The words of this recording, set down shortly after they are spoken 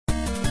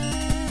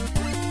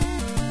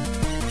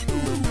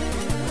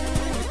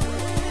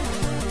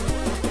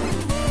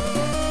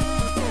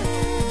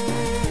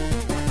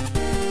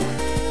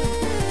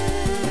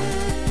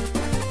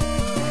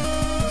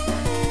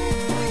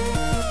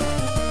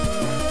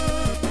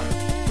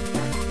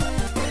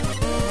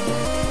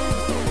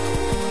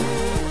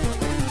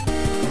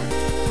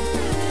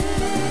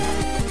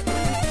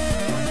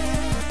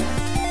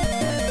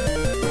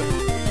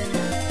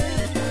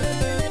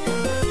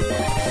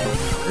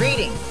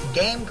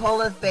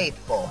Cola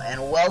faithful,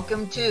 and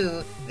welcome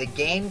to the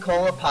Game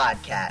Cola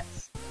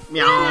Podcast.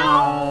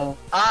 Meow.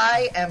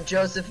 I am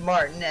Joseph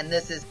Martin, and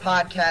this is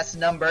podcast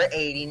number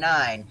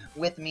 89.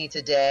 With me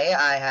today,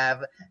 I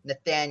have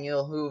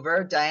Nathaniel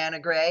Hoover, Diana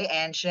Gray,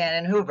 and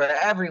Shannon Hoover.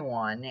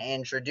 Everyone,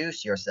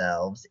 introduce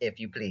yourselves, if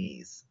you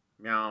please.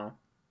 Meow.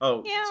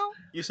 Oh, Meow.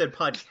 You said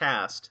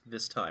podcast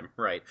this time.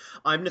 Right.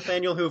 I'm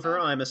Nathaniel Hoover.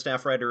 I'm a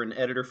staff writer and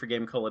editor for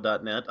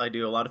GameCola.net. I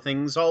do a lot of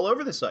things all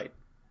over the site.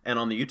 And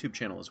on the YouTube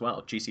channel as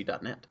well,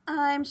 gc.net.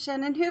 I'm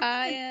Shannon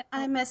Hoover.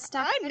 I'm a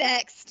staff I'm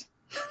next.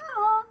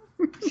 Aw.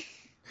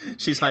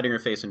 She's hiding her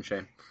face in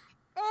shame.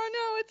 Oh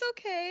no, it's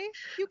okay.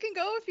 You can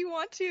go if you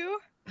want to.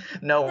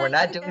 No, we're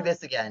not doing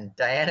this again.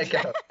 Diana,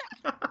 go.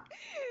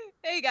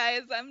 Hey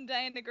guys, I'm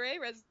Diana Gray,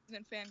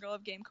 resident fangirl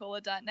of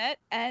GameCola.net,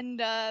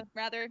 and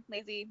rather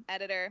lazy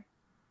editor,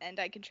 and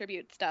I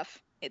contribute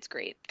stuff. It's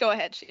great. Go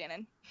ahead,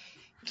 Shannon.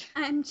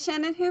 I'm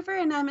Shannon Hoover,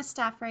 and I'm a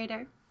staff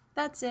writer.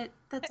 That's it.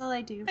 That's all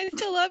I do. I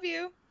still love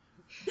you.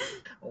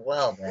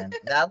 Well then,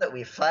 now that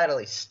we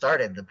finally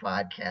started the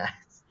podcast,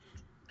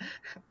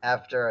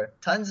 after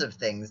tons of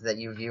things that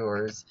you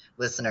viewers,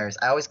 listeners,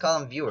 I always call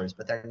them viewers,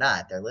 but they're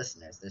not. They're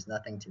listeners. There's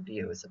nothing to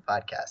view. It's a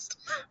podcast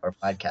or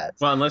podcast.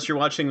 Well, unless you're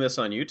watching this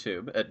on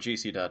YouTube at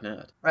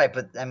gc.net. Right,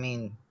 but I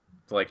mean...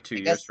 Like 2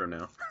 years from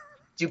now.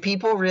 Do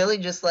people really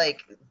just, like,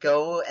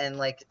 go and,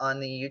 like, on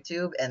the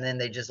YouTube, and then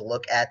they just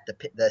look at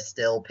the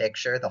still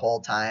picture the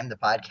whole time the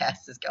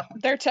podcast is going?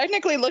 They're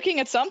technically looking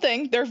at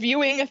something. They're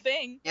viewing a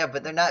thing. Yeah,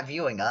 but they're not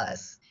viewing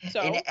us.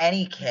 So? In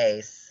any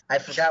case, I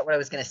forgot what I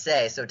was going to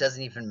say, so it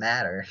doesn't even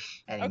matter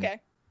anymore. Okay.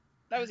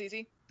 That was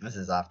easy. This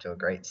is off to a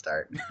great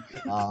start.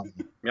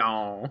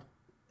 Meow.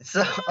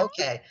 So,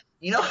 okay,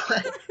 you know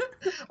what?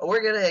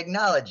 We're going to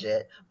acknowledge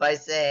it by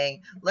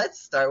saying, let's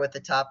start with the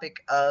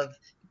topic of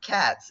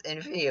cats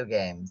in video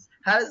games.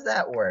 How does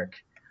that work?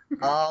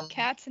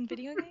 Cats in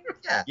video games?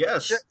 Yeah.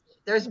 Yes. Sure.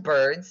 There's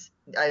birds.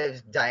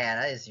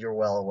 Diana, as you're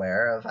well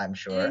aware of, I'm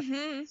sure.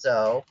 Mm-hmm.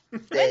 So,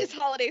 There's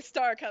Holiday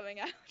Star coming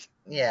out.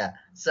 yeah.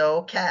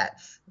 So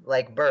cats,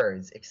 like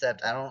birds,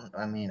 except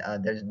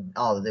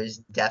there's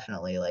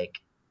definitely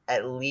like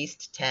at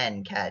least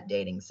 10 cat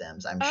dating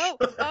sims. I'm sure.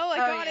 I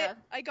got yeah. it.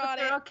 I got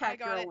They're it. all I cat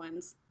got girl it.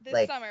 ones. This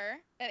Like- summer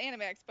at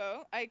Anime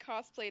Expo, I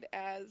cosplayed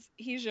as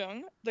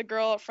Heejung, the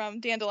girl from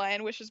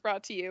Dandelion Wishes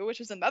Brought to You,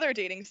 which is another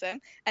dating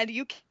sim, and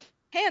you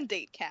can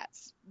date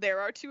cats. There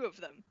are 2 of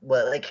them.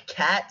 What, like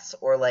cats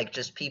or like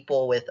just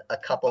people with a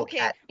couple Okay,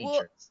 cat well,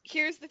 features?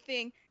 Here's the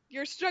thing.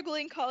 You're a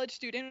struggling college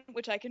student,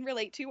 which I can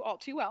relate to all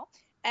too well,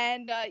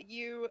 and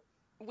you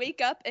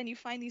wake up and you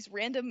find these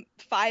random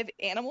 5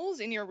 animals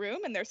in your room,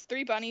 and there's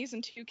 3 bunnies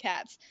and 2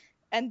 cats,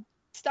 and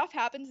stuff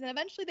happens, and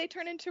eventually they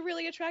turn into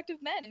really attractive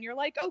men, and you're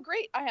like, oh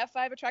great, I have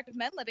 5 attractive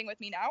men living with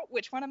me now.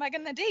 Which one am I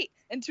gonna date?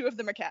 And 2 of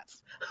them are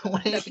cats.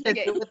 What are you That's the going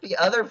to do game. with the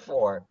other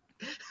 4?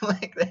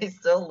 Like, they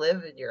still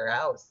live in your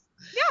house.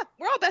 Yeah,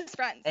 we're all best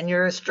friends. And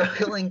you're a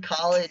struggling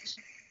college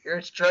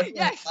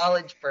Yes.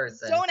 college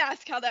person. Don't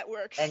ask how that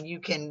works. And you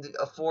can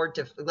afford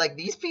to, like,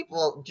 these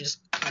people just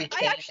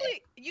became,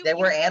 they were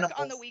work animals.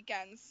 on the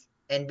weekends.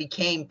 and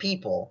became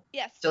people.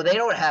 Yes. So they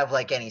don't have,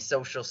 like, any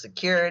social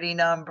security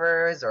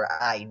numbers or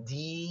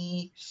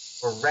ID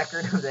or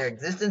record of their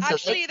existence. So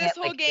Actually, they this can't,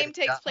 whole like, get game a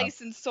takes job.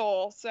 place in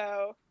Seoul,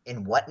 so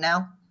In what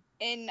now?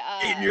 in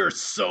your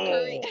soul.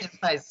 Korea. In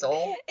my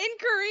soul? In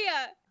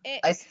Korea.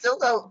 I still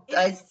don't. In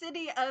the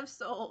city of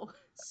Seoul.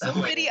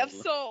 City of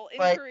Seoul in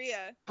But-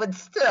 Korea. But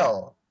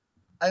still,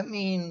 I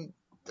mean,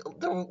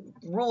 the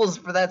rules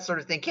for that sort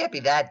of thing can't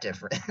be that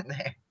different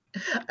there.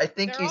 I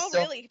think They're you all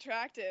still, really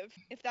attractive,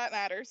 if that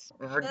matters.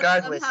 That's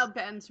regardless, somehow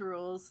Ben's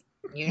rules.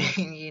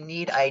 you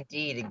need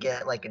ID to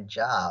get like a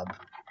job.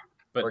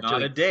 But Or not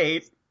do a it.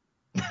 date.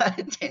 No.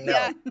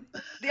 Yeah.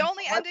 The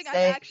only Let's ending I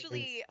say-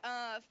 actually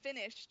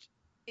finished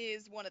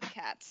is one of the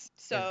cats.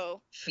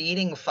 So,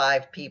 Feeding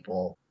 5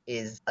 people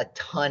is a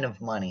ton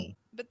of money.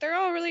 but they're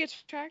all really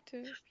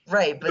attractive.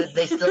 Right, but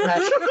they still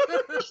have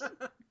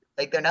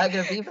like they're not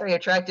going to be very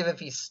attractive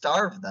if you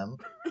starve them.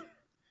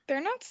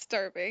 They're not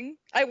starving.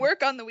 I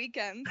work on the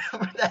weekends.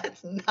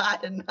 That's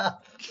not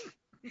enough.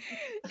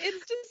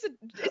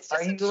 It's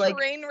Are just you a like-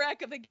 train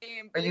wreck of a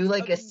game. Are but you it's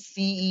like a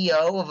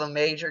CEO of a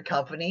major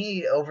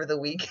company over the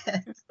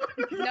weekend?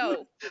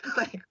 No.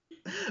 Like,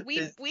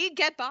 is- We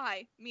get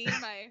by. Me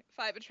and my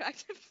 5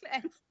 attractive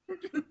men.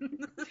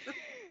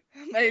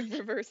 My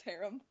reverse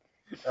harem.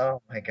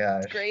 oh my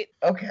gosh. Great.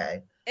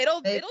 Okay.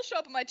 It'll Hey. show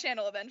up on my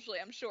channel eventually,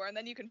 I'm sure, and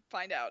then you can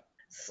find out.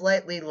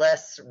 Slightly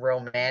less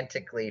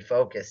romantically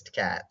focused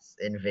cats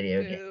in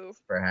video Boo.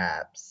 games,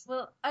 perhaps.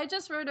 Well, I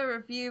just wrote a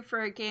review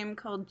for a game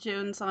called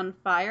Jones on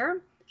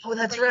Fire. Oh,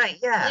 that's right,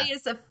 yeah. She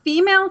is a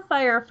female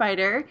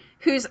firefighter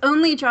whose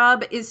only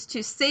job is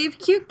to save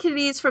cute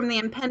kitties from the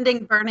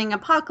impending burning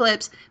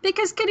apocalypse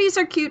because kitties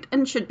are cute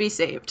and should be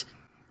saved.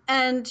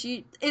 And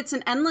it's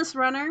an endless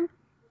runner.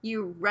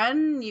 You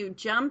run, you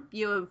jump,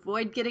 you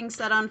avoid getting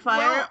set on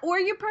fire, or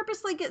you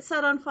purposely get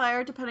set on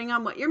fire depending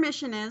on what your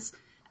mission is.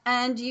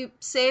 And you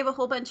save a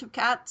whole bunch of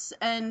cats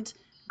and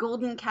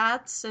golden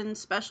cats and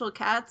special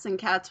cats and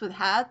cats with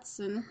hats.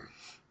 And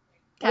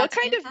What Cats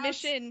kind and of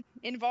cats. mission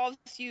involves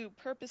you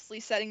purposely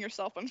setting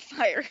yourself on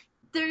fire?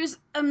 There's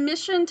a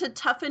mission to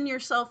toughen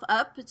yourself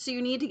up, so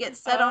you need to get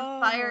set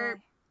on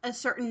fire a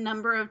certain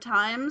number of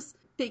times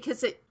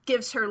because it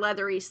gives her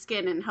leathery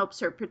skin and helps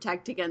her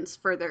protect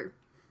against further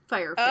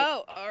fire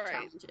Oh, all right.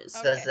 challenges.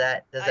 Okay. Does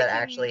that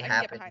actually I can get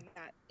happen behind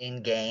that.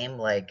 in game?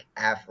 Like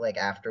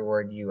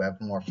afterward, you have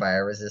more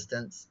fire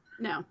resistance.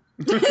 No.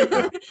 You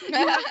have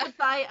to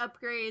buy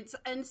upgrades,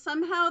 and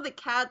somehow the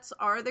cats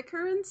are the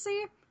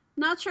currency.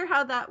 Not sure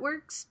how that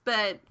works,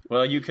 but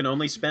Well, you can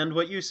only spend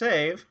what you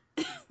save.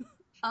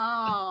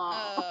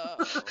 oh.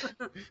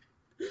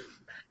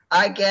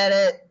 I get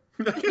it.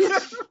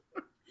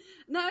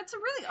 No, it's a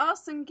really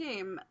awesome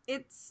game.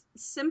 It's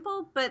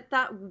simple, but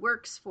that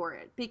works for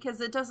it because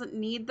it doesn't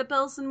need the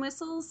bells and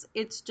whistles.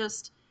 It's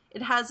just,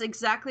 it has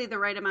exactly the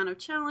right amount of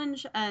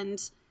challenge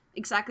and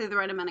exactly the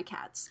right amount of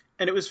cats.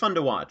 And it was fun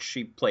to watch.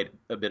 She played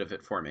a bit of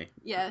it for me.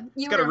 Yeah.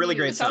 It's got a really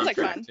great It sounds soundtrack,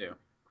 like fun. too.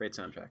 Great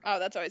soundtrack. Oh,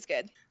 that's always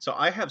good. So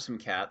I have some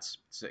cats,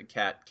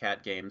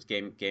 cat games,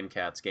 game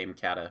cats, game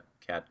cata,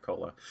 cat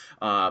cola.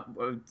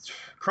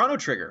 Chrono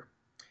Trigger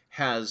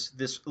has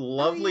this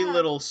lovely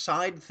little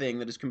side thing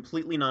that is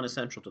completely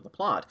non-essential to the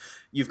plot.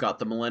 You've got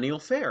the Millennial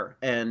Fair,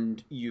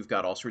 and you've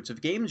got all sorts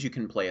of games you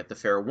can play at the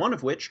fair, one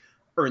of which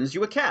earns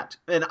you a cat.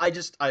 And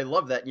I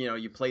love that,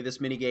 you play this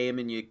mini game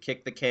and you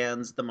kick the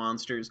cans, the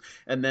monsters,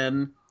 and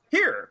then,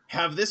 here,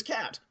 have this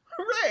cat.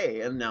 Hooray!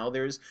 And now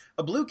there's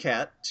a blue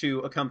cat to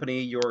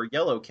accompany your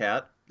yellow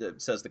cat.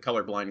 That says the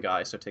colorblind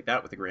guy, so take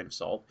that with a grain of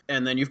salt.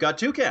 And then you've got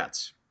 2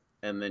 cats.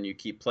 And then you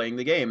keep playing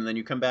the game, and then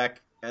you come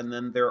back, and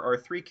then there are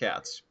 3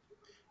 cats.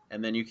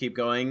 And then you keep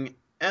going,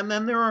 and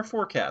then there are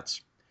 4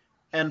 cats.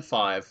 And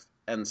 5,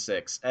 and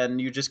 6.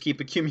 And you just keep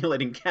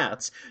accumulating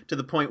cats to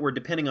the point where,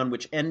 depending on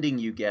which ending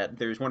you get,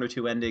 there's 1 or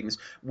 2 endings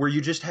where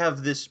you just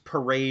have this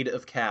parade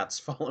of cats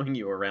following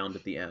you around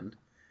at the end.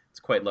 It's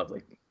quite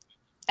lovely.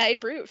 I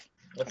approve.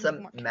 What's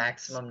the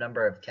maximum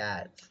number of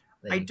cats?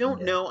 I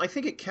don't know. I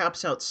think it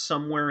caps out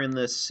somewhere in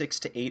the 6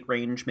 to 8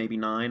 range, maybe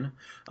 9.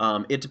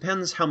 It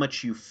depends how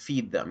much you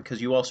feed them, because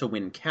you also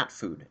win cat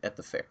food at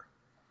the fair.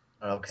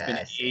 Okay.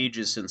 It's been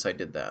ages since I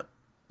did that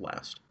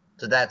last.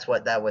 So that's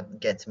what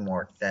gets you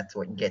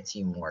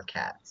more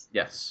cats.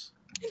 Yes.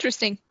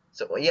 Interesting.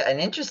 So yeah, an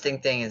interesting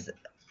thing is,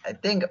 I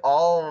think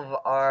all of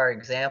our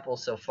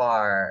examples so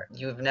far,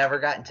 you've never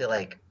gotten to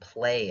like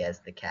play as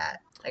the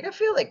cat. Like, I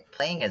feel like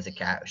playing as a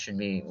cat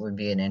would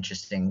be an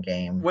interesting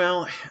game.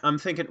 Well, I'm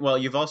thinking,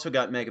 you've also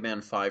got Mega Man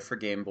 5 for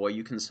Game Boy.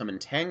 You can summon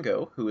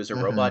Tango, who is a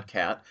robot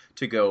cat,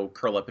 to go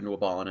curl up into a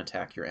ball and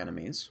attack your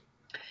enemies.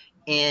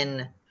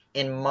 In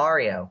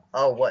Mario,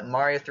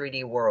 Mario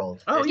 3D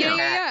World. Oh, There's yeah.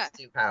 cats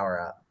to power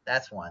up.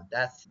 That's one.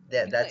 That's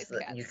cats.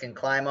 you can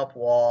climb up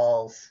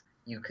walls.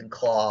 You can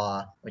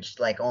claw, which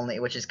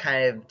is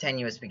kind of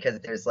tenuous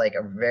because there's like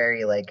a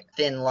very like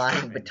thin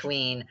line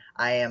between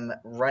I am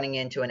running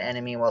into an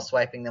enemy while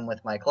swiping them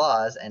with my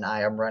claws, and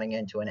I am running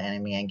into an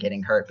enemy and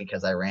getting hurt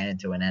because I ran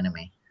into an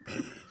enemy.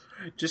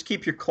 Just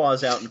keep your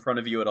claws out in front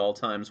of you at all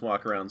times.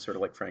 Walk around sort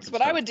of like Frankenstein.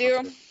 That's what I would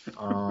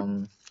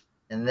do.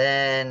 And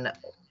then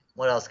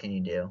what else can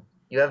you do?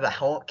 You have a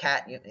home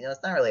cat.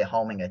 It's not really a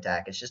homing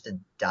attack. It's just a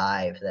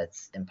dive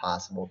that's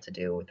impossible to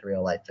do with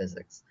real life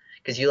physics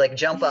because you like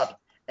jump up.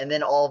 And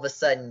then all of a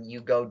sudden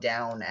you go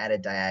down at a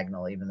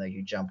diagonal even though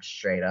you jumped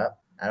straight up.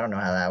 I don't know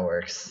how that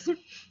works.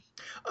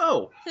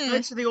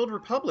 Knights of the Old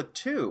Republic,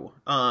 too.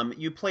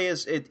 You play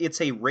as... It's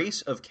a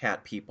race of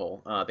cat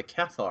people. The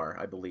Cathar,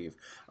 I believe.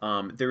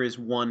 There is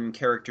one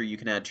character you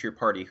can add to your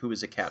party who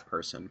is a cat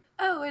person.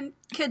 Oh, and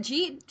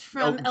Khajiit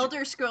from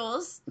Elder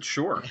Scrolls.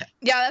 Sure.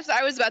 Yeah, that's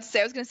what I was about to say.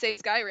 I was going to say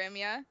Skyrim,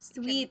 yeah.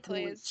 Sweet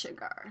plays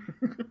sugar.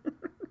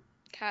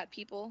 Cat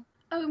people.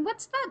 Oh, and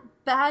what's that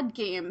bad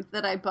game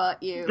that I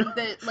bought you?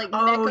 That like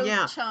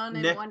Neko-chan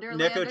in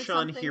Wonderland or Neko-chan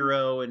something?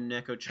 Hero and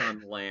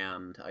Neko-chan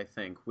Land, I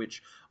think,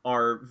 which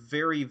are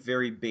very,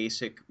 very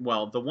basic.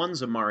 Well, the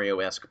one's a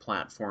Mario-esque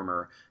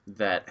platformer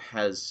that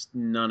has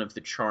none of the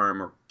charm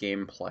or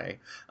gameplay,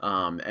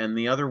 and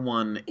the other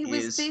one It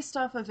was based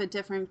off of a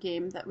different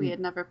game that we had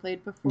never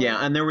played before.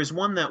 Yeah, and there was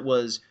one that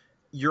was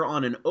you're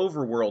on an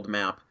overworld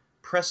map.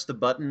 Press the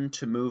button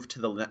to move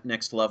to the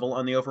next level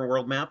on the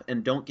overworld map,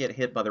 and don't get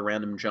hit by the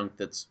random junk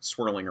that's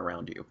swirling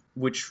around you.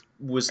 Which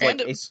was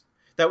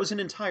that was an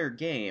entire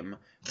game.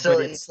 So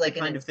but it's like the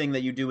kind of thing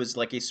that you do as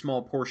like a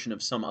small portion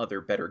of some other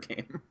better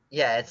game.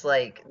 Yeah, it's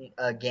like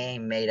a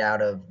game made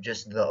out of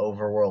just the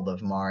overworld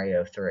of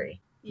Mario 3.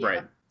 Yeah.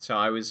 Right. So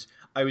I was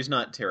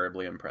not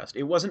terribly impressed.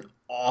 It wasn't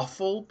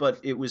awful, but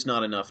it was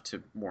not enough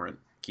to warrant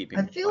keeping.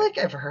 I feel like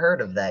I've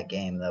heard of that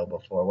game though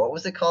before. What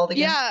was it called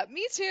again? Yeah,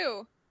 me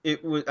too.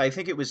 I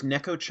think it was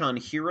Neko-chan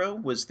Hero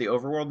was the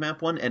overworld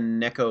map one,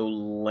 and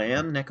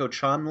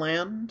Neko-chan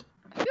Land.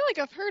 I feel like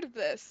I've heard of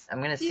this.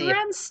 I'm gonna see. If you were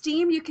on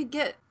Steam, you could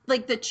get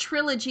like the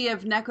trilogy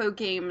of Neko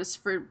games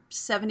for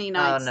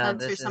 79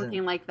 cents or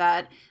something like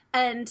that.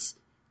 And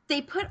they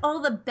put all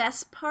the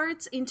best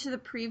parts into the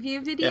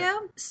preview video. Yeah.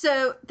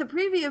 So the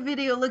preview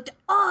video looked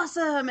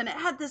awesome and it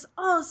had this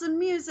awesome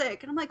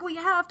music. And I'm like, we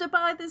have to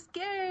buy this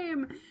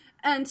game.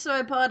 And so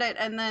I bought it,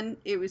 and then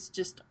it was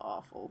just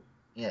awful.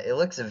 Yeah, it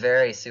looks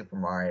very Super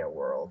Mario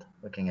World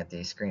looking at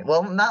these screens.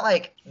 Well, not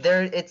like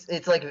there.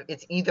 It's like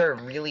it's either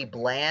really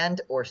bland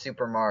or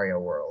Super Mario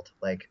World,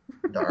 like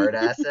the art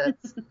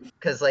assets.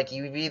 Because like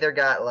you've either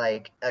got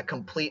like a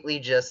completely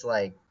just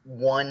like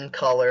one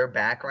color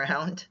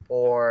background,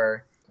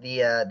 or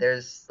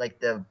there's like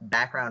the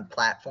background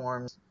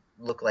platforms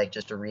look like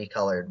just a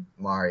recolored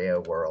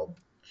Mario World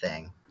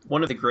thing.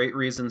 One of the great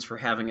reasons for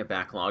having a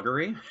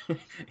backloggery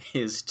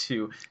is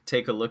to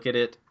take a look at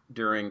it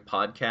during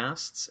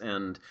podcasts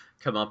and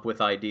come up with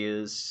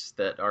ideas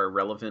that are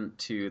relevant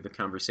to the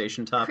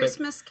conversation topic.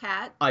 Christmas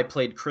Cat. I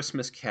played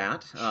Christmas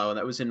Cat.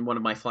 That was in one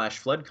of my Flash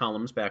Flood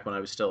columns back when I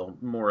was still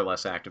more or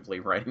less actively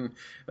writing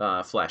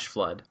Flash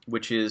Flood,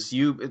 which is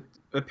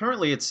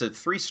apparently it's a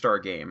 3-star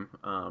game.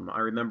 I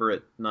remember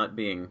it not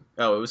being...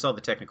 Oh, it was all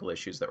the technical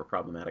issues that were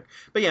problematic.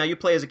 But yeah, you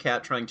play as a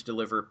cat trying to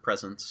deliver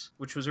presents,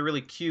 which was a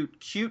really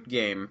cute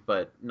game,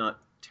 but not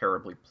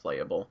terribly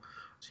playable.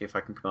 See if I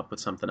can come up with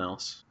something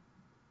else.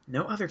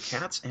 No other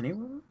cats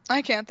anywhere?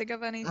 I can't think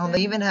of anything. Oh,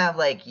 they even have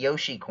like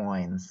Yoshi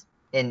coins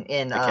in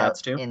the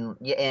cats too? in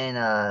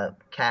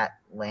Cat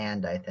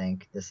Land. I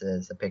think this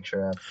is a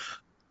picture of.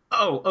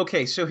 Oh,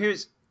 okay. So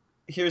here's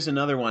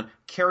another one.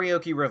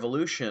 Karaoke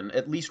Revolution.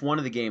 At least one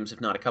of the games,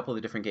 if not a couple of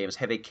the different games,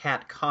 have a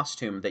cat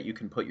costume that you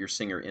can put your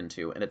singer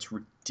into, and it's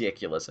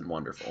ridiculous and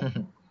wonderful.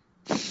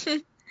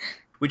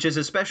 Which is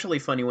especially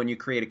funny when you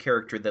create a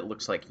character that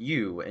looks like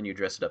you and you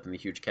dress it up in the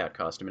huge cat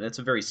costume, and it's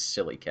a very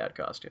silly cat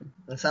costume.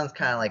 It sounds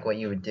kind of like what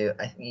you would do.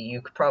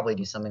 You could probably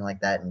do something like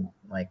that in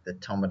like the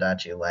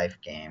Tomodachi Life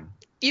game.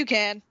 You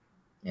can.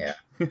 Yeah.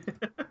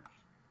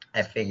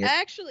 I figured.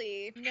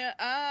 Actually,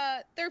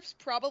 there's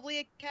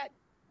probably a cat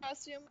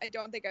costume. I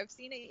don't think I've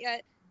seen it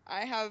yet.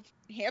 I have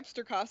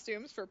hamster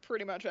costumes for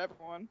pretty much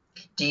everyone.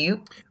 Do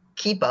you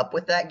keep up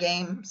with that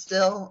game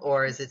still,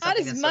 or is it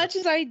something not as much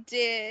as I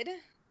did?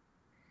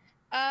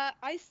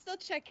 I still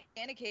check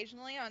in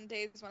occasionally on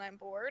days when I'm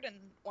bored and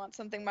want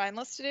something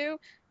mindless to do.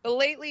 But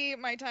lately,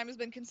 my time has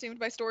been consumed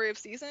by Story of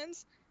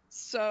Seasons.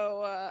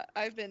 So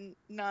I've been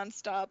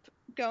nonstop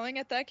going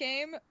at that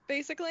game,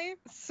 basically.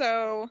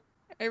 So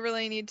I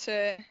really need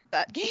to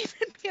that game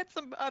and get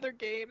some other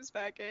games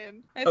back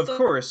in. Of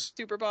course.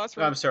 Super Boss.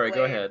 I'm sorry,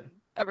 go ahead.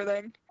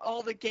 Everything.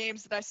 All the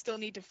games that I still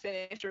need to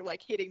finish are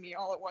like hitting me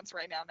all at once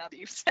right now that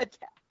you've said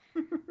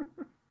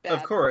that.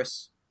 Of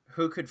course.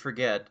 Who could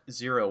forget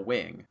Zero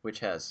Wing, which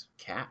has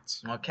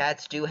cats? Well,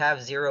 cats do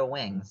have 0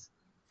 wings.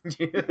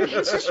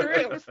 It's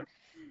true.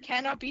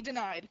 Cannot be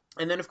denied.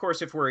 And then, of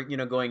course, if we're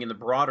going in the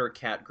broader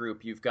cat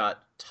group, you've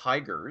got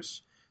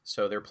tigers.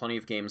 So there are plenty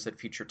of games that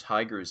feature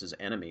tigers as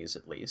enemies,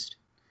 at least.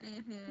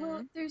 Mm-hmm.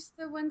 Well, there's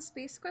the one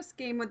Space Quest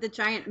game with the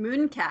giant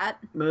moon cat.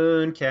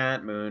 Moon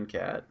cat.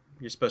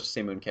 You're supposed to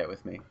say moon cat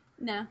with me.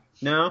 No.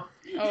 No?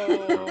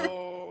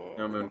 Oh.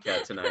 No moon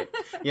cat tonight.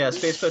 Yeah,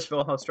 Space Quest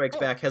Valhalla Strikes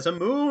Back has a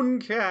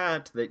moon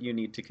cat that you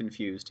need to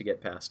confuse to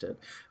get past it.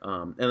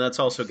 And that's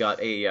also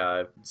got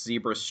a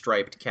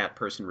zebra-striped cat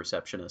person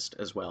receptionist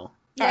as well.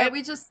 Yeah,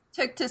 we just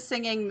took to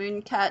singing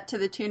Moon Cat to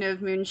the tune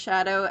of Moon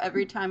Shadow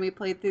every time we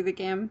played through the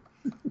game.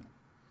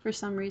 For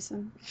some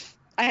reason.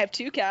 I have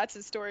 2 cats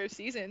in Story of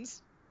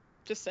Seasons.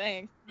 Just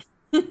saying.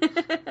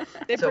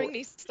 They bring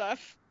me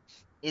stuff.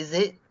 Is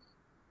it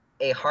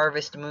a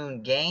Harvest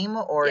Moon game,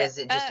 or is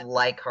it just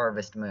like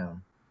Harvest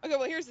Moon? Okay,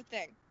 well, here's the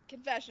thing.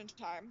 Confession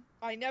time.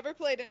 I never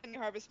played any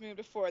Harvest Moon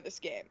before this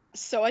game,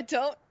 so I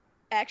don't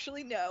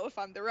actually know if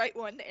I'm the right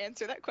one to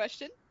answer that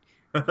question.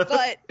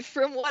 But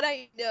from what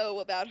I know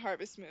about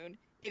Harvest Moon,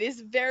 it is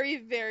very,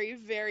 very,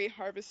 very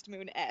Harvest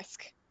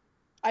Moon-esque.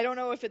 I don't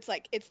know if it's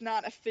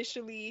not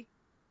officially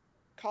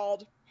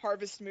called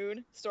Harvest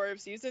Moon, Story of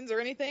Seasons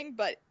or anything,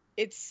 but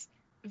it's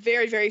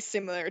very, very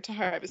similar to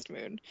Harvest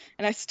Moon.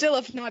 And I still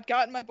have not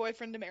gotten my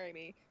boyfriend to marry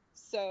me.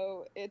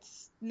 So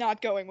it's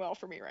not going well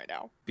for me right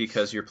now.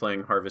 Because you're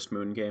playing Harvest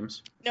Moon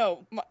games?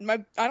 No,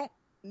 I don't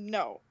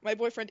know. My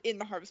boyfriend in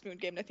the Harvest Moon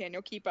game,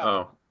 Nathaniel, keep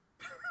up.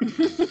 Oh.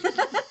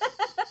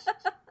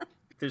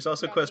 There's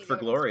also Quest for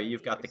Glory.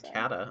 You've got the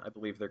Kata, I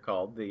believe they're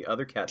called, the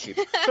other cat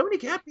people. So many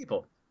cat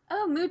people.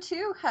 Oh, Moo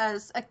 2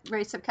 has a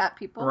race of cat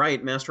people.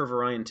 Right, Master of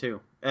Orion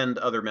 2. And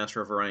other Master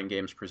of Orion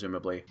games,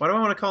 presumably. Why do I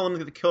want to call him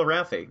the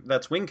Kilrathi?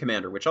 That's Wing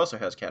Commander, which also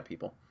has cat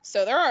people.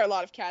 So there are a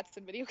lot of cats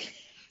in video games.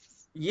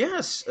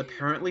 Yes,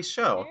 apparently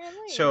so.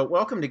 So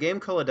welcome to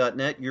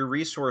GameCola.net, your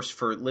resource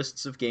for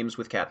lists of games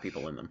with cat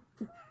people in them.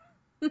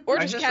 Or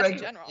just cats in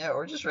general. Yeah,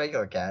 or just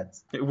regular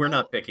cats. We're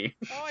not picky.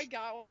 Oh, I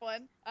got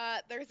one.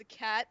 There's a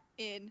cat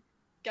in,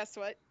 guess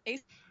what?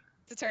 Ace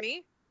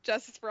Attorney,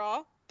 Justice for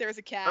All. There's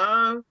a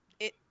cat.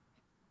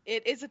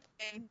 It is a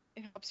thing.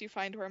 It helps you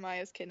find where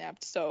Maya's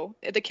kidnapped. So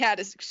the cat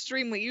is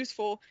extremely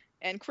useful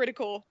and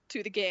critical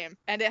to the game.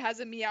 And it has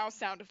a meow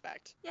sound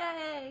effect.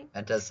 Yay!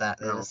 That does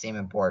seem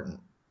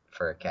important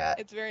for a cat.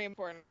 It's very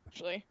important,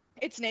 actually.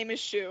 Its name is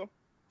Shu.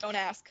 Don't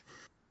ask.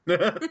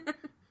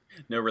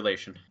 No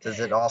relation. Does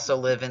it also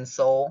live in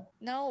Seoul?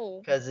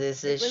 No. Because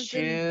this is Shu.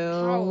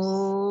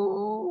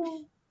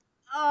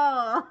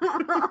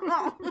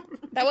 Oh.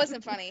 That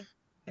wasn't funny.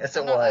 Yes,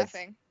 I'm it not was.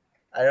 laughing.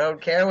 I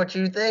don't care what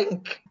you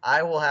think.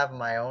 I will have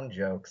my own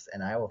jokes,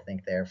 and I will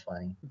think they're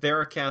funny. There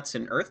are cats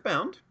in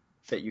Earthbound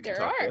that you can There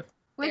talk are. with.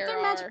 Weren't there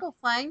are. magical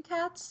flying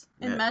cats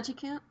in Ma-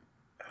 Magicant?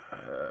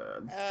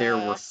 There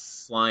were Uh,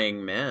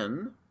 flying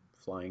men,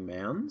 flying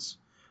mans.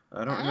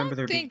 I don't I remember don't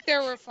there being think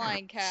there were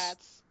flying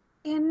cats.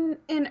 In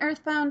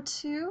Earthbound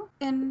 2?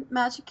 In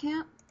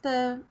Magicant?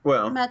 The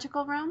Well,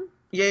 magical realm?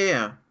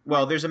 yeah.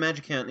 Well, What? there's a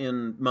Magicant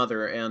in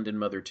Mother and in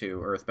Mother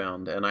 2,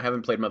 Earthbound, and I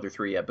haven't played Mother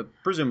 3 yet, but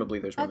presumably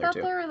there's I one there thought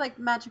too. they were like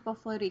magical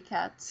floaty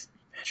cats.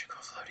 Magical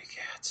floaty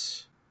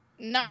cats.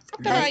 Not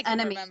that As I can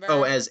enemies. remember.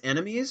 Oh, as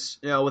enemies?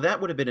 No, well,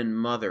 that would have been in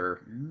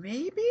Mother.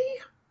 Maybe?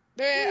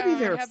 Maybe I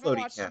they're haven't floaty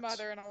watched cats.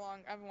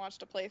 I haven't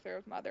watched a playthrough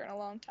of Mother in a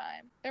long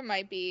time. There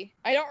might be.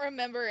 I don't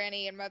remember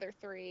any in Mother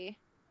 3.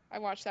 I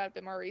watched that a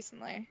bit more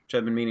recently. Which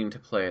I've been meaning to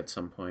play at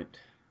some point.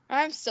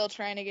 I'm still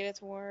trying to get it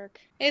to work.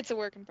 It's a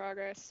work in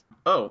progress.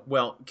 Oh,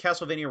 well,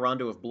 Castlevania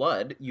Rondo of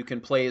Blood, you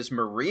can play as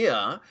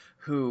Maria,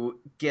 who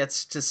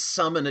gets to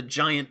summon a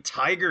giant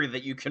tiger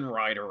that you can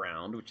ride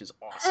around, which is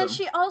awesome. And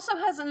she also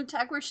has an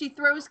attack where she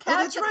throws Oh,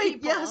 cats that's at right.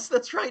 people. Yes,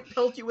 that's right.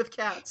 Pelt you with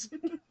cats.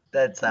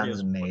 That sounds Yes,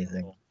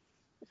 amazing. wonderful.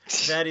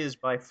 That is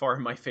by far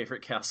my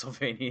favorite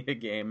Castlevania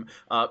game.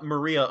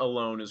 Maria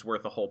alone is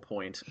worth a whole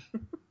point.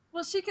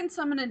 Well, she can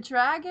summon a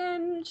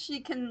dragon. She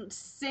can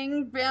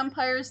sing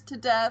vampires to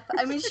death.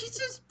 I mean, she's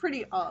just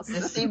pretty awesome.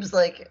 This seems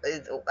like,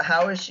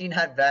 how is she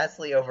not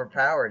vastly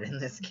overpowered in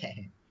this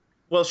game?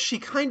 Well, she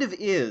kind of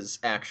is,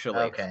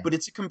 actually, Okay. but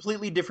it's a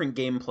completely different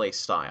gameplay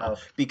style,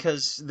 Okay.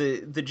 because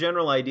the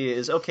general idea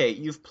is, okay,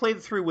 you've played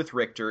through with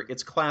Richter,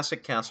 it's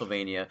classic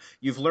Castlevania,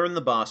 you've learned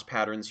the boss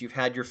patterns, you've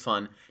had your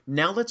fun,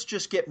 now let's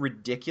just get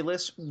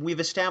ridiculous, we've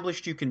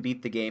established you can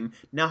beat the game,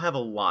 now have a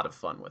lot of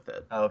fun with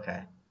it.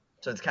 Okay.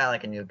 So it's kind of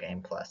like a new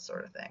game plus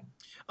sort of thing.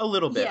 A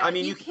little bit. Yeah, I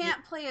mean, you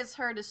can't play as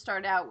her to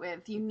start out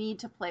with. You need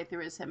to play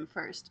through as him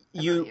first.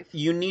 I you believe.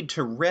 you need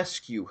to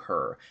rescue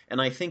her,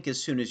 and I think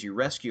as soon as you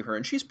rescue her,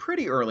 and she's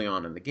pretty early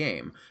on in the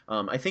game,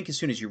 I think as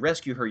soon as you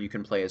rescue her, you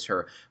can play as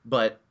her.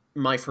 But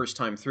my first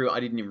time through, I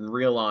didn't even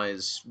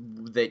realize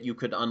that you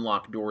could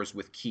unlock doors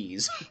with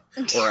keys,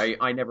 or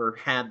I never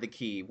had the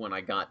key when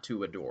I got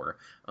to a door.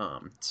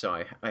 So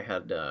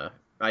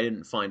I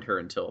didn't find her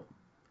until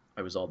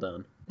I was all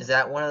done. Is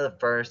that one of the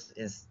first,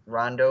 is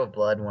Rondo of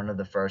Blood one of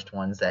the first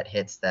ones that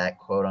hits that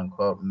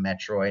quote-unquote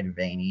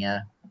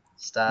Metroidvania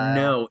style?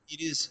 No,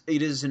 it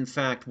is in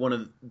fact one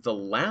of the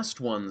last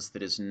ones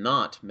that is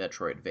not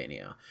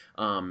Metroidvania.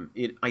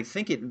 I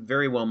think it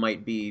very well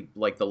might be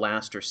like the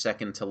last or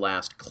second to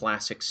last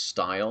classic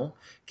style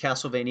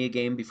Castlevania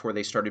game before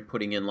they started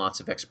putting in lots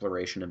of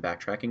exploration and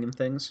backtracking and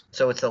things.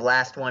 So it's the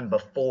last one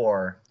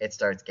before it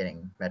starts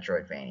getting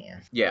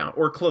Metroidvania. Yeah,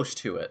 or close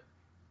to it.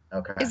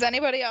 Okay. Is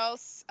anybody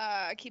else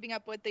keeping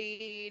up with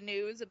the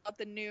news about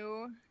the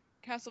new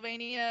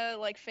Castlevania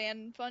like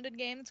fan-funded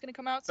game that's going to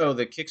come out soon? Oh,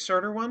 the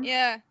Kickstarter one?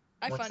 Yeah,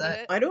 I What's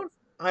funded that? it.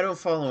 I don't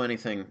follow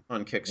anything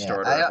on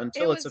Kickstarter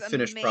until It it's a was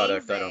finished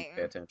product. I don't amazing.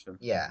 pay attention.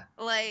 Yeah.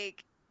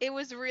 Like, it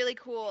was really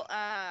cool.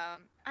 I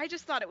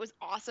just thought it was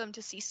awesome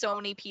to see so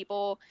many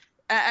people.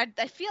 I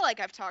feel like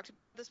I've talked about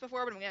this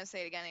before, but I'm going to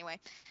say it again anyway.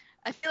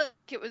 I feel like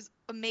it was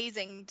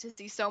amazing to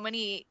see so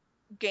many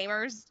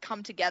gamers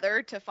come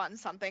together to fund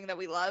something that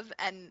we love,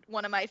 and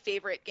one of my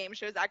favorite game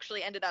shows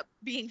actually ended up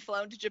being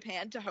flown to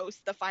Japan to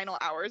host the final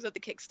hours of the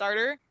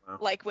Kickstarter. Wow.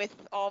 Like with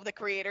all of the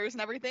creators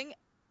and everything.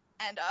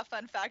 And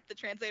fun fact, the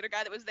translator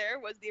guy that was there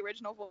was the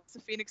original voice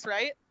of Phoenix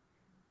Wright.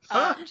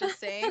 Just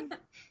saying.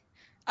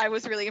 I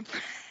was really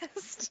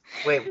impressed.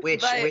 Wait,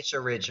 which But- which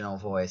original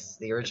voice?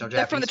 The original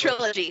Japanese from the voice?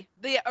 trilogy,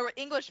 the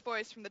English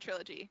voice from the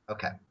trilogy.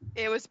 Okay.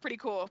 It was pretty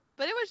cool,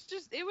 but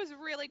it was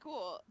really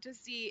cool to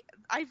see.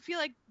 I feel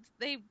like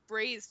they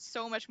raised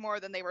so much more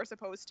than they were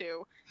supposed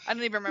to. I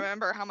don't even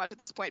remember how much at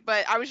this point,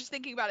 but I was just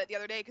thinking about it the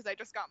other day because I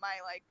just got my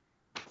like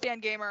fan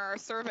gamer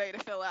survey to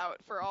fill out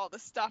for all the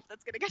stuff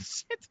that's gonna get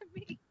shipped to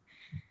me,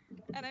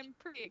 and I'm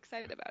pretty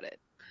excited about it.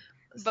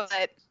 But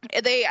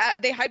they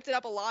hyped it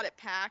up a lot at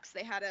PAX.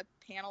 They had a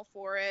panel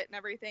for it and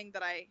everything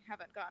that I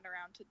haven't gotten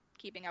around to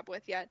keeping up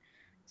with yet.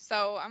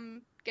 So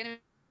I'm gonna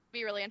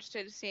be really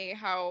interested to see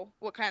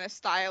what kind of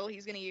style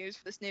he's gonna use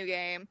for this new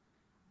game,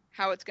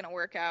 how it's gonna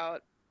work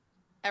out.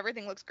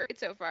 Everything looks great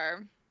so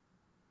far.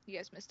 You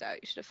guys missed out.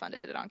 You should have funded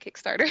it on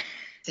Kickstarter.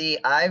 See,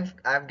 I've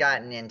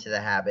gotten into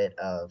the habit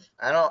of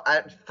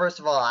first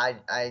of all, I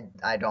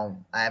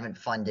haven't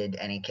funded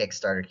any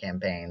Kickstarter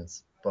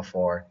campaigns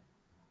before.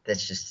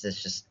 That's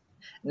just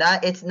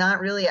not, it's not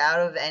really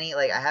out of any,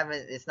 like,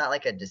 it's not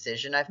like a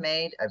decision I've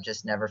made. I've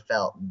just never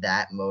felt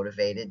that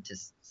motivated to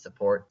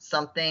support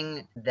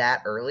something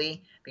that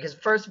early, because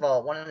first of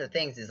all, one of the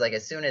things is, like,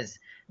 as soon as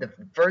the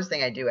first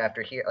thing I do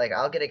after here, like,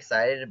 I'll get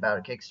excited about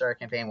a Kickstarter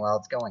campaign while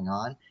it's going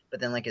on, but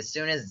then, like, as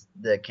soon as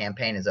the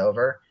campaign is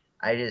over,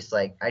 I just,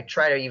 like, I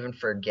try to even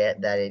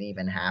forget that it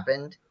even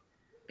happened,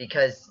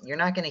 because you're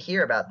not going to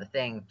hear about the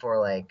thing for,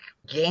 like,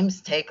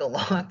 games take a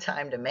long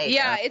time to make.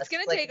 Yeah, it's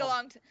gonna take a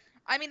long time.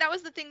 I mean, that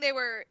was the thing. They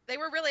were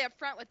really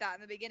upfront with that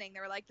in the beginning. They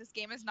were like, this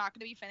game is not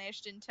going to be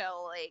finished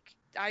until like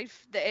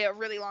a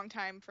really long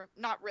time from,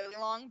 not really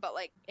long, but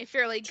like a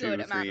fairly good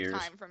 2-3 amount years. of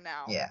time from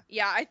now. Yeah.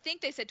 Yeah, I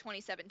think they said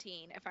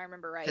 2017, if I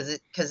remember right.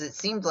 Because it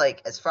seemed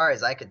like, as far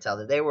as I could tell,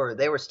 that they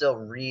were still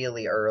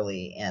really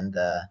early in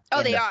the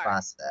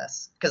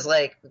process. Because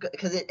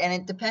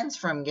it depends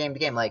from game to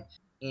game. Like,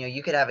 you know,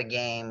 you could have a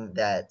game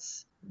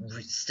that's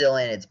still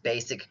in its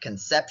basic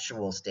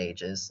conceptual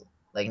stages,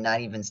 like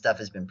not even stuff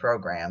has been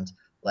programmed,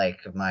 like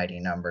Mighty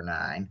Number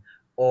 9,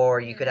 or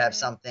you could have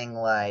something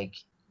like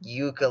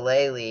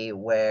Ukulele,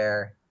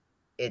 where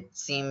it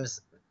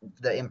seems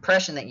the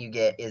impression that you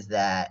get is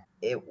that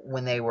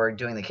when they were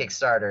doing the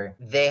Kickstarter,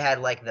 they had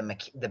like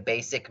the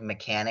basic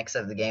mechanics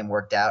of the game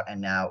worked out,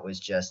 and now it was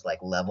just like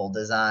level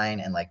design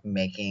and like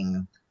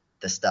making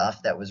the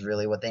stuff that was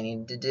really what they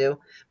needed to do.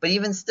 But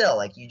even still,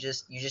 like you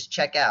just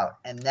check out.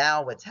 And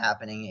now what's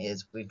happening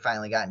is we've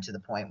finally gotten to the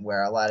point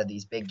where a lot of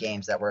these big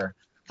games that were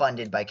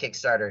funded by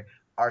Kickstarter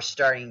are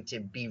starting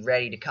to be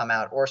ready to come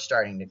out or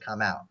starting to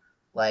come out.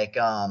 Like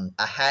A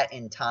Hat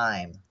in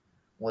Time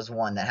was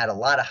one that had a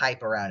lot of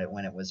hype around it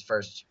when it was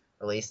first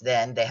released.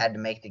 Then they had to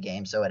make the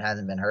game, so it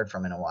hasn't been heard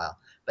from in a while.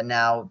 But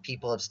now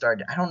people have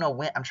started. I don't know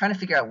when. I'm trying to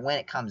figure out when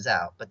it comes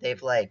out. But they've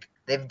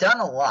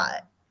done a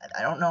lot.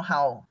 I don't know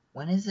how.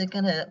 When is it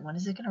gonna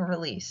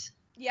release?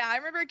 Yeah, I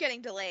remember it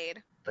getting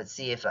delayed. But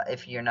see,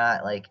 if you're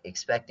not like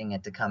expecting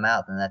it to come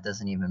out, then that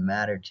doesn't even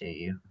matter to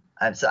you.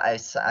 I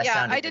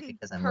didn't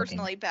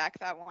personally back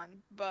that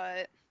one,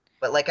 but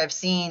like I've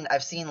seen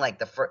like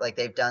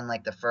they've done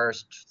like the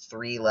first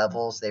 3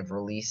 levels they've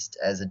released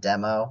as a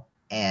demo,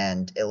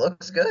 and it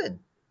looks good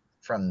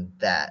from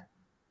that.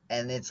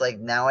 And it's like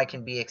now I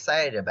can be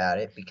excited about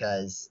it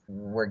because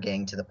we're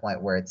getting to the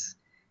point where it's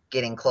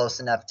getting close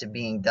enough to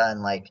being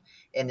done, like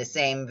in the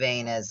same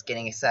vein as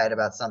getting excited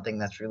about something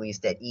that's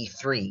released at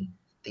E3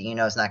 that you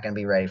know is not going to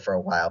be ready for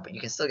a while, but you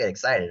can still get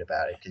excited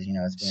about it because you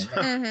know it's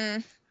being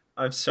made.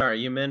 I'm sorry,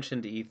 you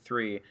mentioned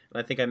E3, and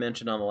I think I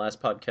mentioned on the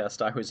last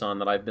podcast I was on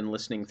that I've been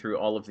listening through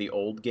all of the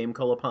old Game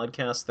Cola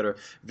podcasts that are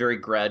very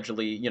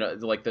gradually, you know,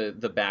 like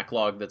the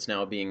backlog that's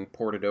now being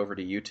ported over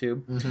to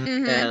YouTube.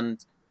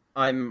 And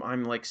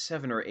I'm like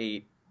 7 or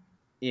 8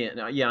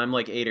 in. Yeah, I'm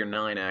like 8 or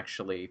 9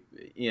 actually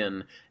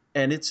in,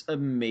 and it's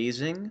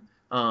amazing.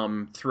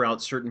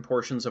 Throughout certain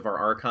portions of our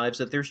archives,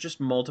 that there's just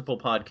multiple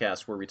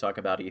podcasts where we talk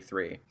about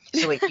E3.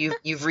 So wait,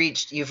 you've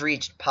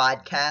reached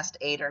podcast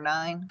 8 or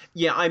 9?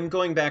 Yeah, I'm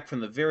going back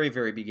from the very,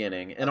 very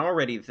beginning, and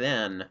already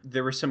then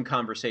there were some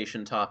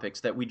conversation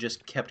topics that we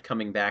just kept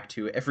coming back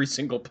to every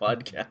single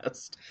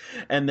podcast.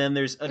 And then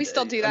there's we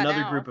still do that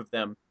another now. Group of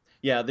them.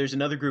 Yeah, there's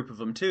another group of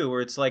them too,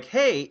 where it's like,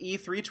 hey,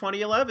 E3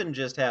 2011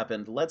 just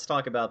happened. Let's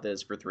talk about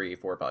this for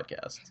 3-4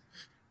 podcasts.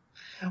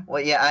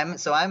 Well, yeah,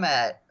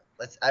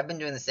 I've been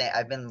doing the same.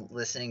 I've been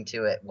listening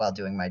to it while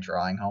doing my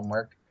drawing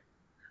homework,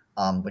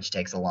 which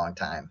takes a long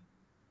time.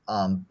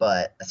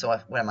 What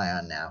am I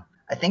on now?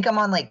 I think I'm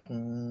on like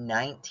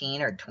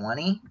 19 or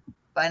 20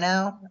 by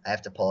now. I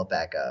have to pull it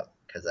back up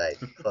because I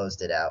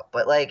closed it out.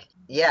 But like,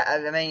 yeah,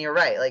 I mean, you're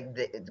right. Like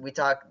they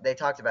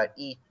talked about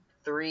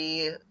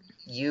E3.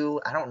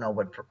 I don't know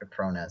what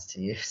pronouns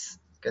to use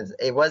because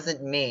it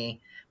wasn't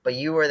me, but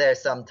you were there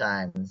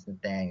sometimes,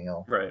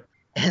 Nathaniel. Right.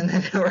 And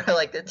then there were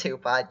like the 2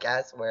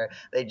 podcasts where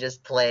they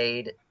just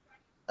played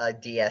a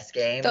DS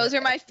game. Those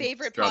are my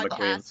favorite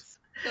podcasts.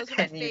 Those are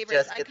my And you favorites.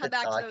 just I get come to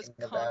back to talking those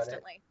about it.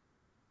 constantly.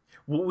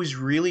 What was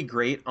really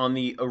great on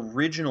the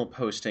original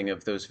posting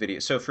of those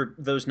videos, so for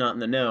those not in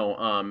the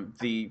know,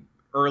 the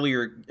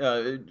earlier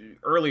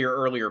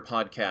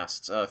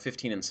podcasts,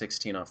 15 and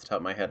 16 off the top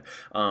of my head,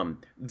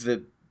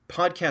 the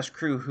podcast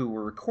crew who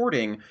were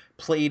recording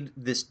played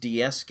this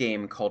DS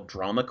game called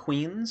Drama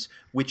Queens,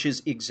 which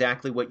is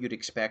exactly what you'd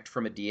expect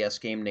from a DS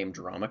game named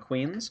Drama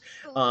Queens.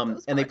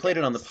 And they played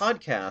it on the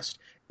podcast,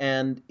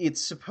 and it's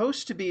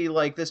supposed to be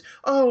like this,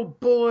 oh,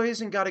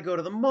 boys, and gotta go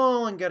to the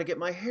mall, and gotta get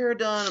my hair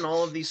done, and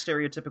all of these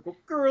stereotypical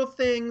girl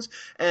things.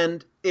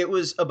 And it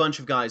was a bunch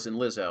of guys and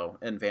Lizzo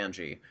and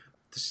Vanjie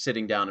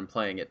sitting down and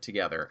playing it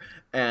together.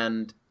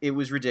 And it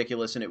was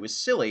ridiculous and it was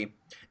silly.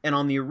 And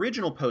on the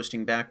original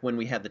posting back when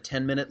we had the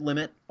 10-minute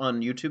limit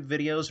on YouTube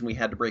videos and we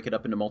had to break it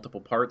up into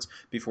multiple parts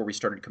before we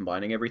started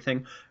combining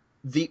everything,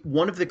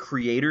 one of the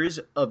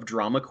creators of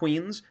Drama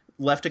Queens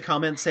left a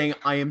comment saying,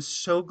 I am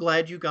so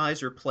glad you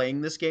guys are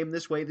playing this game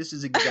this way. This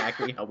is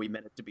exactly how we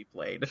meant it to be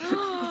played.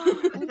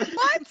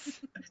 What?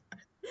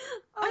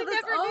 I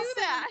never knew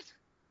that.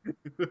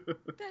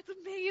 That's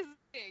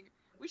amazing.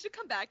 We should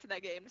come back to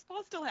that game. Does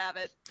Paul still have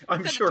it?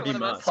 I'm sure he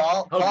must.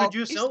 How could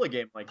you sell a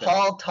game like that?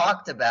 Paul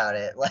talked about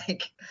it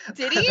like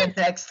Did for he? the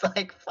next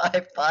like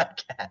 5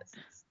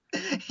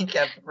 podcasts. He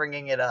kept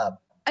bringing it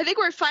up. I think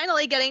we're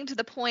finally getting to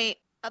the point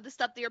of the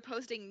stuff that you're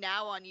posting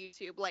now on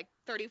YouTube, like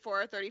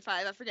 34 or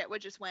 35. I forget what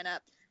just went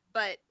up.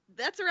 But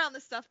that's around the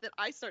stuff that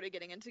I started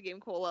getting into Game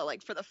Cola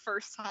like for the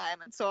first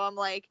time. And so I'm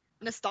like,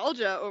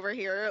 nostalgia over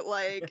here.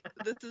 Like,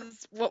 this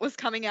is what was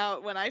coming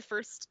out when I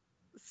first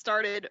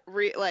started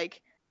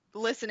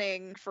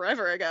listening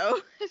forever ago.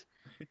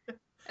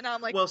 And now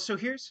I'm like, well, so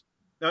here's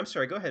No, I'm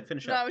sorry. Go ahead.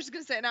 Finish No, up. I was just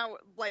gonna say now,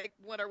 like,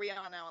 what are we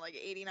on now? Like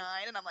 89,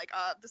 and I'm like,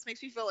 this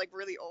makes me feel like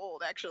really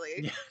old,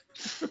 actually.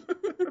 Yeah.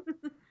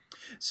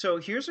 So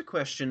here's a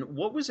question.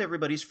 What was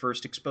everybody's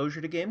first exposure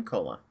to Game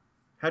Cola?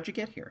 How'd you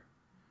get here?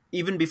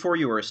 Even before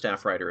you were a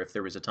staff writer, if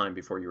there was a time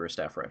before you were a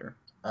staff writer.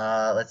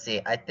 Let's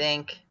see. I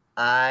think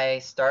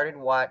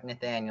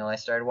Nathaniel, I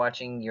started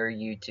watching your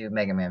YouTube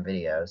Mega Man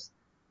videos.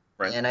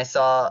 Right. And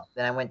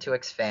then I went to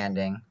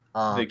Expanding.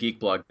 The geek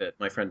blog that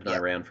my friend and I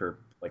Yep. ran for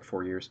like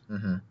 4 years.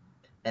 Mm-hmm.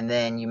 And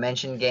then you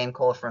mentioned Game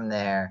Cola from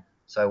there,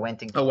 so I went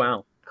to Oh,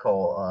 wow.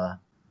 Cola.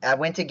 I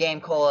went to Game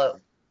Cola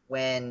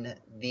when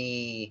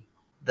the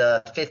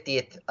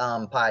 50th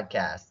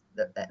podcast,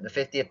 the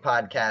 50th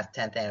podcast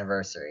 10th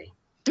anniversary.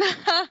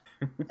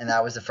 And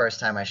that was the first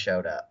time I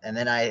showed up. And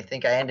then I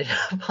think I ended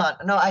up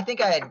on I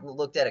think I had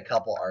looked at a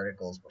couple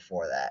articles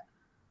before that.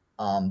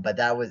 But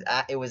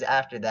it was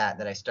after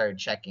that I started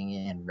checking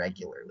in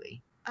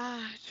regularly.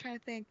 Trying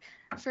to think.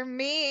 For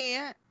me,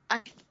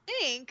 I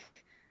think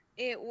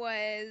it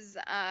was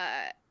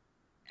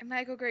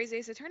Michael Gray's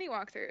Ace Attorney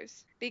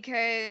walkthroughs,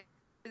 because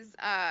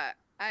I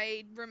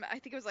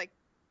think it was like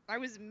I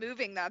was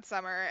moving that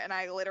summer and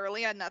I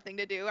literally had nothing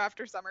to do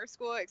after summer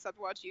school except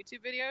watch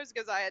YouTube videos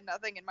because I had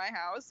nothing in my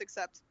house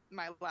except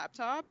my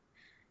laptop.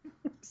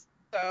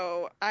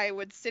 So I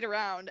would sit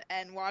around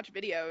and watch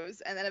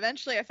videos, and then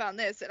eventually I found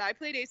this, and I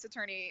played Ace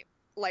Attorney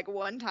like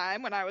one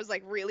time when I was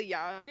like really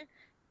young,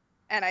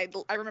 and I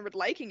remembered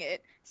liking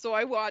it. So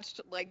I watched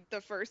like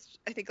the first,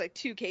 I think, like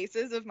 2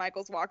 cases of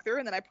Michael's walkthrough,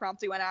 and then I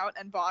promptly went out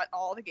and bought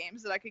all the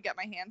games that I could get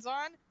my hands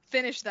on,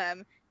 finished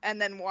them,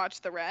 and then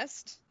watched the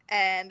rest.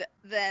 And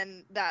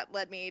then that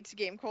led me to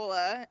Game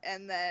Cola,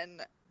 and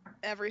then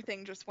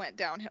everything just went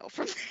downhill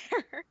from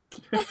there.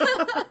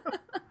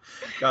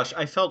 Gosh,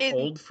 I felt In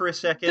old for a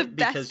second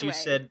because best you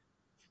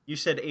way.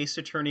 said Ace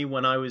Attorney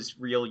when I was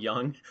real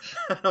young.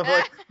 I'm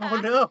like,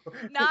 oh no.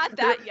 Not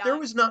that young. There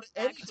was not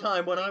any actually.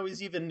 time when I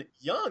was even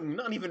young,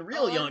 not even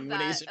real What was young, when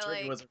Ace that,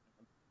 Attorney like- was.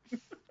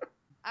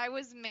 I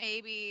was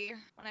maybe,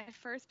 when I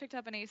first picked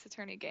up an Ace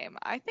Attorney game,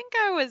 I think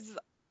I was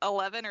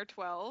 11 or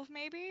 12,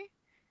 maybe.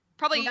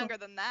 Probably younger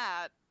than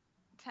that,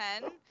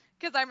 10.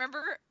 Because I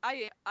remember,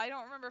 I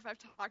don't remember if I've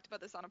talked about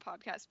this on a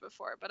podcast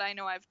before, but I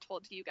know I've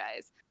told to you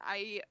guys.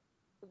 I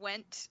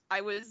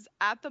was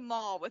at the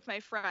mall with my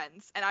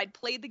friends, and I'd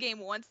played the game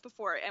once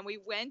before, and we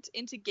went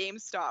into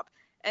GameStop,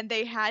 and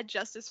they had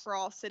Justice for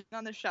All sitting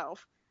on the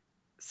shelf.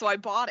 So I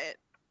bought it,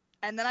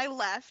 and then I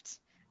left,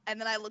 and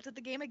then I looked at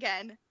the game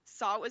again,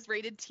 saw it was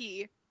rated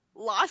T,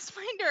 lost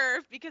my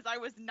nerve because I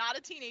was not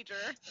a teenager,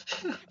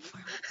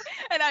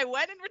 and I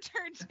went and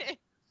returned it.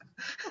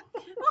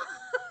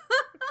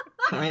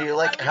 You're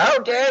like, how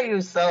dare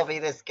you sell me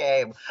this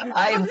game?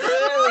 I am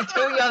clearly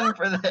too young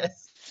for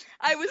this.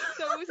 I was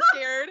so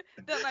scared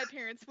that my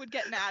parents would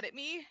get mad at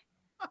me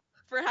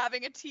for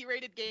having a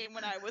T-rated game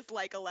when I was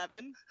like 11.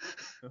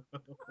 I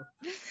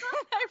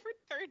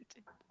returned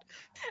it.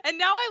 And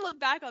now I look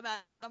back on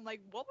that, I'm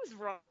like, what was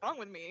wrong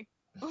with me?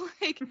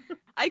 Like,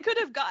 I could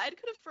have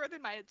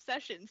furthered my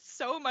obsession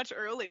so much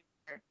earlier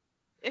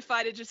if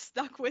I'd have just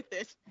stuck with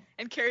it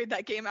and carried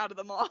that game out of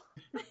the mall.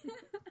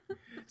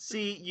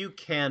 See, you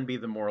can be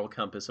the moral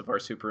compass of our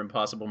Super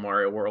Impossible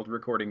Mario World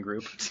recording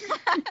group.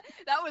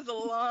 That was a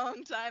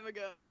long time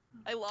ago.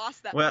 I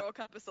lost that Well- moral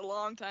compass a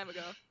long time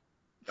ago.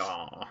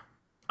 Aw,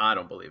 I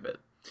don't believe it.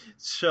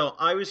 So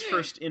I was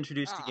first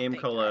introduced to Aw, Game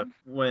big Cola time.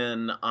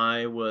 when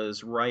I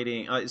was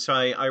writing.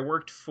 I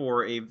worked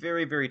for a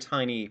very, very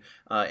tiny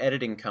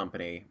editing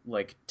company,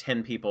 like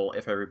 10 people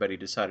if everybody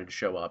decided to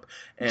show up.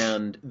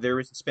 And there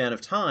was a span of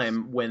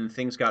time when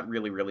things got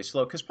really, really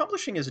slow, because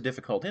publishing is a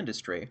difficult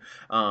industry.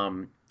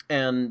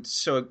 And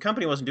so a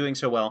company wasn't doing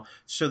so well.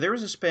 So there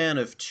was a span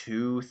of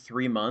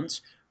 2-3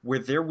 months where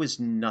there was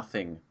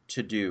nothing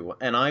to do.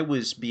 And I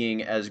was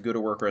being as good a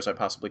worker as I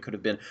possibly could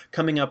have been,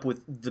 coming up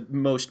with the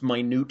most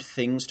minute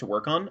things to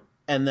work on,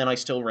 and then I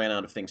still ran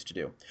out of things to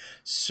do.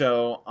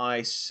 So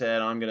I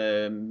said, I'm going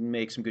to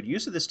make some good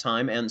use of this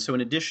time. And so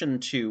in addition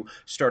to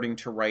starting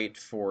to write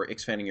for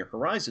Expanding Your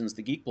Horizons,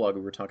 the geek blog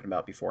we were talking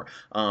about before,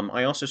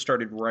 I also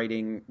started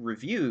writing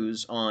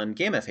reviews on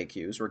game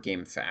FAQs, or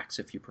game facts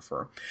if you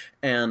prefer.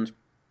 And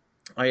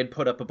I had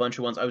put up a bunch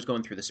of ones. I was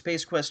going through the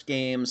Space Quest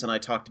games, and I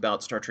talked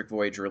about Star Trek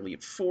Voyager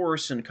Elite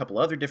Force and a couple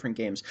other different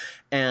games.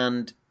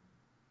 And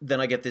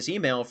then I get this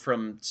email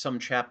from some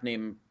chap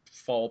named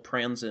Fall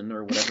Pranzen,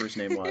 or whatever his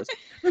name was.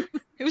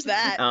 Who's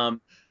that?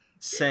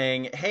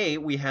 Saying, hey,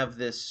 we have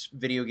this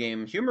video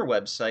game humor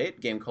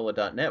website,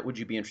 gamecola.net. Would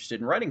you be interested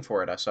in writing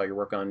for it? I saw your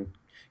work on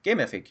game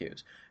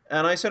FAQs.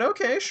 And I said,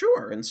 okay,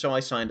 sure. And so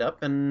I signed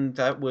up, and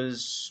that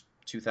was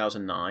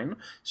 2009.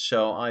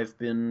 So I've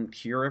been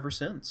here ever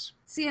since.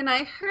 See, and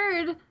I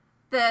heard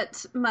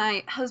that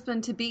my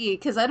husband-to-be,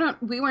 because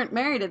we weren't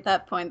married at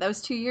that point, that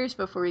was 2 years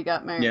before we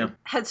got married, Yeah.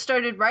 had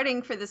started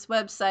writing for this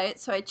website,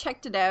 so I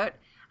checked it out,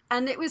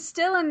 and it was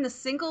still in the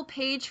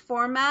single-page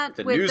format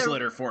The with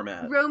newsletter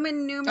format.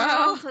 Roman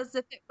numerals as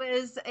if it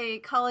was a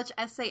college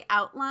essay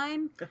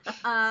outline,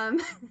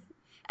 and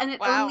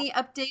it Wow. only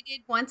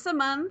updated once a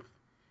month,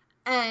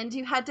 and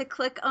you had to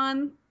click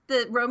on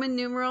the Roman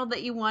numeral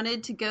that you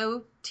wanted to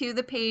go to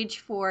the page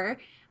for,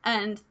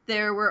 and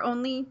there were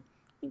only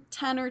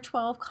 10 or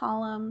 12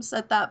 columns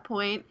at that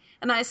point,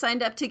 and I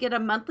signed up to get a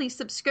monthly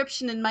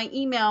subscription in my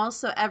email,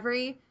 so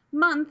every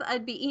month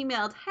I'd be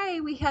emailed,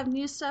 hey, we have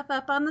new stuff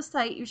up on the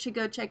site, you should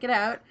go check it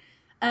out.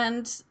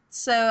 And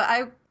so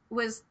I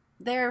was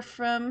there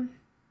from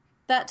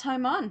that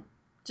time on,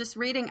 just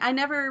reading. I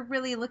never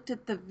really looked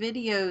at the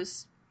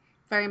videos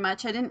very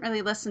much. I didn't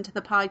really listen to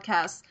the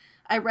podcasts.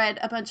 I read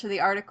a bunch of the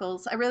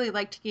articles. I really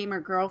liked Gamer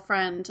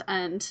Girlfriend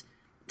and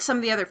some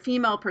of the other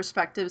female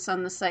perspectives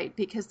on the site,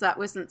 because that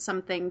wasn't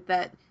something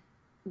that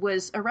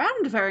was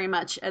around very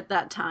much at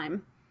that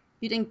time.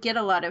 You didn't get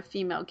a lot of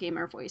female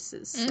gamer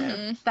voices,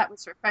 so that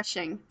was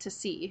refreshing to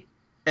see.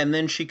 And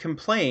then she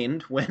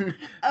complained when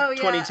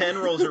 2010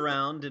 rolls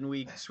around and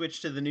we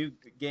switched to the new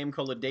Game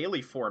Cola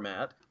Daily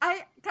format.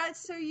 I got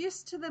so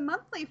used to the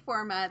monthly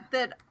format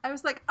that I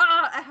was like,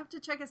 I have to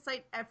check a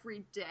site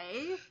every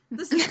day.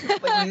 This is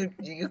But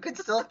you could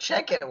still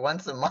check it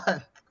once a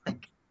month.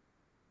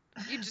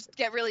 You just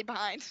get really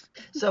behind.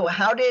 So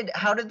how did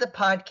the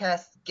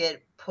podcast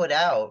get put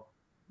out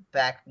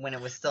back when it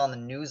was still in the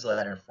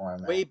newsletter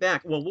format? Way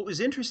back. Well, what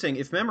was interesting,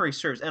 if memory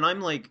serves, and I'm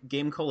like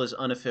Game Cola's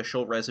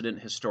unofficial resident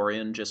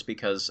historian, just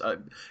because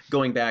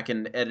going back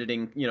and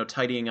editing,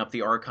 tidying up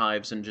the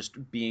archives and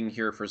just being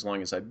here for as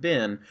long as I've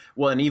been.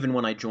 Well, and even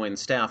when I joined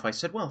staff, I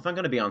said, well, if I'm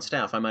going to be on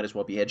staff, I might as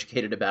well be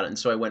educated about it. And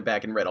so I went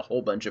back and read a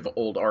whole bunch of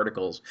old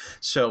articles.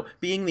 So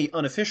being the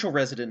unofficial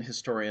resident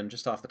historian,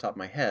 just off the top of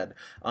my head,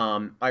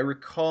 I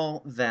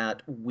recall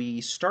that we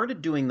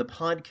started doing the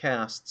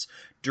podcasts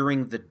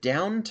during the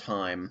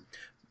downtime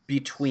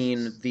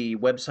between the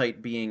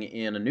website being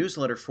in a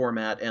newsletter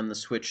format and the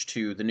switch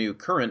to the new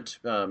current,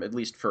 at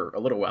least for a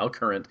little while,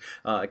 current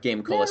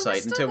Game Cola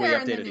site until we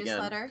updated it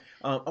again.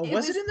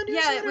 Was it in the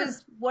newsletter? Yeah, it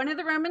was one of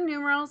the Roman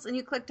numerals, and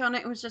you clicked on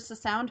it. It was just a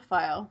sound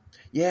file.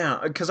 Yeah,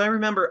 because I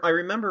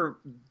remember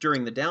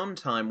during the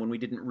downtime when we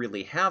didn't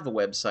really have a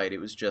website, it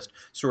was just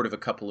sort of a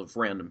couple of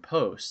random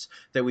posts,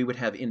 that we would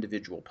have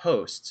individual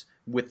posts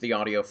with the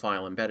audio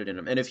file embedded in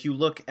them. And if you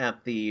look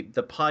at the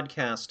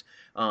podcast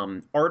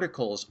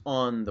articles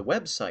on the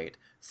website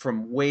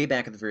from way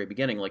back at the very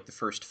beginning, like the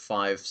first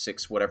 5,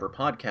 6, whatever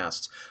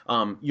podcasts,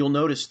 you'll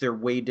notice they're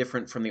way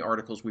different from the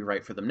articles we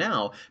write for them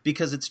now,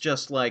 because it's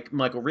just like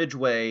Michael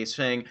Ridgway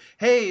saying,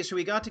 hey, so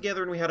we got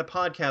together and we had a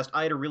podcast.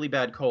 I had a really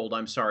bad cold.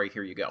 I'm sorry.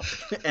 Here you go.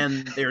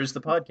 And there's the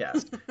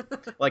podcast.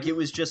 Like, it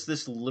was just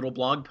this little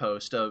blog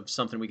post of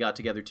something we got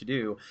together to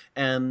do.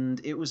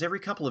 And it was every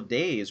couple of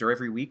days or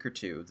every week or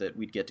two that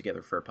we'd get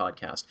together for a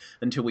podcast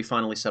until we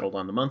finally settled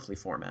on the monthly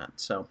format.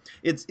 So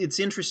it's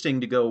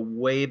interesting to go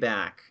way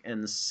back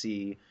and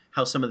see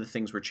how some of the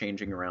things were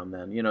changing around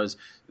then,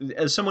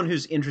 as someone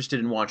who's interested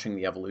in watching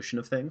the evolution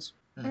of things.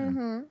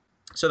 Mm-hmm.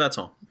 So that's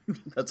all.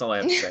 That's all I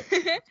have to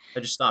say. I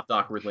just stopped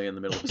awkwardly in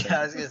the middle of the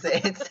I was going to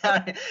say,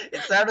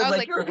 it sounded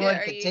like you were going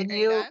to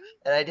continue,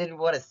 and I didn't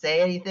want to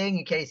say anything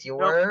in case you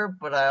were,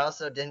 but I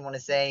also didn't want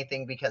to say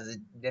anything because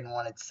it didn't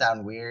want it to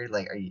sound weird.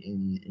 Like, are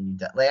you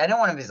done? Like, I don't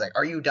want to be like,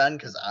 are you done?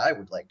 Because I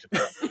would like to.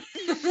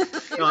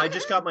 No, I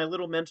just got my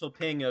little mental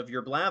ping of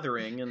your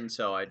blathering, and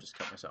so I just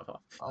cut myself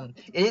off.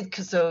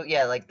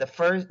 Like the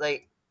first,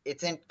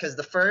 because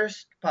the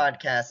first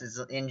podcast is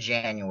in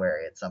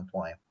January at some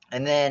point.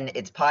 And then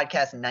it's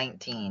podcast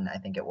 19, I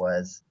think it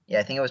was.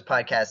 Yeah, I think it was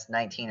podcast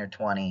 19 or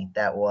 20.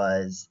 That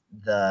was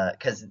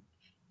because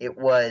it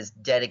was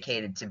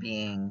dedicated to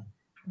being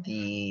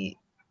the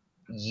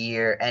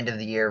end of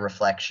the year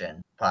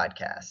reflection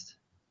podcast.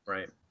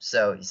 Right.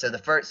 So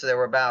there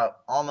were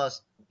about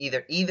almost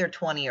either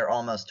 20 or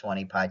almost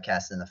 20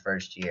 podcasts in the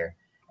first year.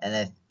 And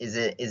then is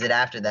it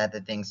after that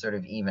things sort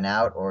of even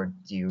out, or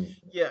do you?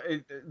 Yeah,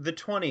 the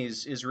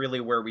 20s is really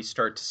where we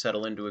start to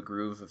settle into a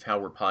groove of how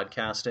we're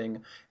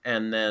podcasting,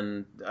 and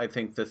then I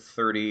think the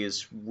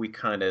 30s we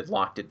kind of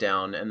locked it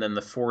down, and then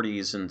the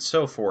 40s and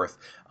so forth,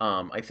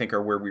 I think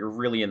are where we're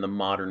really in the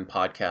modern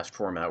podcast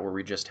format, where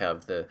we just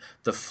have the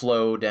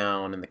flow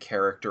down and the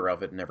character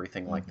of it and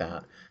everything like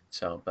that.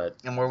 So,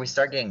 and where we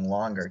start getting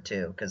longer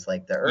too, because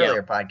like the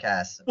earlier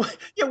podcasts.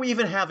 Yeah, we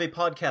even have a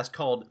podcast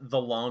called The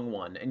Long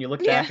One, and you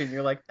look back and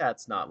you're like,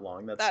 "That's not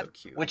long. That's so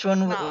cute." Which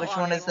one is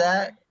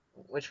that?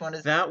 Which one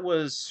is that?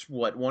 Was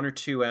what, 1 or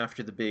 2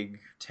 after the big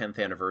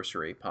 10th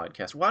anniversary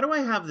podcast. Why do I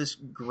have this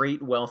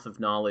great wealth of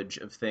knowledge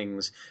of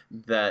things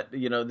that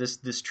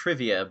this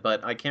trivia,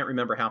 but I can't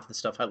remember half the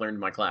stuff I learned in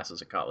my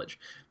classes at college?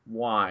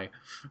 Why?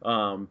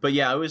 But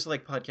yeah, it was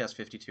like podcast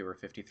 52 or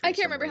 53. I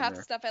can't remember half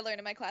the stuff I learned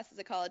in my classes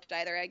at college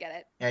either. I get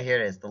it. Yeah,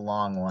 here it is, the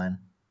long one.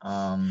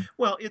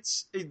 Well,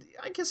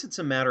 I guess it's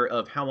a matter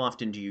of how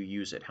often do you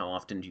use it? How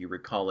often do you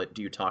recall it?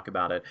 Do you talk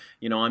about it?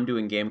 I'm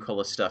doing Game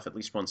Cola stuff at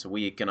least once a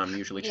week, and I'm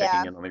usually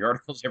checking in on the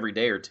articles every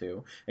day or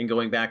two and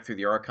going back through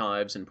the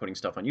archives and putting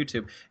stuff on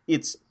YouTube.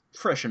 It's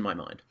fresh in my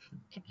mind.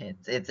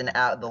 It's an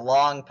hour. The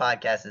long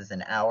podcast is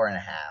an hour and a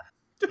half.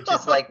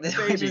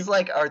 Which is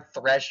like our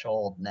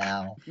threshold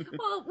now.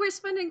 Well, we're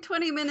spending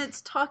 20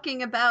 minutes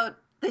talking about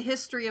the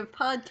history of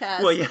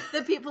podcasts Well, yeah.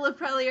 that people have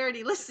probably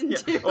already listened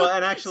to. Well,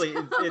 and actually,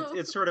 So-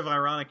 it's sort of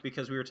ironic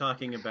because we were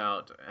talking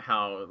about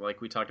how,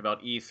 like, we talked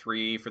about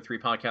E3 for 3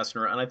 podcasts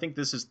in a row, and I think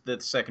this is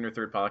the second or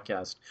third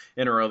podcast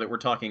in a row that we're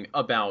talking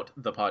about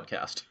the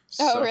podcast.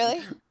 Oh, So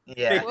really?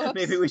 Yeah. Whoops.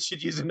 maybe we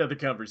should use another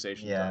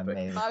conversation Yeah, topic.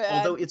 maybe. My bad.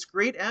 Although it's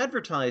great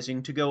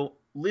advertising to go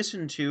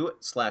listen to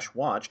 /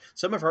 watch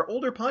some of our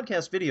older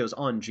podcast videos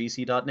on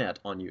gc.net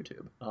on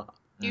YouTube.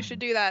 You should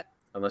do that.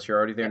 Unless you're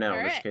already there now,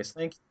 in which Alright. case,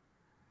 thank you.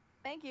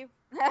 Thank you.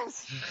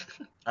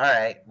 All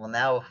right. Well,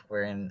 now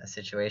we're in a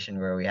situation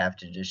where we have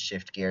to just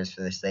shift gears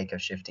for the sake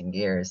of shifting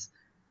gears.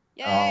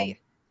 Yay.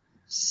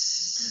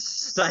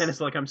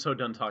 Diana's like, I'm so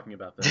done talking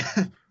about this.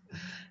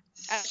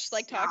 I just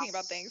like talking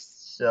about things.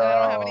 So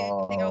I don't have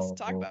anything else to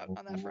talk about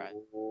on that front.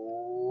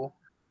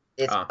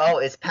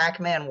 It's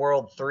Pac-Man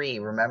World 3.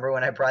 Remember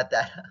when I brought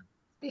that up?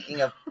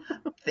 Speaking of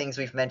things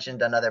we've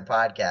mentioned on other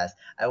podcasts,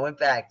 I went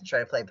back to try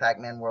to play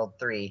Pac-Man World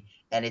 3,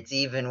 and it's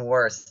even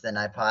worse than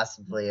I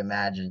possibly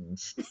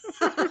imagined.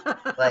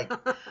 Like,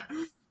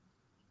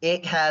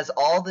 it has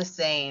all the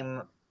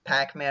same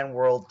Pac-Man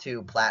World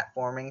 2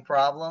 platforming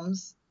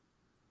problems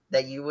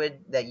that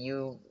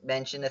you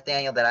mentioned,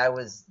 Nathaniel, that I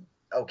was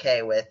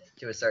okay with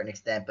to a certain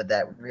extent, but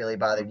that really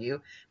bothered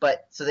you.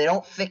 But so they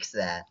don't fix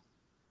that.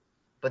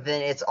 But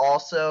then it's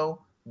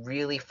also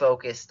really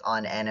focused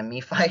on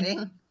enemy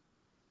fighting.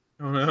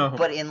 Oh no.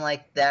 But in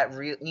like that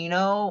real,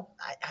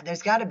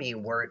 there's got to be a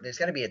word, there's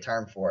got to be a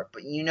term for it.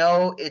 But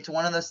it's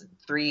one of those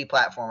 3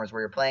 platformers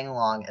where you're playing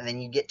along, and then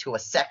you get to a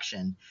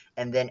section,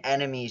 and then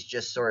enemies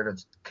just sort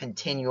of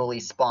continually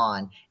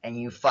spawn, and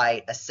you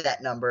fight a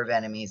set number of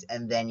enemies,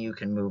 and then you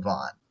can move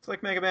on. It's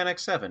like Mega Man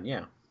X7,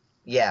 yeah.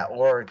 Yeah,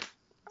 or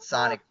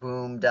Sonic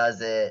Boom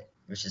does it,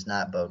 which does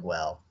not bode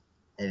well.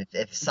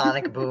 If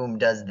Sonic Boom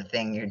does the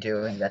thing you're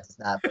doing, that does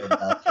not bode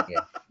well for you.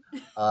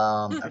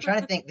 I'm trying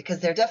to think, because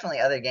there are definitely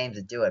other games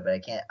that do it, but I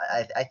can't.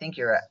 I think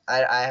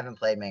I haven't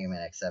played Mega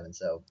Man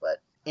X7, but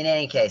in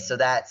any case, so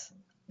that's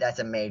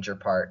a major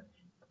part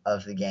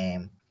of the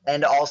game.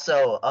 And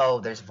also,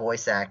 there's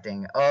voice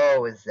acting.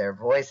 Is there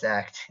voice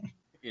acting?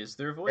 Is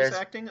there voice There's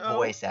acting?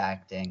 voice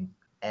acting,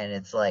 and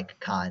it's like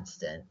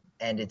constant.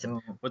 And it's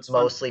What's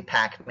mostly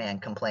Pac-Man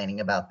complaining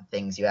about the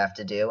things you have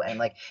to do. And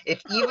like,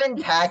 if even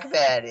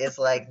Pac-Man is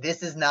like,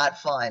 this is not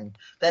fun,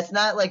 that's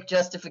not like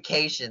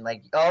justification.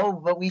 Like,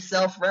 but we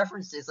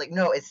self-referenced it. It's like,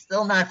 no, it's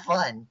still not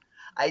fun.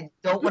 I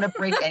don't want to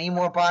break any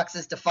more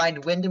boxes to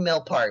find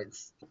windmill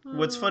parts.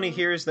 What's funny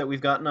here is that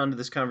we've gotten onto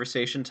this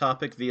conversation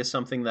topic via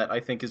something that I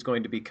think is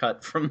going to be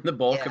cut from the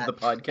bulk of the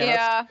podcast.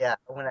 Yeah. Yeah.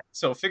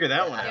 So figure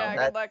that one Yeah, out.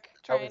 good luck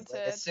trying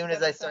to. As soon as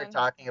get I this started in.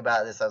 talking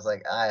about this, I was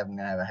like, I'm going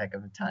to have a heck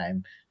of a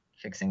time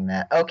fixing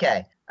that.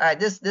 Okay. All right.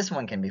 This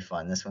one can be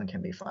fun.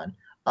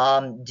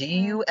 Do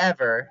you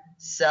ever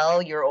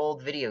sell your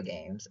old video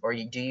games, or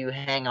do you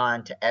hang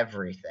on to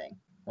everything?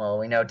 Well,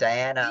 we know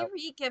Diana.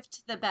 We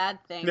re-gift the bad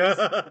things.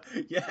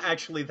 Yeah,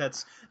 actually,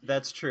 that's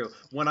true.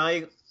 When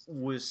I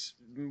was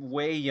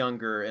way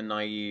younger and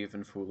naive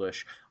and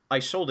foolish, I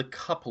sold a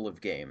couple of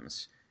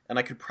games, and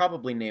I could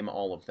probably name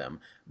all of them,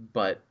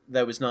 but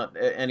that was not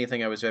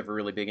anything I was ever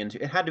really big into.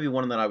 It had to be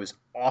one that I was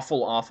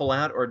awful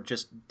at, or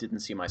just didn't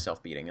see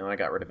myself beating, and I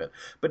got rid of it.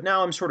 But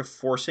now I'm sort of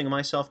forcing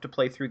myself to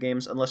play through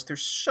games unless they're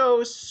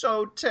so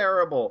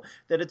terrible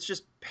that it's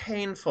just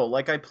painful.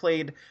 Like I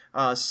played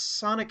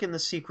Sonic and the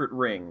Secret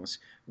Rings,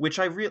 which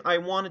I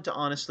wanted to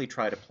honestly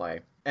try to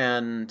play,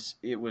 and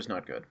it was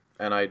not good.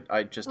 And I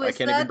can't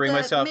even bring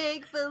myself.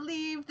 Make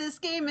believe this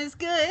game is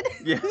good.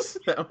 Yes,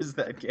 that was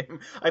that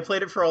game. I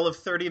played it for all of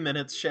 30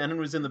 minutes. Shannon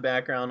was in the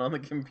background on the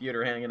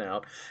computer hanging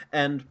out.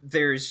 And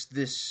there's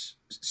this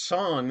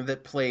song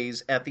that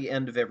plays at the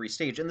end of every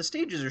stage. And the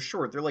stages are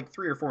short. They're like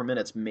 3 or 4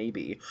 minutes,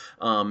 maybe.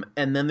 And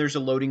then there's a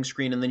loading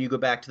screen, and then you go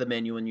back to the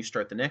menu and you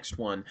start the next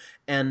one.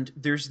 And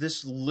there's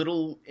this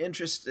little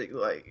interesting,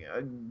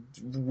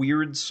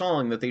 weird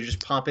song that they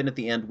just pop in at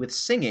the end with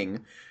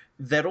singing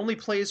that only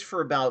plays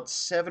for about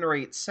 7 or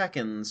 8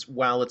 seconds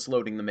while it's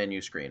loading the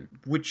menu screen,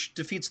 which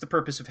defeats the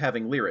purpose of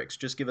having lyrics.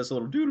 Just give us a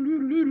little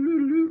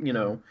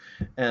doo-doo-doo-doo-doo-doo,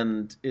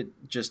 and it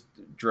just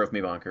drove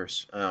me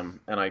bonkers.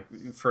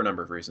 And for a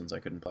number of reasons, I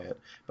couldn't play it.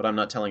 But I'm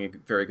not telling a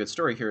very good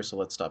story here, so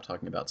let's stop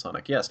talking about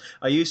Sonic. Yes,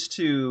 I used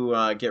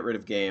to get rid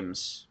of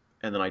games,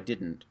 and then I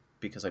didn't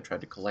because I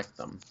tried to collect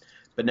them.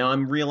 But now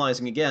I'm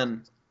realizing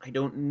again, I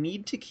don't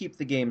need to keep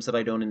the games that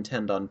I don't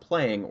intend on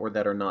playing or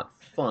that are not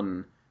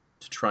fun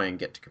to try and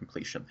get to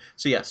completion.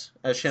 So yes,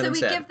 as Shannon said.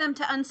 So we give them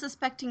to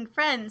unsuspecting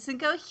friends and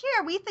go,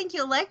 here, we think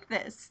you'll like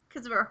this,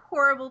 because we're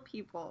horrible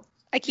people.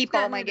 I keep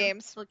all my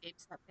games.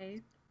 Games that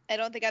way. I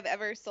don't think I've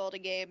ever sold a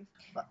game.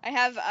 I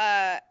have,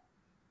 I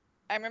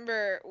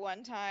remember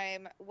one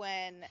time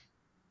when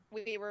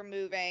we were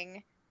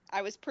moving,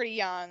 I was pretty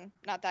young,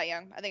 not that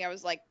young. I think I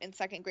was like in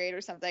 2nd grade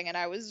or something, and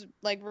I was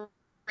like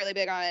really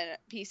big on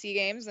PC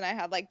games, and I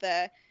had like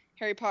the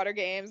Harry Potter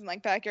games and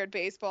like Backyard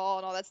Baseball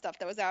and all that stuff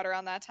that was out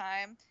around that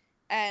time.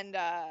 And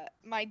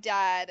my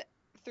dad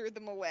threw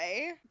them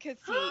away because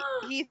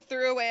he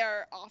threw away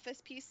our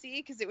office PC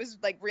because it was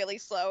like really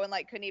slow and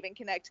like couldn't even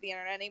connect to the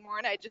internet anymore,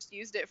 and I just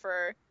used it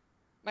for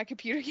my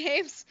computer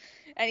games,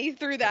 and he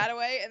threw that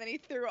away, and then he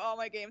threw all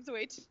my games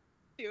away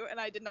too, and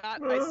I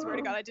swear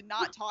to God, I did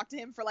not talk to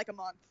him for like a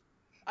month.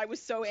 I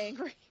was so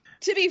angry.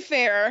 To be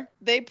fair,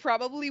 they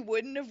probably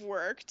wouldn't have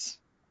worked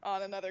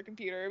on another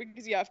computer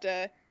because you have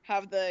to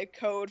have the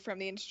code from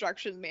the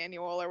instruction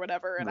manual or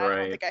whatever, and I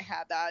don't think I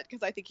had that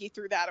because I think he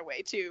threw that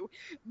away too.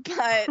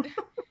 But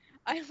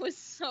I was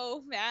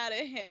so mad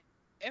at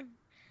him.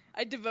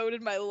 I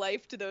devoted my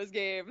life to those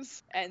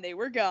games, and they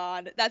were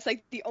gone. That's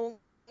like the only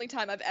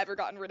time I've ever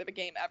gotten rid of a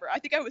game ever. I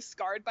think I was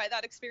scarred by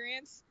that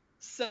experience,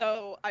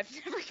 so I've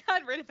never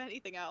gotten rid of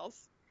anything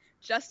else.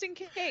 Just in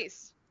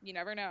case. You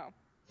never know.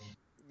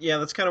 Yeah,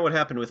 that's kind of what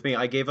happened with me.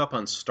 I gave up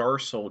on Star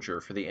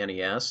Soldier for the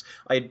NES.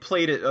 I had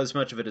played it as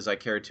much of it as I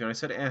cared to, and I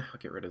said, I'll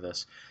get rid of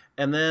this.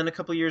 And then a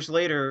couple of years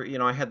later,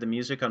 I had the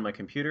music on my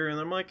computer, and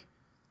I'm like,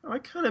 I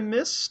kind of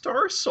miss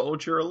Star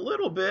Soldier a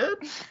little bit.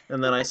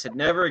 And then I said,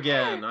 never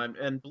again.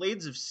 And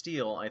Blades of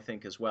Steel, I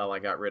think, as well, I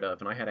got rid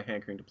of. And I had a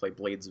hankering to play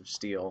Blades of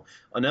Steel,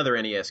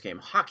 another NES game,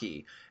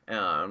 hockey.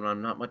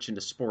 I'm not much into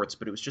sports,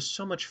 but it was just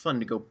so much fun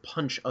to go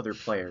punch other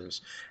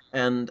players.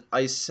 And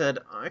I said,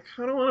 I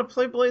kind of want to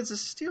play Blades of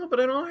Steel,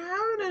 but I don't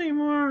have it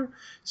anymore.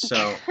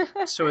 So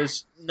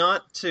as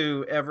not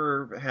to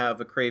ever have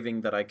a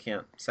craving that I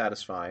can't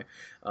satisfy,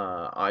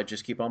 I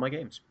just keep all my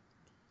games.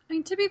 I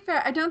mean, to be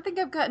fair, I don't think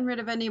I've gotten rid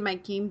of any of my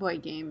Game Boy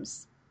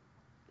games.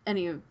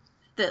 Any of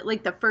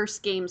the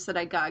first games that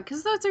I got,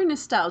 because those are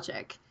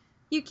nostalgic.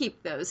 You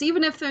keep those.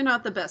 Even if they're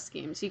not the best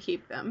games, you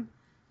keep them.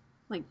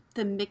 Like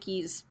the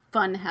Mickey's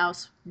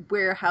Funhouse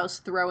warehouse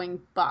throwing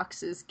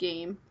boxes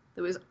game.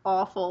 That was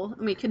awful.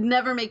 And we could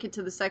never make it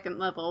to the second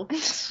level.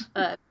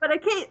 But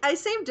I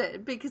saved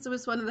it because it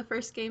was one of the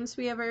first games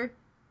we ever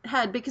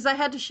had, because I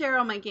had to share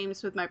all my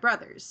games with my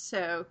brothers.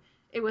 So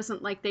it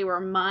wasn't like they were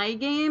my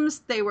games.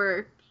 They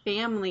were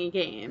family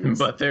games.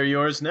 But they're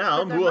yours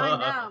now. But they're mine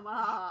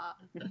now.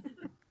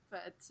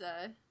 But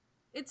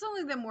it's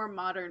only the more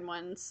modern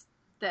ones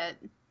that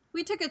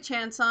we took a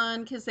chance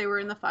on because they were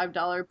in the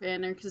 $5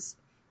 bin, or because,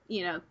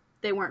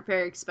 they weren't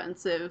very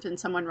expensive and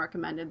someone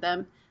recommended them.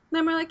 And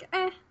then we're like,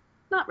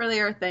 not really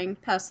our thing.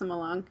 Pass them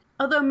along.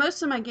 Although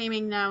most of my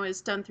gaming now is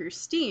done through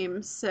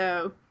Steam,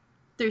 so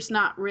there's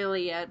not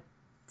really a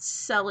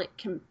sell it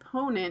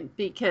component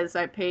because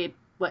I paid,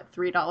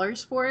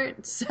 $3 for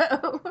it?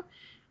 So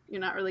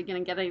you're not really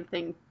going to get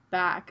anything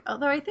back.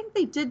 Although I think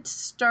they did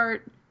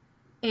start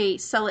a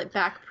sell it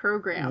back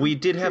program. We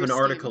did have an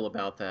Steam. article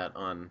about that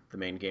on the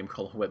main Game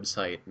Cola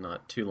website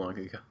not too long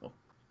ago,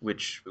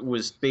 which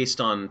was based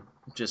on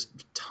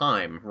just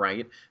time,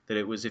 right? That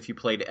it was if you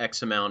played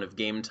X amount of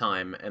game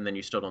time and then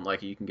you still don't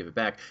like it, you can give it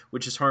back,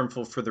 which is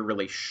harmful for the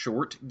really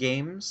short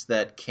games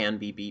that can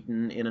be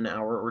beaten in an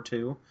hour or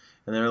two.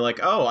 And they're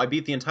like, I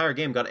beat the entire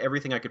game, got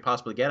everything I could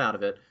possibly get out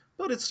of it,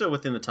 but it's still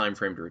within the time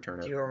frame to return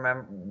it. Do you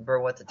remember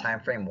what the time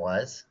frame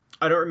was?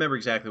 I don't remember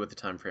exactly what the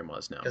time frame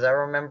was now. Because I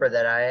remember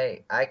that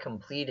I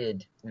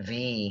completed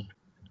V.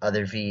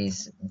 Other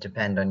V's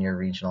depend on your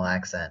regional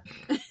accent.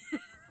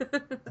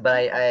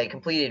 But I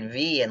completed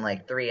V in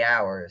 3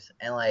 hours.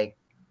 And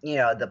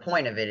the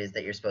point of it is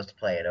that you're supposed to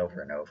play it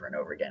over and over and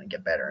over again and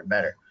get better and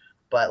better.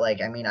 But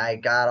I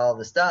got all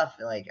the stuff,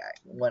 I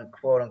went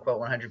quote unquote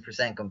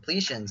 100%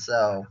 completion.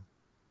 So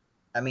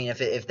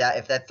if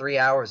that 3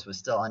 hours was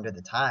still under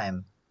the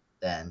time,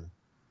 then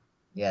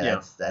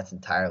that's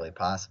entirely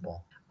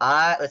possible.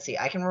 Let's see.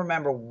 I can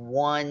remember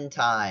one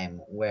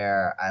time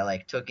where I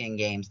took in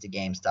games to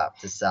GameStop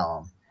to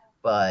sell them,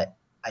 but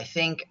I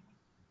think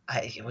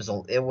it was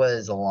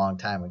a long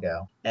time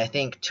ago. And I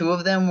think 2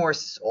 of them were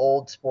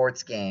old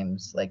sports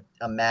games, like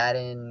a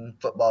Madden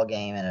football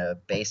game and a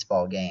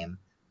baseball game,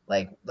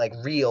 like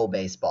real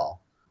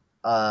baseball,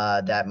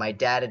 that my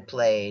dad had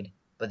played,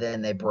 but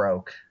then they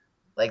broke.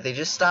 They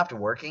just stopped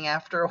working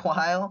after a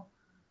while.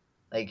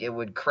 It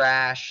would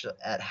crash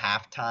at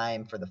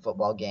halftime for the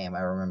football game.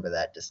 I remember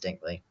that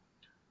distinctly.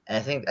 And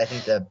I think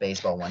the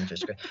baseball one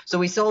just crashed. So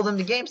we sold them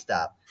to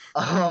GameStop.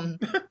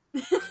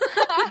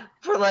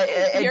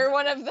 You're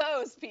one of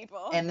those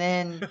people. And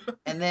then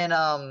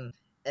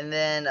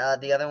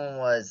the other one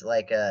was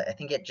I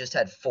think it just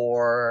had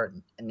 4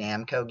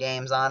 Namco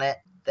games on it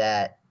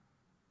that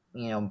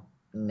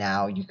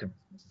now you could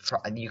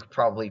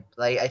probably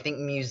I think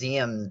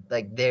museum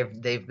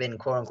they've been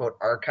quote unquote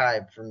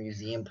archived for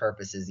museum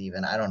purposes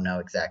even. I don't know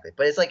exactly,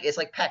 but it's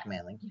like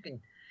Pac-Man. You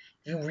can,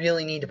 if you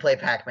really need to play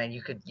Pac-Man,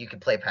 you could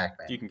play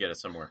Pac-Man. You can get it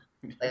somewhere.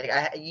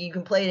 You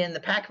can play it in the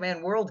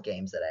Pac-Man World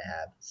games that I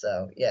have.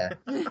 So yeah.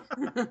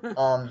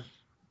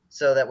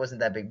 So that wasn't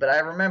that big, but I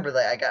remember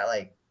I got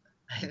I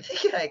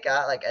think I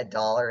got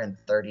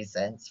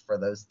 $1.30 for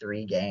those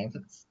 3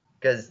 games.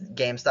 Because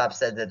GameStop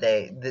said that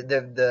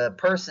the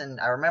person,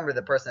 I remember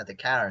the person at the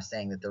counter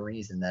saying that the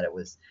reason that it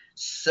was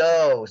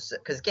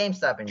because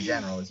GameStop in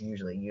general is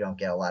usually you don't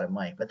get a lot of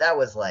money, but that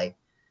was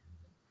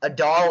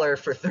 $1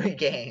 for 3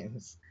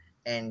 games.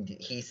 and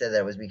he said that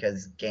it was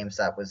because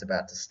GameStop was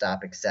about to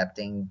stop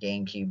accepting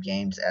GameCube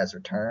games as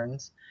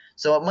returns.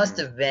 So it must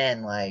have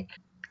been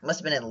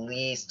at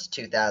least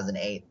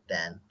 2008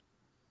 then,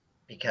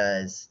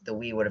 because the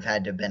Wii would have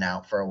had to have been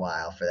out for a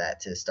while for that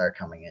to start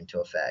coming into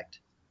effect.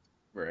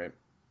 Right.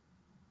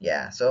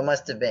 Yeah, so it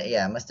must have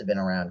been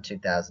around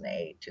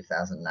 2008,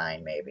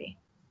 2009 maybe.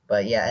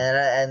 But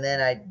yeah, and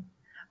then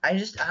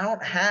I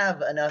don't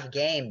have enough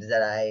games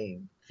that I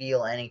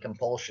feel any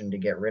compulsion to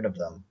get rid of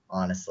them,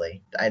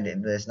 honestly.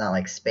 There's not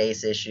like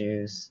space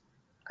issues.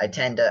 I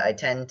tend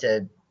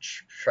to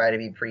try to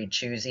be pretty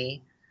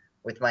choosy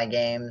with my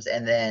games,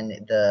 and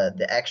then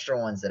the extra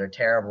ones that are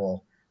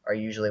terrible are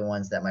usually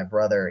ones that my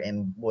brother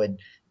would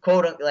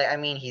quote, like, I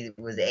mean, he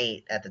was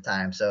 8 at the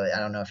time, so I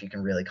don't know if you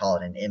can really call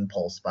it an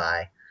impulse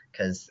buy,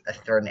 because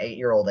for an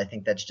 8-year-old, I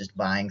think that's just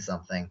buying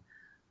something.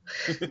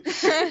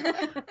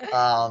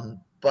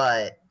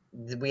 But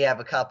we have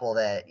a couple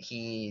that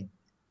he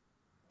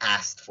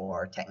asked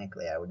for,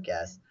 technically, I would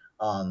guess,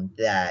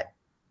 that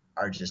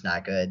are just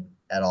not good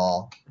at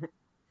all.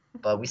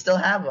 But we still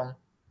have them.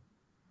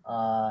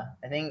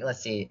 I think,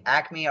 let's see,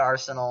 Acme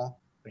Arsenal,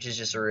 which is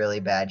just a really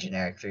bad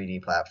generic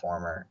 3D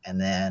platformer, and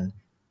then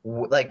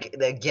like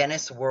the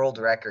Guinness World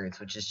Records,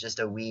 which is just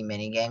a Wii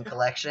minigame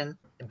collection,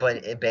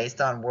 but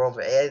based on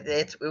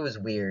it was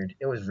weird.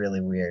 It was really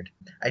weird.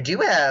 I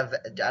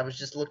was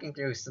just looking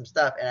through some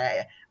stuff,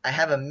 and I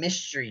have a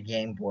mystery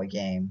Game Boy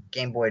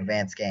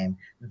Advance game.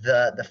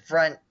 The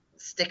front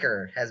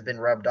sticker has been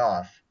rubbed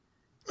off,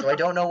 so I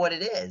don't know what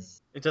it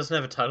is. It doesn't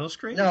have a title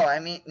screen? No, I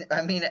mean,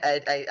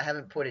 I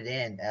haven't put it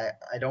in.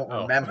 I don't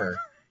remember.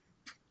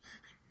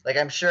 Like,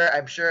 I'm sure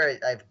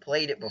I've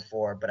played it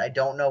before, but I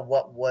don't know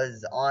what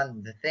was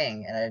on the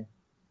thing, and I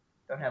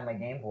don't have my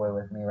Game Boy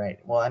with me right.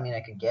 Well, I mean, I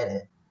could get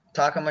it.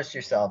 Talk amongst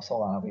yourselves.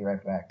 Hold on, I'll be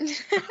right back.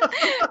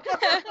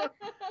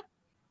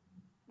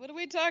 What do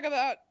we talk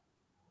about?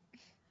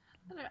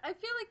 I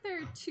feel like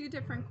there are two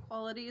different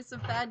qualities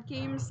of bad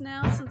games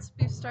now since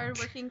we've started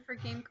working for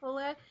Game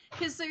Cola.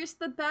 Because there's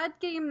the bad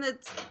game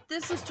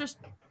this is just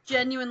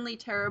genuinely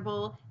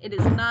terrible. It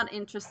is not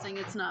interesting.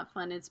 It's not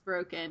fun. It's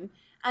broken.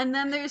 And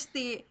then there's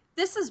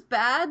this is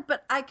bad,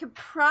 but I could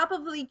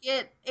probably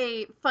get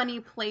a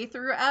funny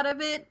playthrough out of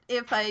it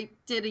if I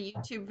did a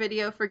YouTube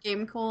video for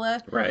Game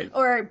Cola. Right.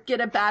 Or get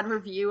a bad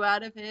review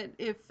out of it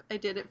if I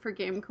did it for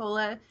Game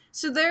Cola.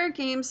 So there are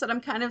games that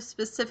I'm kind of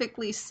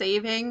specifically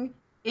saving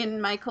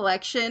in my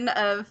collection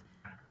of,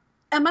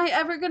 am I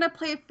ever going to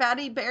play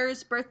Fatty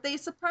Bear's Birthday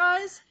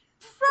Surprise?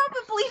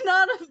 Probably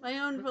not of my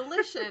own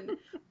volition.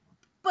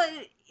 But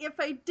if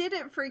I did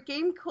it for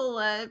Game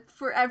Cola,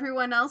 for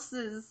everyone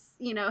else's,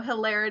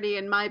 hilarity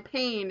and my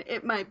pain,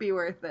 it might be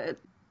worth it.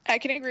 I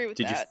can agree with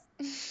that.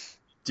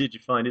 Did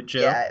you find it, Joe?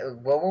 Yeah,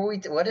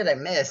 what did I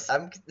miss?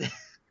 I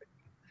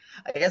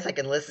guess I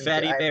can listen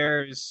Fatty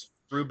Bear's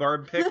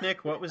Rhubarb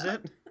Picnic? What was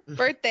it?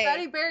 Birthday.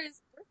 Fatty Bear's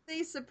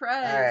Birthday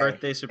Surprise. Right.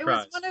 Birthday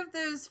Surprise. It was one of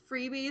those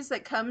freebies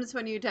that comes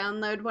when you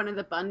download one of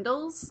the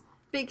bundles,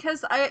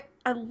 because I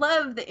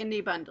love the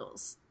indie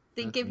bundles.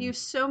 They give you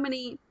so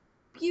many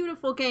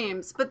beautiful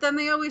games, but then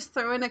they always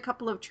throw in a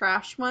couple of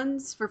trash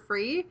ones for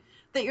free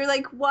that you're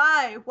like,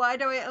 why? Why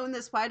do I own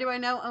this? Why do I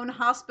now own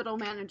Hospital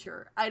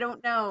Manager? I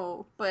don't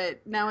know,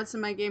 but now it's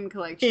in my game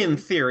collection. In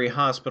theory,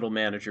 Hospital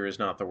Manager is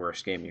not the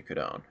worst game you could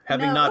own.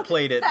 Having not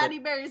played it... Fatty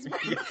Bear's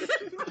Birthday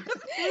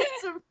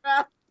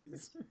Surprise.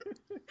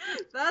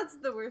 That's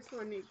the worst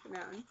one you can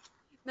own.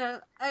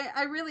 No,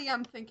 I really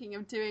am thinking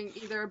of doing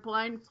either a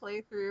blind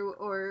playthrough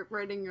or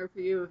writing a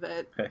review of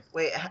it.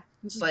 Wait,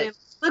 but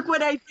look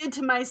what I did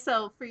to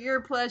myself for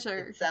your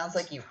pleasure. It sounds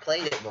like you've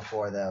played it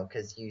before, though,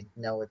 because you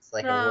know it's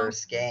like a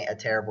worse game, a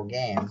terrible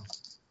game.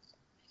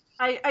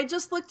 I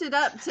just looked it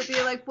up to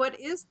be like, what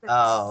is this?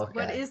 Oh, okay.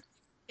 What is this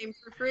game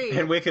for free?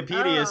 And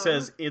Wikipedia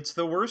says it's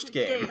the worst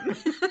game.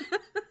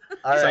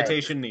 All right.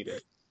 Citation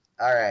needed.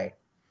 All right.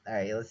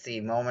 Let's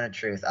see. Moment of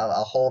truth.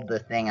 I'll hold the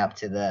thing up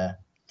to the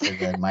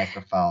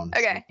microphone so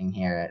you can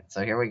hear it.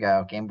 So here we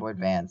go. Game Boy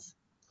Advance.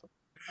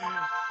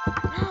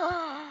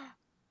 Oh,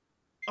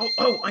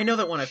 I know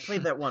that one. I've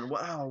played that one.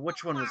 Wow,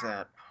 which one was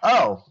that?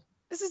 Oh.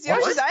 This is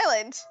Yoshi's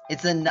Island.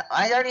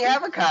 I already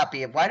have a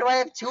copy. Why do I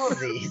have two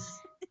of these?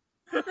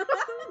 I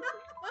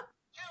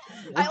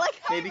like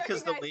how maybe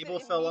because the label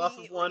fell off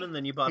of one and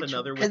then you bought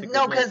another with the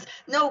because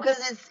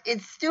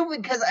it's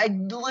stupid, because I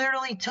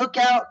literally took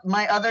out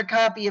my other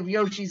copy of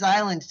Yoshi's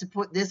Island to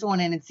put this one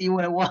in and see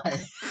what it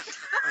was.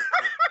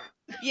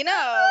 Mine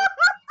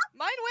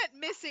went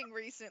missing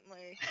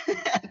recently.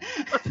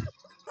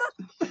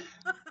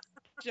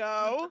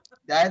 Joe,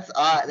 that's Did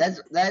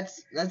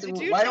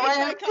you why take do I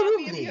have my two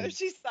copy of these?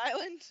 Yoshi's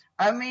Island?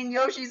 I mean,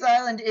 Yoshi's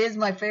Island is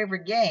my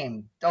favorite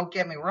game. Don't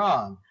get me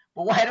wrong,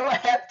 but why do I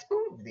have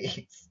two of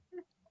these?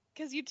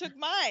 Because you took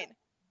mine,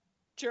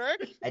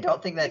 jerk. I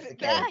don't think that's the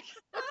case. Back.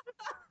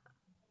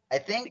 I I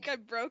think think I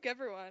broke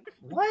everyone.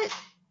 what?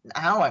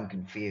 Now I'm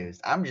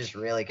confused. I'm just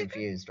really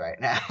confused right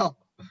now.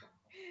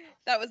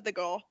 That was the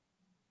goal.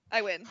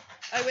 I win.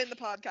 I win the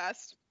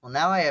podcast. Well,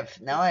 now I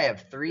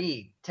have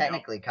 3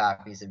 technically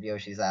copies of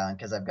Yoshi's Island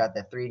because I've got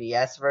the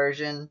 3DS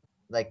version,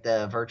 like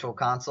the Virtual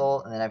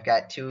Console, and then I've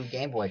got 2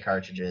 Game Boy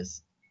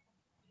cartridges.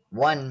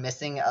 One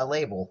missing a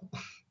label.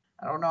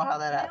 I don't know how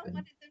that happened.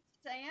 Mail one of them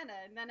to Diana,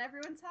 and then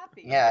everyone's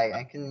happy. Yeah,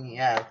 I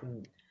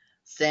can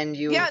send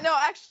you. Yeah, no,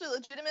 actually,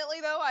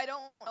 legitimately though, I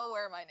don't know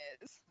where mine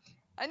is.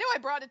 I know I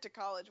brought it to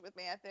college with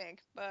me, I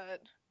think,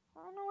 but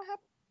I don't know what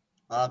happened.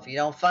 Well, if you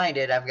don't find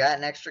it, I've got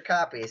an extra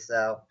copy,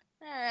 so.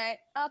 Alright,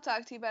 I'll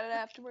talk to you about it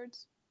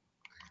afterwards.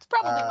 It's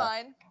probably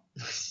mine.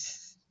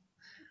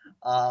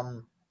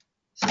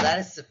 So that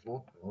is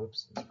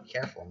oops, be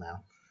careful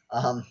now.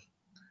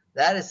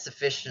 That is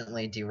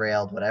sufficiently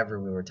derailed whatever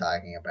we were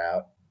talking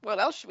about. What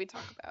else should we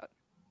talk about?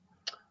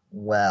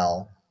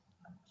 Well,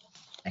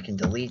 I can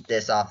delete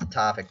this off the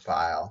topic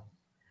pile.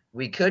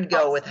 We could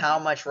go with how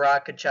much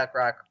rock could Chuck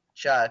Rock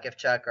chuck if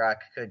Chuck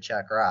Rock could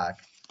chuck rock.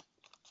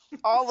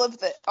 All of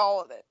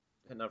it.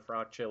 Enough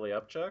rock chili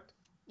upchucked?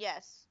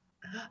 Yes.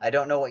 I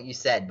don't know what you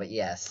said, but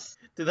yes.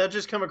 Did that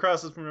just come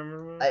across as...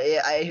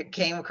 I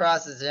came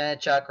across as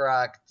Chuck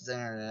Rock.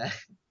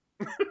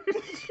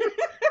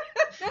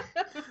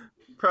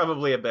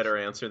 Probably a better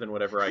answer than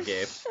whatever I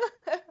gave.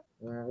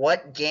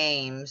 What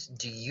games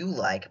do you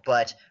like,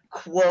 but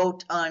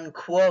quote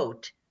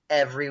unquote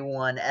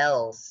everyone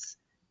else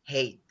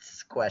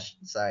hates?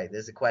 Sorry,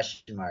 there's a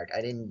question mark.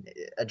 I didn't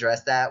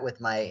address that with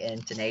my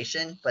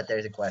intonation, but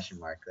there's a question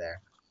mark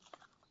there.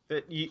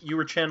 You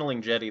were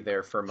channeling Jeddy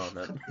there for a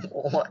moment.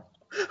 What?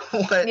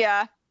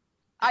 Yeah,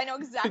 I know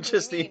exactly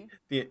just what you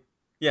mean.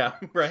 Yeah,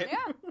 right?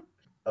 Yeah.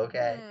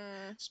 Okay.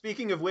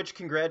 Speaking of which,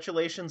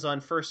 congratulations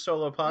on first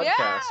solo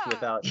podcast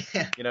without,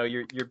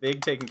 your big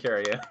taking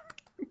care of you.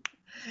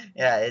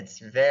 Yeah,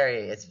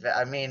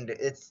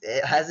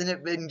 hasn't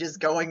it been just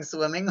going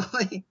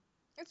swimmingly?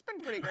 It's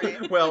been pretty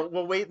great. Well,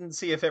 we'll wait and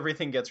see if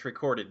everything gets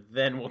recorded,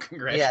 then we'll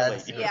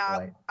congratulate you.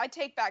 Yeah, I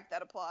take back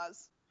that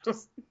applause.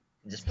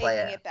 Just play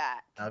it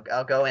back.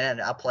 I'll go in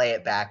and I'll play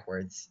it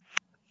backwards.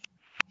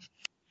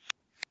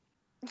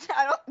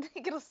 I don't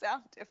think it'll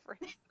sound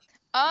different.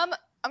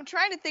 I'm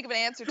trying to think of an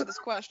answer to this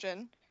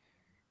question.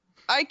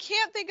 I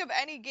can't think of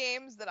any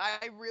games that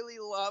I really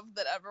love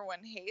that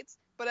everyone hates,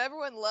 but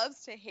everyone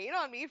loves to hate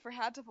on me for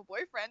Hat of a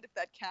Boyfriend, if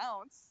that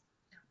counts.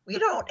 We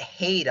don't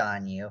hate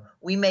on you.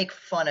 We make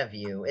fun of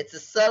you. It's a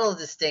subtle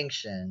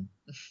distinction.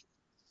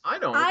 I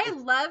don't. I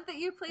love that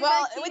you play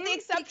that game with the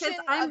exception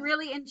because I'm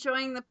really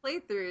enjoying the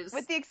playthroughs.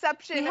 With the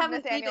exception of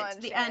Nathaniel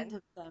and the end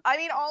of them. I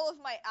mean, all of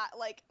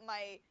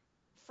my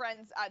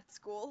friends at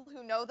school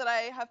who know that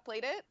I have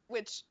played it,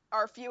 which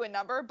are few in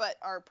number but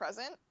are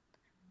present.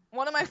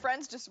 One of my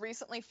friends just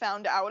recently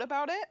found out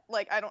about it.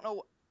 Like, I don't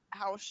know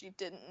how she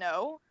didn't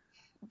know,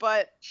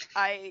 but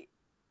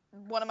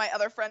one of my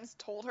other friends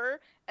told her,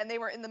 and they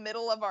were in the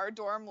middle of our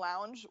dorm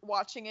lounge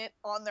watching it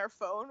on their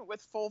phone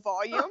with full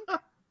volume.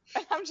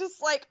 And I'm just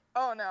like,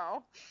 oh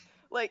no.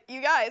 Like,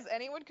 you guys,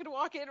 anyone could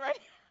walk in right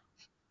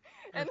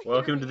now.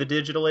 Welcome to the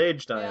digital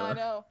age, Diana. Yeah, I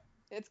know.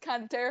 It's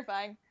kind of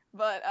terrifying.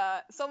 But,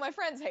 so my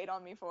friends hate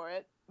on me for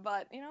it.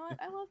 But, you know what?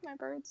 I love my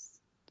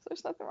birds. So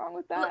there's nothing wrong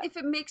with that. Well, if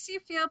it makes you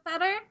feel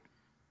better,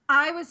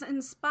 I was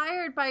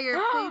inspired by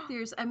your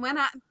playthroughs and went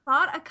out and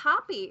bought a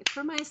copy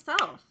for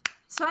myself.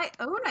 So I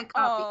own a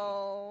copy.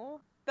 Oh,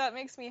 that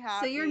makes me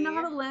happy. So you're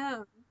not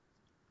alone.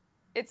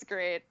 It's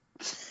great.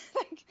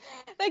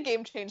 That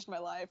game changed my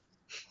life.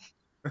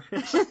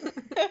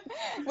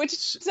 Which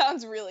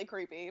sounds really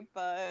creepy,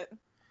 but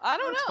I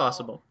don't know. It's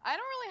possible. I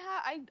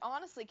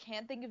honestly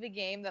can't think of a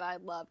game that I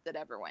love that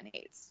everyone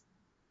hates.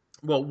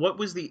 Well, what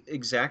was the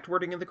exact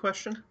wording of the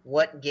question?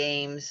 What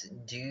games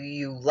do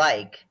you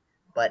like,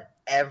 but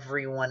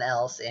everyone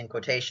else, in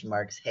quotation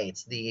marks,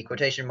 hates? The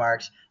quotation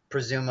marks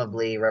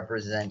presumably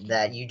represent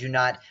that you do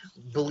not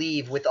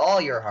believe with all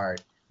your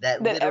heart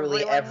that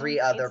literally every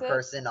other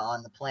person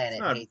on the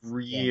planet hates it. It's not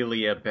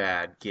really a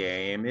bad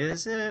game,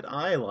 is it?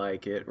 I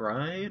like it,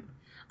 right?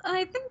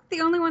 I think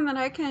the only one that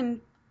I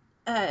can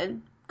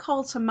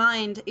call to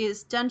mind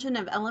is Dungeon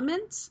of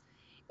Elements.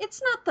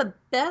 It's not the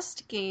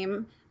best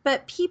game,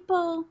 but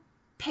people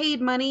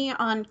paid money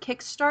on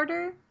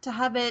Kickstarter to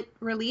have it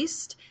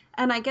released,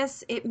 and I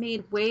guess it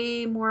made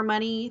way more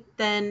money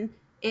than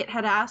it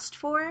had asked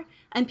for,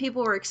 and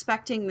people were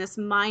expecting this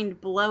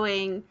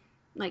mind-blowing,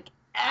 like,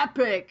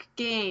 epic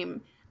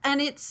game,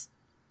 and it's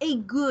a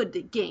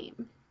good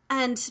game.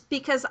 And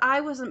because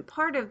I wasn't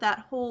part of that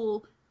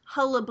whole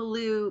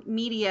hullabaloo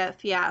media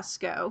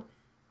fiasco,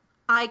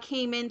 I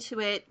came into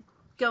it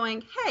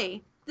going,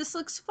 hey, this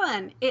looks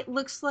fun. It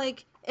looks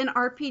like an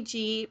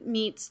RPG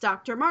meets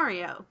Dr.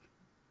 Mario.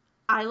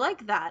 I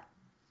like that.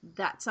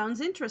 That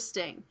sounds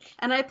interesting.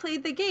 And I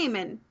played the game,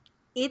 and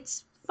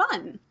it's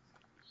fun.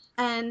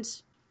 And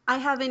I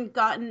haven't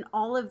gotten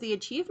all of the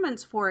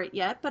achievements for it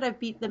yet, but I've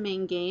beat the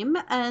main game,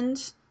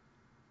 and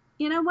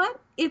you know what?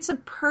 It's a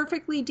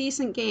perfectly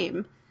decent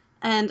game,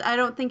 and I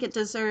don't think it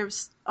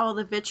deserves all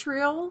the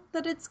vitriol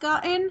that it's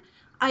gotten.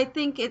 I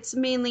think it's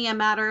mainly a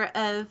matter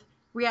of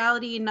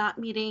reality not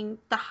meeting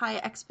the high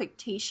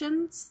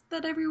expectations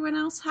that everyone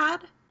else had.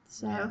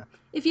 So Yeah.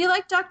 if you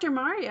like Dr.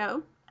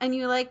 Mario and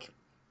you like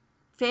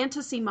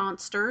fantasy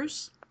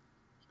monsters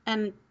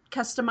and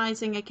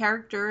customizing a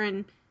character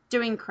and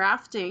doing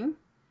crafting,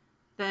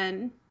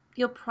 then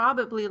you'll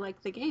probably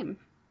like the game.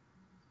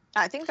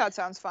 I think that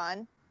sounds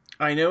fun.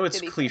 I know To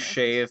it's be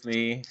cliche of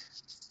me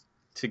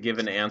to give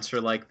an answer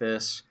like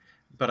this,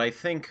 but I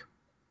think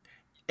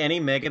any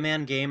Mega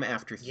Man game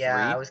after 3.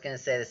 Yeah, I was going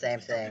to say the same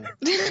thing.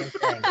 Same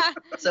thing.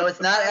 So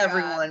it's not Oh, God.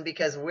 everyone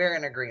because we're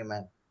in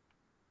agreement.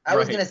 I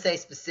was Right. going to say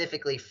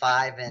specifically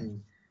 5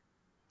 and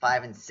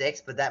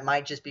 6, but that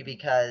might just be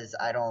because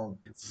I don't.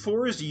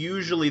 4 is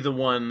usually the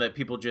one that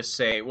people just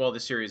say, well, the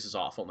series is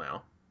awful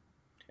now.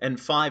 And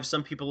 5,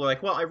 some people are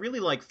like, well, I really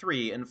like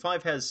 3, and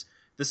 5 has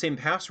the same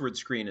password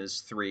screen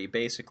as 3,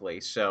 basically,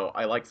 so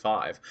I like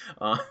 5.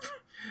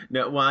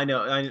 No, well, I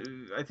know.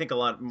 I think a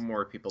lot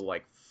more people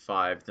like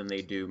 5 than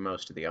they do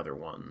most of the other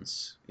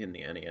ones in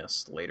the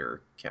NES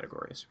later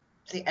categories.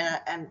 See,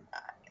 and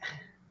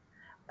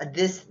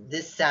this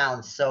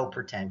sounds so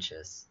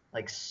pretentious,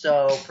 like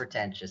so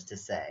pretentious to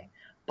say,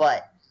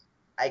 but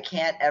I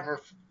can't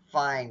ever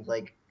find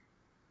like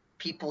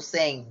people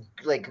saying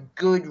like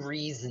good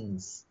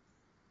reasons.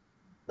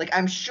 Like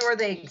I'm sure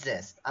they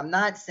exist. I'm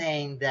not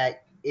saying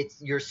that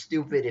you're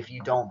stupid if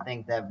you don't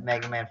think that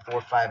Mega Man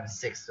 4, 5, and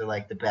 6 are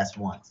like the best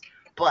ones,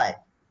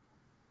 but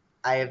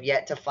I have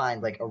yet to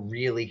find like a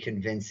really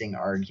convincing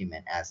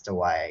argument as to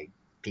why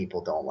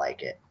people don't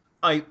like it.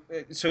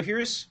 So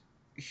here's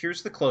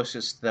the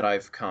closest that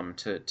I've come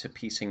to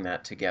piecing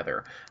that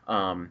together,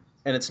 and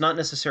it's not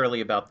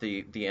necessarily about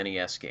the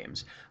NES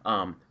games.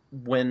 And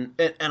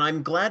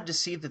I'm glad to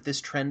see that this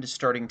trend is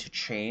starting to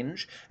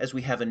change as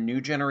we have a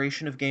new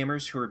generation of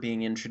gamers who are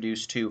being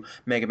introduced to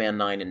Mega Man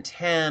 9 and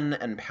 10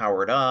 and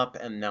Powered Up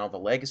and now the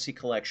Legacy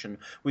Collection.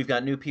 We've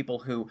got new people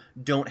who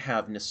don't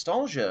have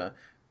nostalgia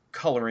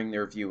coloring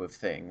their view of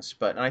things.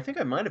 And I think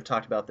I might have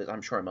talked about this,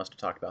 I'm sure I must have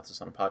talked about this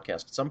on a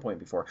podcast at some point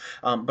before,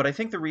 but I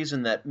think the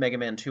reason that Mega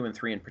Man 2 and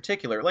 3 in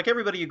particular, like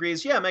everybody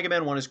agrees, yeah, Mega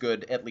Man 1 is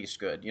good, at least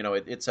good,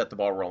 it set the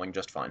ball rolling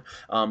just fine,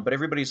 but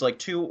everybody's like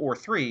 2 or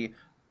 3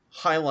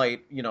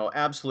 highlight,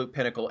 absolute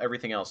pinnacle,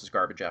 everything else is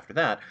garbage after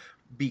that,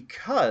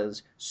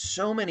 because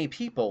so many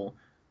people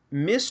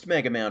missed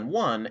Mega Man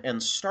 1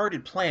 and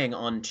started playing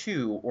on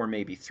 2 or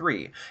maybe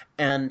 3,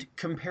 and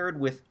compared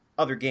with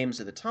other games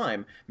at the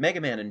time,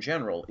 Mega Man in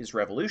general is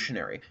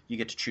revolutionary. You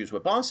get to choose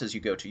what bosses you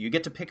go to. You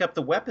get to pick up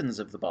the weapons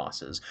of the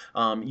bosses.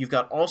 You've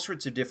got all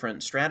sorts of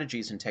different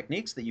strategies and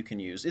techniques that you can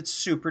use. It's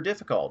super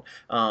difficult,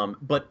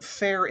 but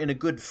fair in a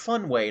good,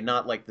 fun way,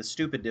 not like the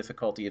stupid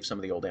difficulty of some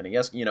of the old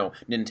NES,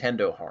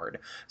 Nintendo hard.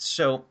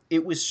 So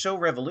it was so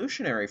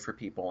revolutionary for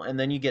people. And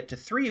then you get to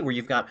 3 where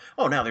you've got,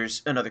 now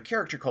there's another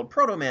character called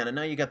Proto Man, and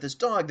now you got this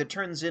dog that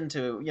turns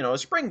into, a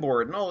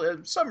springboard and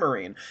a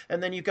submarine.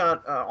 And then you've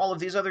got all of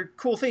these other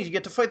cool things. You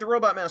get to fight the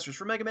Robot Masters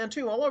from Mega Man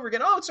 2 all over again.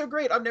 Oh, it's so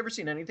great. I've never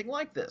seen anything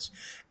like this.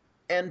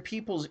 And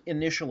people's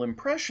initial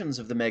impressions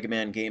of the Mega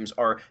Man games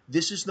are,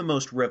 this is the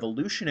most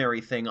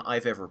revolutionary thing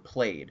I've ever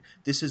played.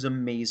 This is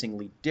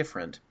amazingly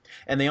different.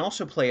 And they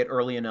also play it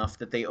early enough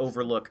that they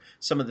overlook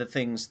some of the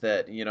things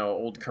that,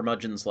 old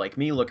curmudgeons like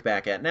me look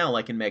back at now,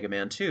 like in Mega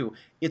Man 2.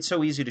 It's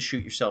so easy to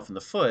shoot yourself in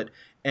the foot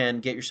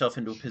and get yourself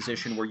into a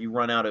position where you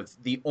run out of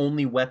the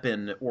only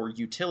weapon or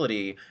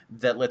utility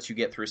that lets you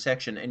get through a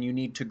section, and you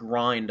need to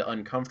grind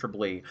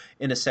uncomfortably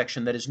in a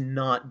section that is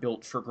not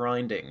built for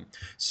grinding.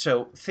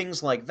 So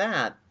things like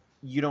that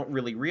you don't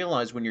really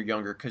realize when you're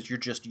younger because you're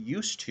just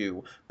used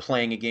to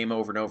playing a game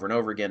over and over and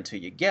over again till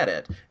you get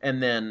it.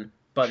 And then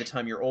by the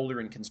time you're older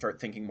and can start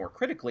thinking more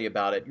critically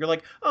about it, you're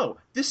like, oh,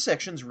 this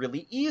section's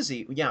really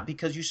easy. Yeah,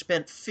 because you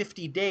spent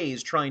 50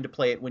 days trying to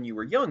play it when you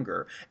were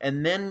younger.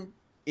 And then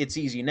it's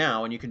easy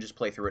now, and you can just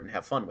play through it and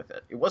have fun with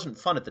it. It wasn't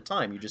fun at the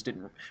time. You just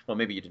didn't, well,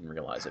 maybe you didn't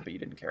realize it, but you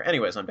didn't care.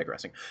 Anyways, I'm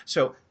digressing.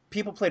 So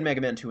people played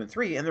Mega Man 2 and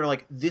 3, and they're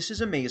like, this is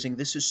amazing.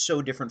 This is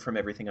so different from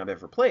everything I've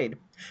ever played.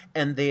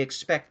 And they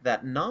expect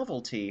that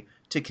novelty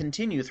to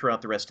continue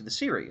throughout the rest of the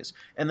series.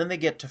 And then they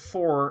get to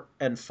 4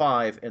 and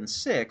 5 and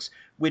 6,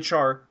 which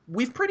are,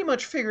 we've pretty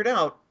much figured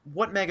out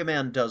what Mega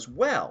Man does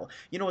well.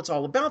 It's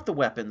all about the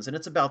weapons, and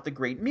it's about the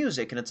great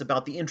music, and it's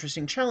about the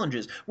interesting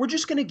challenges. We're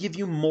just going to give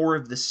you more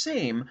of the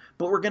same,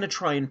 but we're going to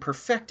try and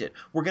perfect it.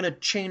 We're going to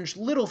change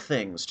little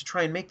things to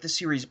try and make the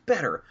series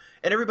better.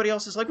 And everybody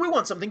else is like, we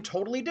want something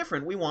totally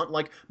different. We want,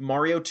 like,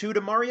 Mario 2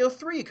 to Mario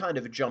 3 kind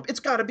of a jump. It's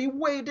got to be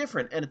way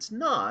different, and it's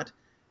not.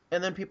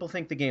 And then people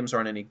think the games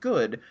aren't any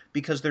good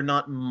because they're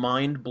not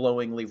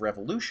mind-blowingly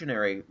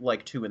revolutionary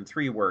like 2 and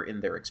 3 were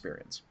in their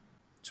experience.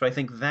 So I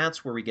think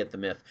that's where we get the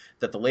myth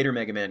that the later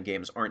Mega Man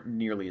games aren't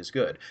nearly as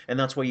good. And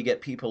that's why you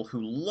get people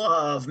who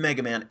love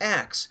Mega Man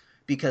X,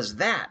 because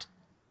that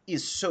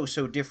is so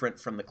different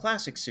from the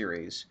classic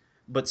series,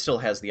 but still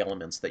has the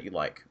elements that you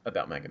like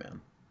about Mega Man.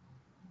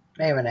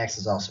 Mega Man X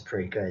is also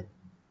pretty good,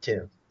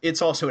 too.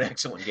 It's also an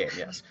excellent game,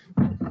 yes.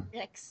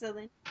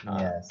 Excellent.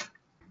 Yes.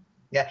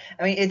 Yeah,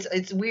 I mean,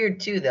 it's weird,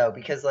 too, though,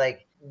 because,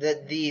 like,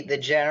 the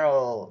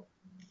general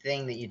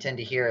thing that you tend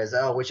to hear is,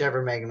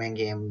 whichever Mega Man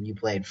game you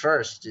played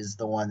first is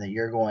the one that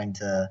you're going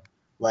to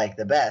like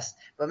the best.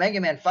 But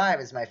Mega Man 5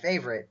 is my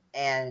favorite,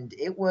 and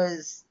it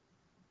was,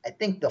 I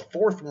think, the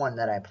fourth one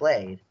that I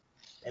played,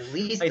 at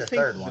least I the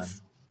think third one.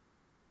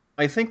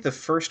 I think the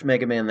first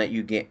Mega Man that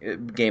you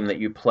game that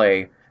you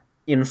play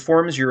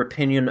informs your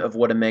opinion of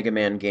what a Mega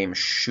Man game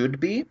should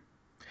be.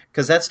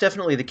 Because that's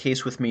definitely the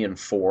case with me in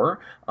 4.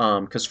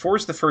 Because 4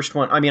 is the first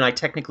one. I mean, I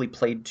technically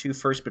played 2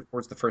 first, but 4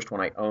 is the first one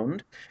I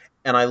owned.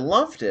 And I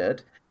loved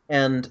it.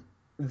 And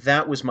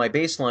that was my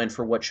baseline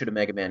for what should a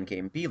Mega Man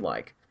game be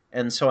like.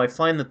 And so I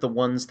find that the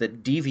ones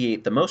that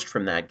deviate the most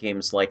from that,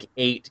 games like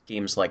 8,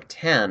 games like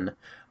 10,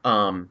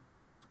 um,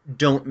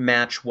 don't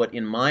match what,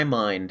 in my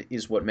mind,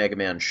 is what Mega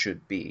Man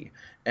should be.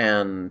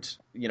 And,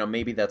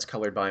 maybe that's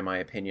colored by my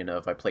opinion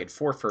of I played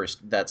 4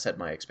 first, that set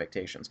my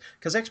expectations.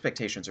 Because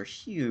expectations are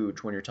huge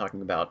when you're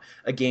talking about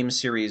a game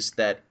series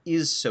that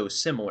is so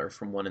similar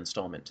from one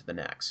installment to the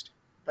next.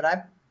 But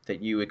I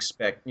That you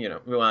expect,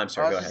 well, I'm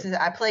sorry, go ahead.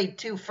 I played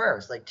 2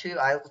 first,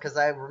 because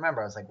I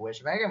remember I was like,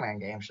 which Mega Man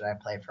game should I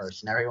play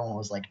first? And everyone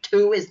was like,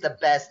 2 is the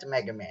best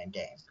Mega Man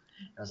game.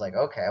 I was like,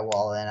 okay,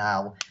 well then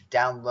I'll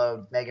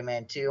download Mega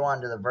Man 2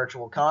 onto the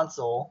Virtual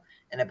Console,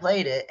 and I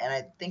played it, and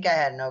I think I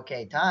had an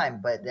okay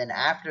time. But then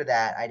after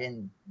that, I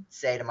didn't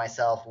say to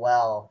myself,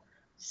 well,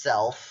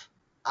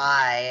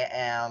 I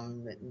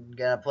am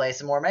gonna play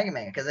some more Mega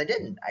Man, because I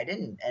didn't,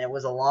 and it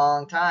was a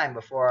long time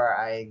before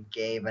I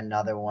gave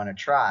another one a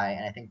try.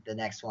 And I think the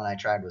next one I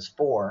tried was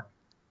 4,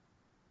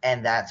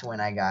 and that's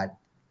when I got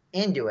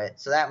into it.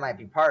 So that might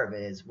be part of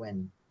it, is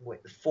when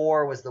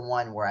 4 was the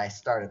one where I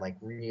started like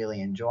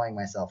really enjoying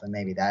myself, and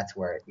maybe that's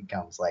where it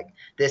becomes like,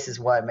 this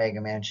is what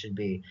Mega Man should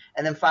be.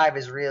 And then 5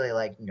 is really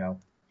like,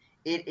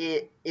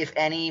 if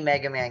any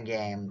Mega Man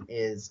game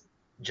is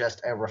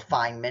just a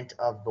refinement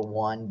of the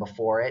one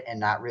before it and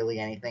not really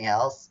anything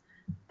else,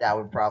 that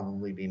would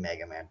probably be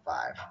Mega Man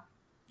 5.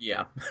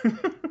 Yeah.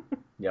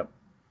 Yep.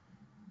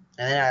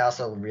 And then I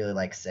also really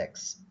like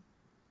 6.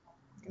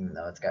 Even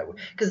though it's got,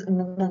 because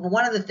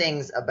one of the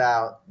things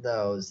about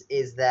those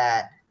is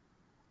that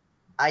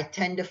I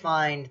tend to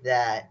find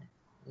that,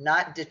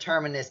 not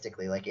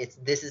deterministically, like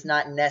this is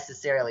not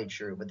necessarily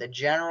true, but the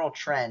general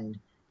trend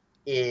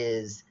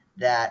is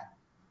that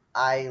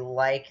I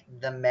like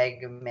the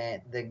Mega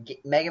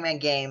Man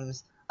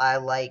games I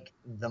like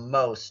the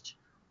most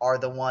are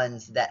the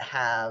ones that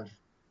have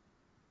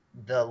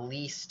the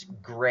least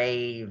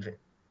grave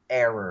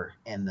error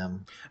in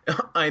them.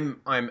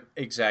 I'm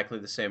exactly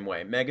the same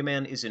way. Mega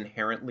Man is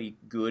inherently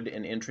good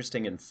and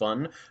interesting and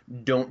fun.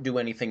 Don't do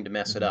anything to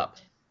mess it up.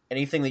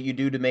 Anything that you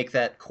do to make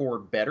that core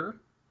better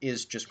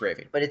is just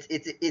gravy. But it's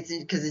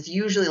because it's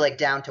usually like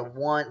down to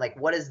one, like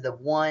what is the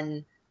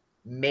one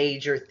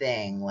major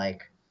thing,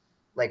 like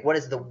what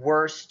is the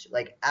worst,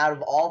 like out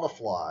of all the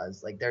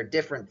flaws, like there are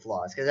different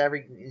flaws, because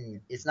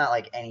it's not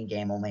like any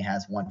game only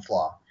has one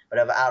flaw, but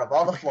out of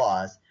all the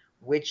flaws,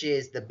 which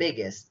is the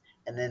biggest,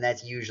 and then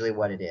that's usually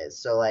what it is.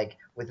 So like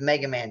with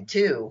Mega Man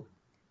 2,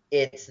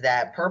 it's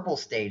that purple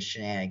stage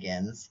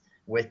shenanigans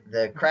with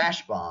the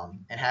crash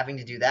bomb and having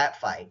to do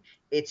that fight.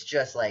 It's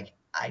just like,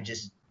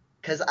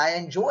 because I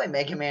enjoy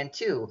Mega Man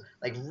 2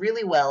 like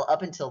really well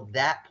up until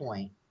that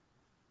point.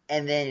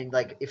 And then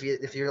like if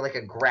you're like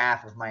a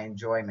graph of my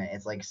enjoyment,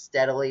 it's like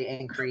steadily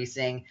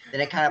increasing.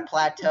 Then it kind of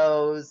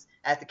plateaus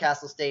at the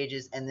castle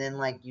stages, and then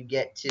like you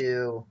get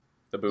to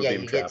the boom yeah,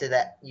 beam you trap.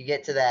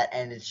 get to that,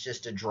 and it's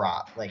just a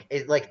drop. Like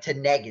it's like to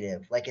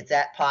negative. Like it's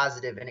at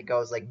positive, and it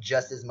goes like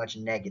just as much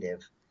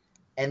negative.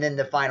 And then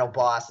the final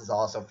boss is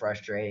also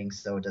frustrating,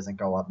 so it doesn't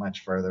go up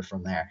much further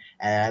from there.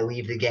 And I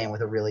leave the game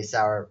with a really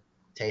sour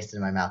taste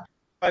in my mouth.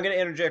 I'm going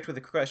to interject with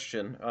a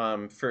question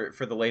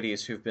for the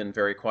ladies who've been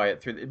very quiet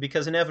through,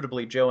 because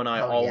inevitably Joe and I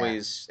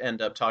always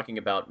end up talking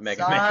about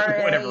Mega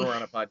Man whenever we're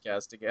on a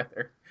podcast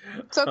together.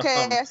 It's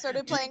okay. I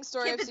started playing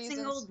Story of Kibbitzing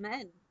Seasons. old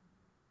men.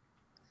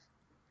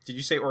 Did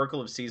you say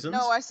Oracle of Seasons?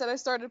 No, I said I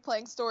started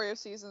playing Story of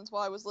Seasons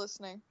while I was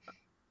listening.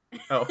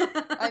 Oh.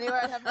 I knew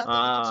I'd have nothing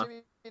to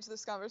contribute to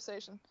this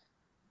conversation.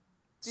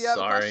 Do you have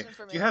a question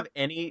for me? Do you have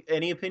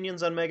any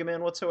opinions on Mega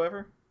Man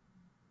whatsoever?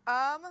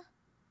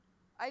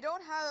 I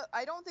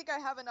don't think I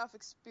have enough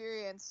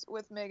experience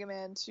with Mega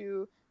Man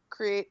to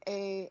create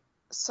a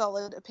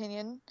solid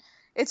opinion.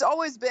 It's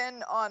always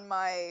been on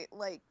my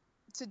like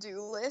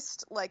to-do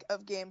list, like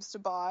of games to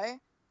buy,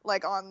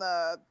 like on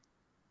the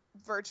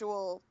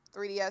virtual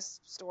 3DS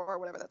store or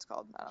whatever that's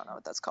called. I don't know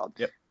what that's called.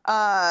 Yep.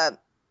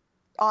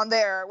 On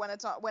there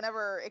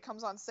whenever it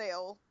comes on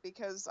sale,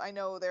 because I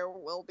know there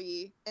will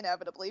be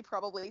inevitably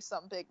probably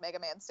some big Mega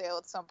Man sale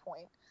at some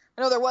point.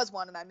 I know there was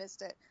one and I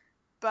missed it,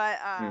 but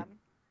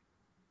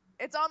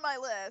it's on my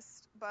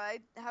list, but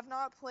I have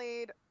not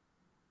played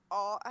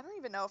all. I don't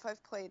even know if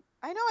I've played.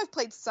 I know I've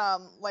played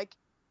some like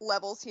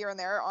levels here and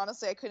there.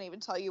 Honestly, I couldn't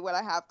even tell you what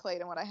I have played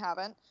and what I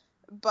haven't,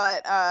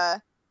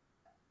 but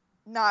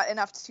not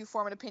enough to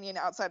form an opinion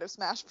outside of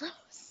Smash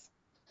Bros,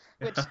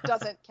 which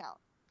doesn't count.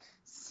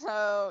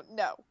 So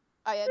no,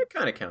 it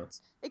kind of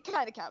counts. It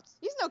kind of counts.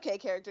 He's an okay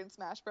character in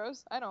Smash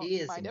Bros. I don't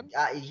mind him.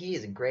 He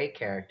is a great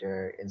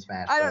character in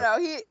Smash Bros. I don't know.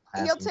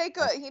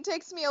 He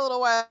takes me a little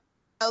while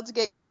to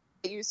get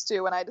used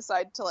to when I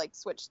decide to like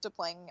switch to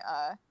playing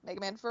Mega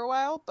Man for a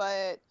while,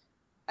 but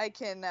I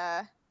can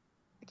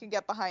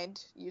get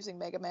behind using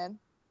Mega Man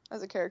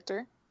as a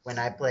character. When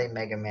I play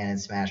Mega Man in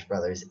Smash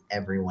Brothers,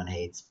 everyone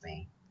hates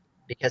me.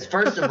 Because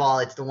first of all,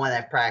 it's the one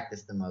I've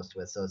practiced the most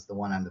with, so it's the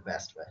one I'm the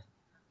best with.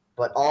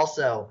 But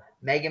also,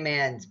 Mega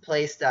Man's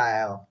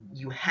playstyle,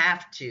 you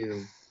have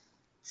to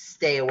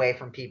stay away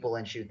from people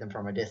and shoot them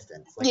from a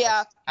distance. Like, Yeah.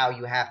 that's how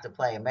you have to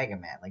play a Mega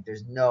Man. Like,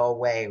 there's no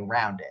way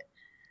around it.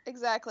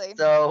 Exactly.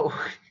 So,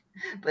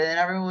 but then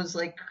everyone was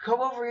like, come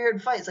over here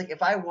and fight. It's like,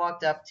 if I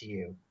walked up to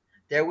you,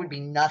 there would be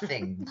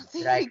nothing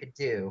that I could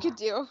do.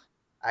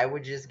 I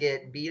would just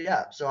get beat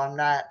up. So I'm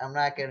not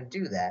gonna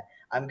do that.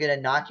 I'm gonna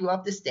knock you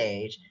off the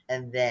stage,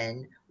 and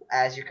then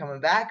as you're coming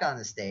back on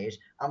the stage,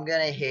 I'm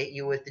gonna hit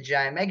you with the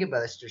giant Mega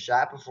Buster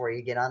shot before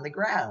you get on the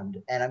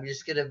ground, and I'm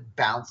just gonna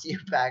bounce you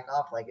back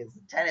off like it's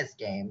a tennis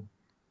game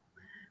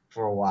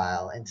for a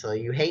while until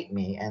you hate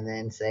me, and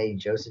then say,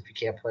 Joseph, you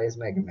can't play as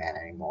Mega Man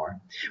anymore.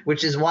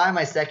 Which is why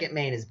my second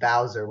main is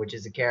Bowser, which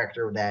is a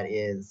character that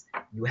is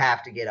you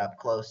have to get up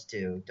close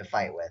to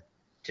fight with.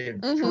 To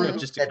prove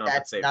Just to that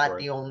that's compensate not for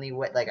the it. only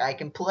way. Like, I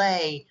can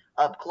play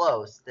up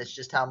close. That's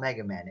just how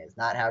Mega Man is,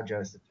 not how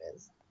Joseph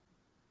is.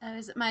 Oh,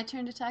 is it my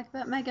turn to talk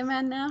about Mega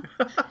Man now?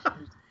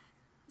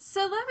 So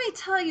let me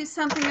tell you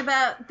something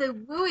about the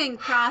wooing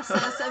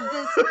process of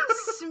this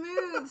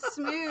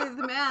smooth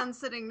man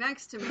sitting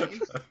next to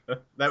me.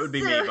 That would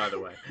be me, by the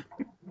way.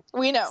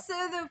 We know.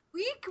 So the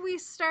week we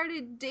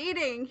started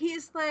dating,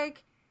 he's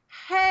like,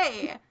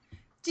 hey,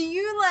 do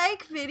you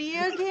like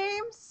video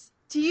games?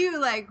 Do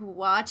you like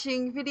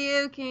watching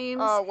video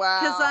games? Oh, wow.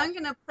 Because I'm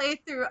going to play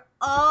through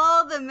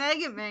all the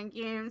Mega Man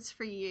games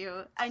for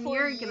you, and For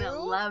you're going to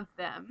you? love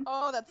them.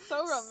 Oh, that's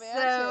so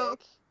romantic.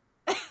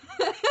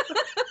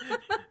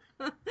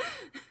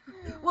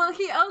 Well,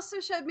 he also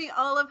showed me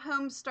all of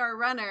Homestar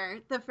Runner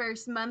the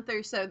first month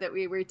or so that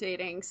we were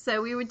dating.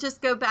 So we would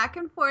just go back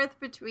and forth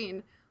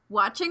between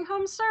watching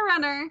Homestar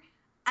Runner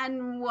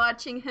and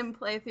watching him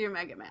play through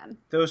Mega Man.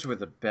 Those were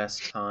the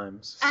best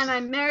times. And I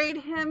married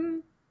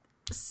him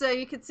so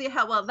you could see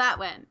how well that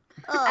went.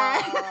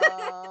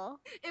 Aww.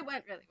 It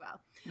went really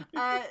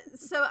well.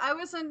 So I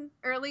was an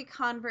early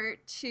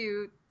convert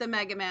to the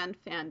Mega Man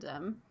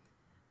fandom.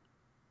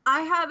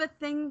 I have a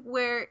thing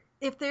where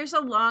if there's a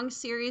long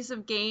series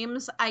of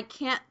games, I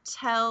can't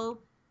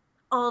tell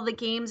all the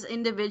games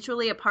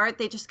individually apart.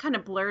 They just kind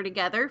of blur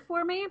together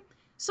for me.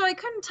 So I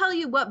couldn't tell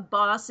you what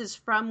boss is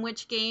from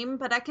which game,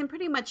 but I can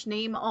pretty much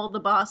name all the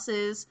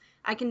bosses.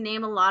 I can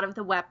name a lot of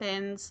the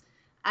weapons.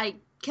 I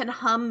can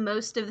hum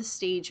most of the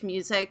stage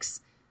musics.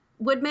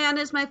 Woodman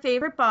is my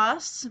favorite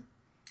boss,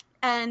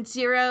 and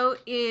Zero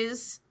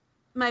is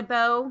my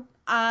beau.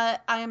 I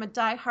am a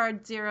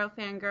diehard Zero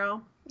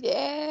fangirl.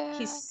 Yeah.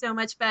 He's so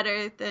much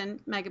better than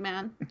Mega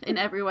Man in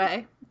every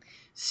way.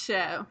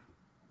 So,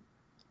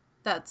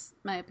 that's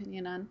my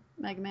opinion on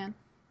Mega Man.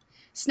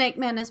 Snake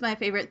Man is my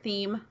favorite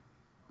theme.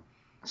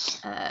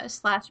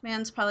 Slash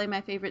Man's probably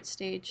my favorite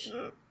stage.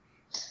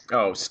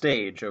 Oh,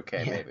 stage.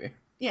 Okay, Yeah. maybe.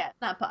 Yeah,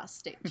 not boss,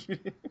 stage.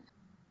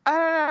 I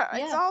don't know.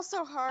 Yeah. It's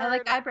also hard. I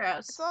like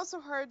eyebrows. It's also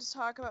hard to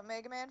talk about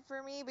Mega Man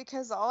for me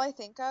because all I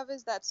think of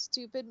is that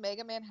stupid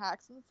Mega Man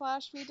hacks and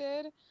slash we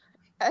did.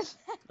 That's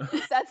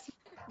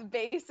the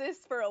basis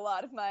for a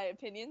lot of my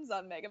opinions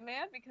on Mega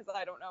Man because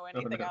I don't know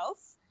anything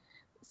else.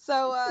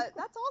 So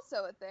that's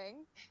also a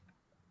thing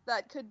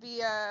that could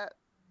be a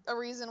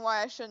reason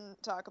why I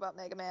shouldn't talk about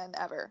Mega Man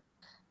ever.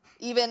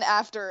 Even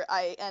after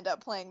I end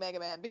up playing Mega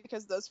Man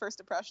because those first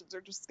impressions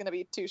are just going to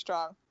be too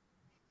strong.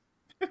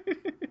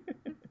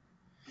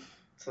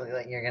 So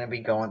like you're gonna be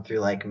going through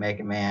like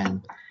Mega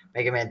Man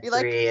 3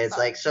 like- is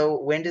like, so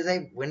when do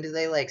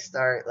they like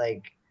start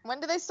like When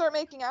do they start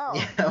making out?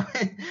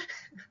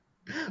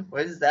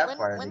 what is that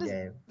part of the does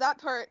game? that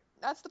part?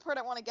 That's the part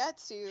I want to get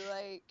to.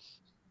 Like,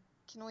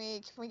 can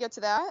we get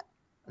to that?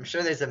 I'm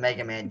sure there's a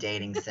Mega Man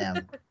dating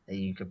sim that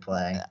you could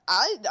play.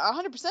 I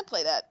 100%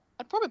 play that.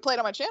 I'd probably play it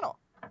on my channel.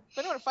 If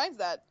anyone finds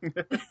that,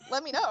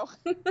 let me know.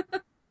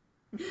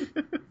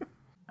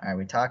 All right,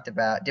 we talked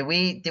about. Did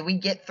we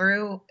get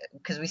through?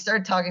 Because we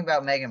started talking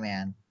about Mega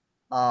Man.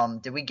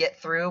 Did we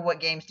get through what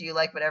games do you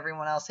like but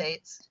everyone else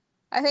hates?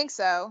 I think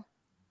so.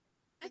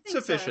 I think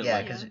Sufficiently.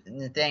 Yeah, because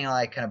Nathaniel and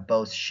I kind of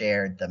both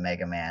shared the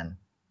Mega Man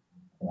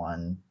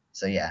one.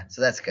 So yeah,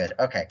 so that's good.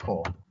 Okay,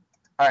 cool.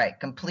 All right,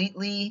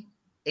 completely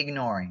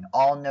ignoring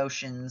all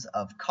notions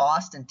of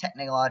cost and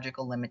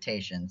technological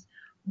limitations,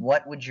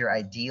 what would your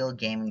ideal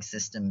gaming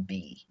system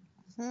be?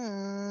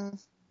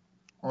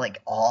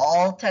 Like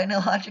all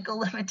technological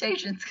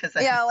limitations?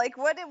 Yeah, like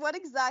what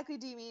exactly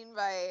do you mean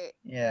by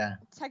yeah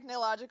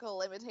technological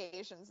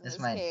limitations in this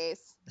might,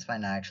 case? This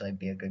might not actually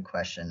be a good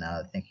question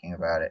now that thinking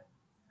about it.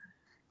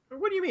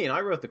 What do you mean?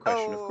 I wrote the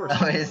question, of course.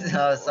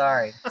 Oh,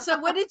 sorry. So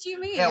what did you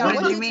mean? Yeah,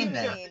 what did you mean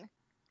then?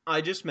 I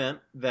just meant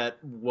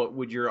that what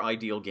would your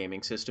ideal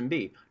gaming system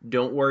be?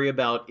 Don't worry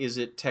about is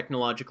it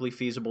technologically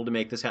feasible to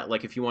make this happen.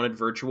 Like if you wanted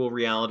virtual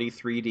reality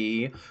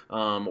 3D,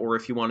 or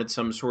if you wanted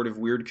some sort of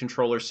weird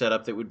controller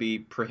setup that would be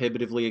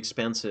prohibitively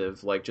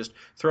expensive, like just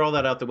throw all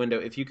that out the window.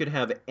 If you could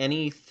have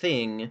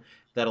anything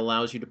that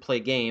allows you to play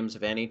games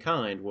of any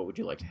kind, what would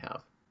you like to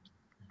have?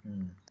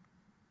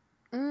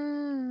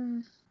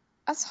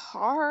 That's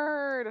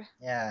hard.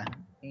 Yeah,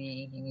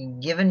 you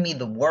giving me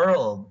the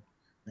world,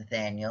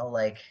 Nathaniel.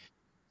 Like,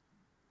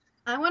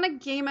 I want a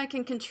game I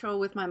can control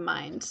with my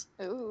mind.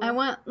 Ooh. I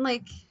want,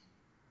 like,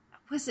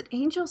 was it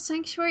Angel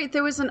Sanctuary?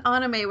 There was an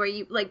anime where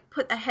you, like,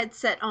 put a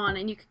headset on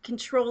and you could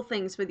control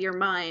things with your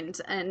mind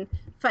and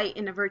fight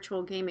in a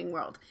virtual gaming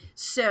world.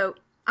 So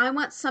I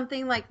want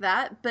something like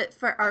that, but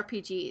for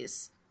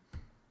RPGs,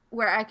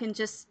 where I can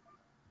just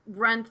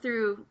run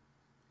through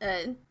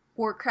a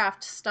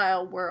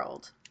Warcraft-style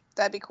world.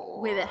 That'd be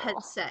cool. With a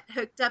headset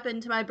hooked up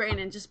into my brain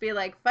and just be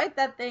like, fight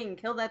that thing,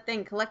 kill that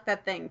thing, collect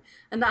that thing,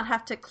 and not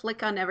have to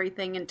click on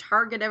everything and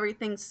target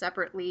everything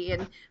separately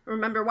and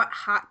remember what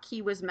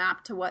hotkey was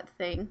mapped to what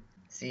thing.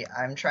 see,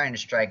 I'm trying to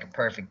strike a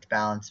perfect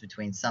balance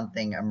between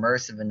something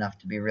immersive enough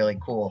to be really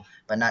cool,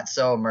 but not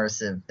so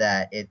immersive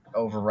that it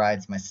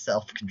overrides my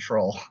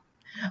self-control.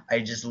 I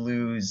just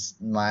lose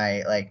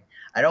my, like,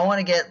 I don't want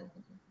to get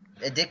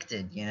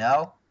addicted, you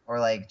know? Or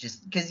like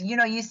just because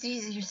you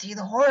see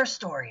the horror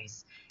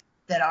stories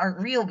that aren't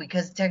real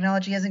because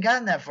technology hasn't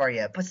gotten that far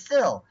yet. But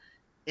still,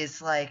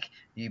 it's like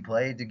he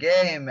played the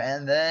game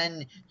and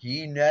then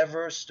he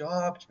never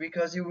stopped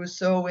because he was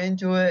so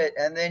into it,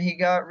 and then he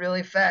got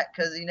really fat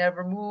because he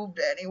never moved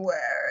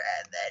anywhere,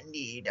 and then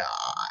he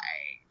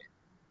died.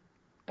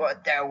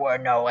 But there were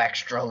no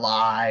extra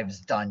lives.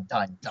 Dun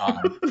dun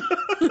dun.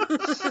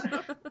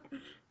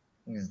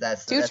 Because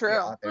that's Too the true.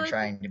 author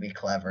trying to be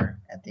clever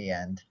at the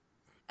end.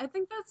 I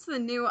think that's the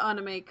new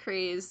anime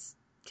craze,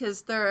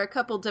 because there are a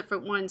couple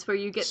different ones where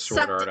you get Sword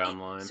sucked Art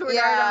Online. Sword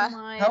Yeah. Art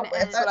Online, Oh, and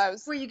that's what I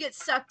was- where you get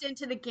sucked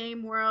into the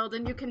game world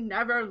and you can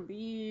never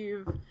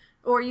leave,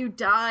 or you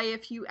die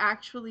if you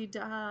actually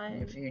die.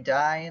 If you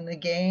die in the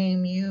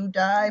game, you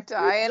die.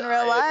 Die in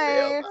real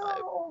life.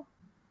 life.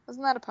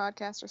 Wasn't that a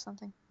podcast or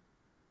something?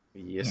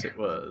 Yes, it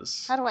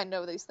was. How do I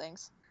know these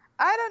things?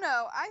 I don't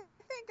know. I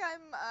think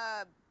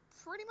I'm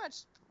pretty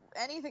much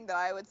anything that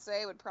I would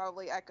say would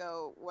probably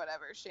echo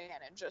whatever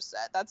Shannon just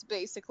said. That's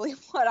basically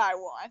what I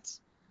want.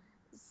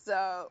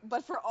 So,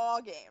 but for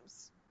all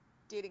games,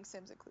 dating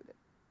sims included.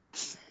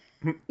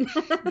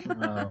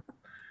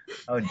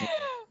 Oh dear.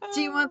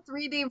 Do you want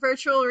 3D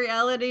virtual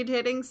reality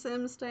dating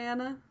sims,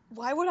 Diana?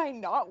 Why would I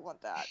not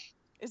want that?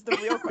 Is the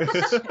real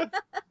question.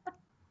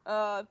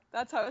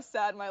 That's how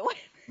sad my life.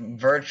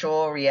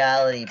 Virtual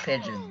reality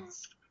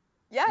pigeons.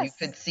 Yes.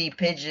 You could see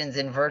pigeons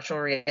in virtual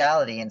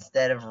reality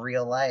instead of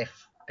real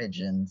life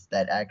pigeons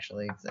that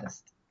actually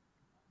exist.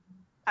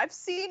 I've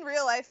seen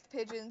real life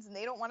pigeons and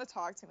they don't want to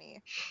talk to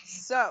me.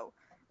 So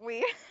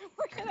we're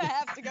gonna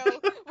have to go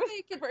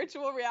with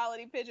virtual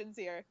reality pigeons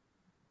here.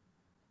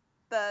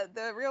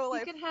 The real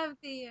life. You could have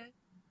the.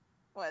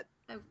 What?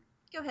 Oh,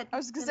 go ahead. I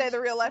was gonna say the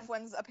real life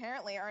ones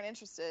apparently aren't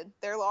interested.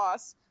 They're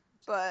lost.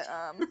 But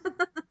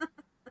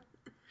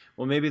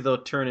Well, maybe they'll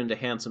turn into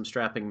handsome,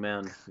 strapping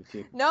men. If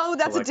you no,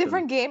 that's a collect them.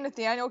 different game,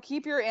 Nathaniel.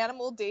 Keep your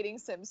animal dating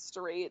sims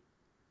straight.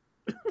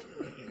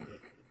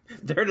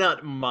 They're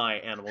not my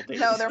animal dating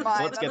No, they're sims.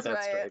 mine. Let's get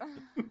That's that right.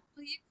 straight.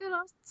 Well, you could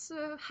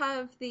also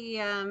have the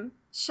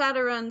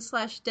Shadowrun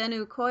 /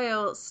 Denu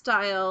Coil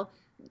style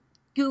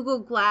Google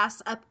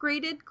Glass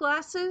upgraded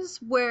glasses,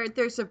 where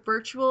there's a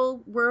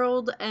virtual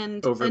world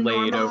and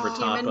Overlaid a normal over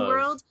top human of.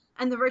 world,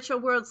 and the virtual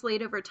world's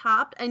laid over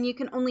top, and you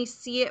can only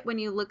see it when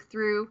you look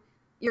through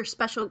your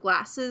special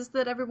glasses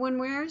that everyone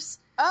wears.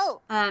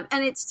 Oh. And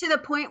it's to the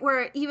point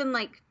where even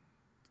like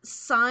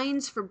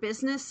signs for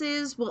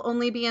businesses will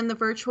only be in the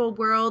virtual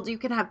world. You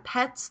can have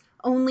pets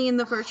only in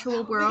the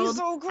virtual world.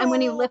 So cool. And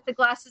when you lift the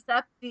glasses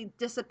up, they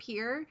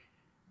disappear.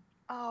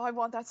 Oh, I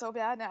want that so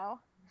bad now.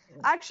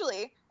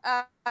 Actually,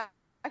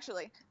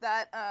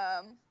 that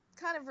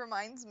kind of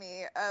reminds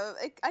me of.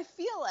 I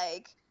feel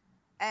like,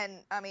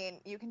 and I mean,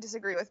 you can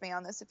disagree with me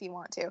on this if you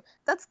want to.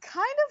 That's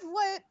kind of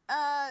what,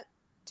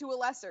 to a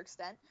lesser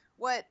extent,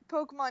 what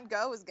Pokemon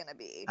Go is gonna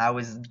be. I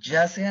was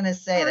just gonna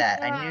say that.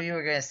 Yeah. I knew you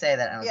were gonna say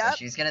that. And I was Yep. like,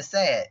 she's gonna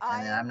say it,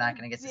 and then I'm not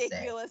gonna get to say it.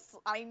 Ridiculous.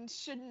 I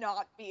should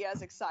not be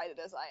as excited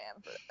as I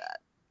am for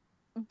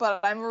that, but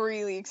I'm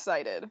really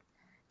excited,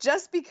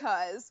 just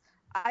because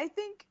I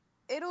think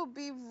it'll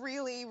be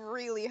really,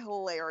 really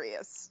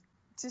hilarious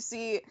to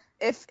see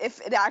if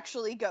it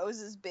actually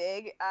goes as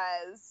big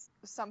as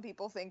some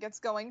people think it's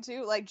going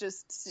to. Like,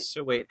 just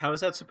So wait, how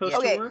is that supposed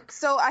okay. to work?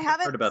 So I I've heard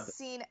haven't about this.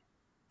 seen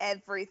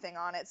everything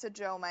on it, so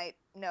Joe might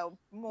know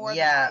more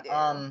Yeah. than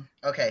I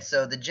do. Okay.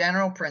 So the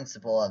general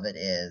principle of it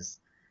is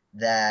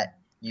that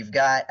you've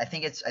got. I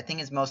think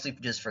it's mostly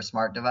just for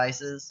smart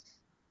devices.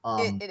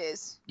 It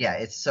is. Yeah.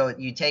 It's so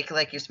you take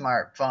like your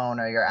smartphone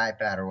or your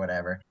iPad or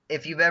whatever.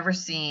 If you've ever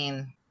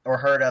seen or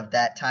heard of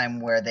that time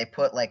where they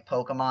put like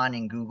Pokemon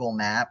in Google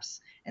Maps,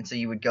 and so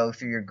you would go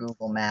through your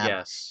Google Map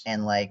Yes.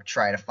 and like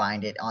try to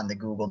find it on the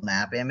Google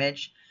Map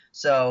image.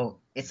 So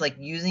it's like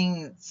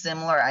using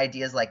similar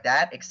ideas like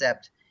that,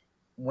 except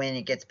when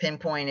it gets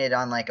pinpointed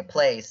on like a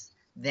place,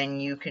 then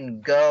you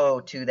can go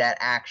to that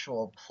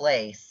actual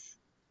place,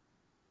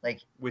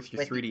 like With your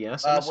with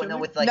 3DS, I'm well, assuming? no,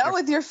 with like No,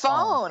 with your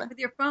phone. With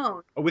your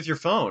phone. Oh, with your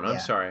phone. I'm Yeah.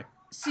 sorry.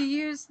 So you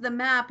use the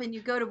map and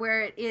you go to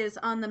where it is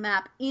on the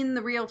map in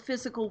the real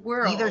physical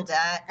world. Either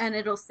that, and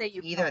it'll say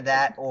you either found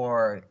that, it.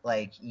 or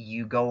like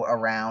you go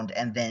around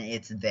and then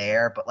it's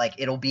there, but like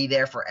it'll be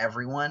there for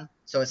everyone.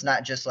 So it's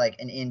not just like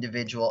an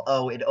individual.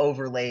 Oh, it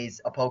overlays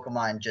a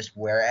Pokemon just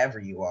wherever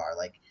you are.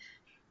 Like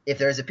if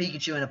there's a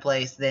Pikachu in a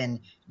place, then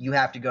you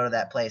have to go to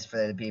that place for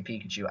there to be a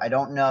Pikachu. I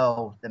don't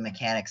know the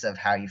mechanics of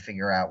how you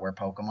figure out where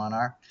Pokemon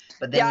are,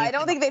 but then Yeah, you I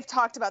don't can, think they've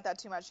talked about that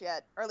too much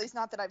yet, or at least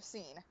not that I've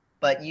seen.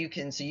 but you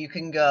can, so you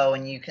can go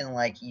and you can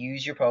like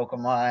use your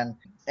Pokemon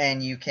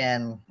and you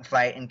can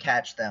fight and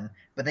catch them.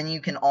 But then you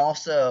can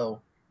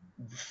also,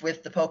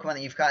 with the Pokemon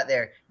that you've got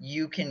there,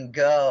 you can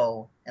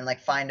go and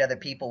like find other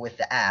people with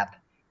the app,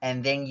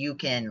 and then you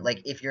can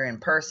like if you're in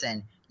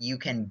person, you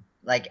can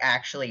like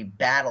actually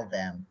battle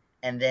them,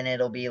 and then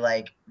it'll be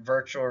like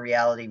virtual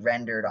reality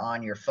rendered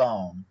on your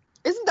phone.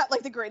 Isn't that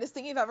like the greatest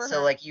thing you've ever So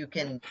heard? like you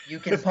can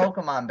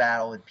Pokemon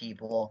battle with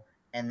people,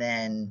 and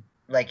then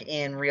like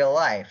in real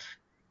life.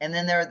 And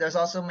then there's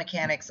also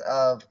mechanics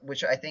of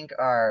which I think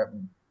are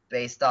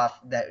based off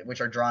that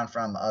which are drawn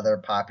from other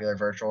popular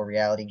virtual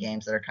reality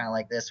games that are kind of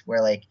like this,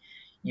 where like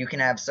you can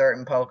have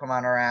certain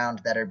Pokemon around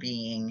that are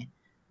being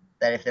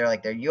that if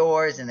they're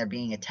yours and they're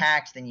being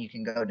attacked, then you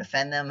can go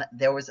defend them.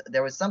 There was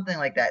something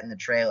like that in the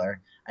trailer.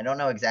 I don't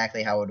know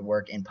exactly how it would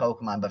work in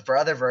Pokemon, but for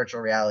other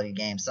virtual reality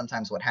games,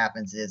 sometimes what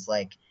happens is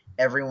like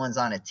everyone's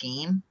on a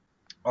team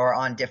or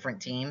on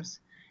different teams,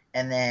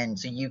 and then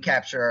so you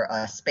capture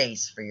a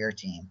space for your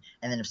team,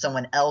 and then if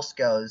someone else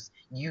goes,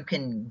 you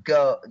can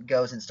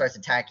goes and starts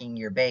attacking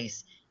your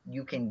base.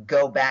 You can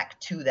go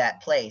back to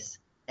that place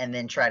and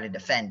then try to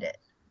defend it.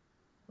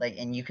 Like,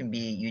 and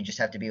you just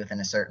have to be within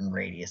a certain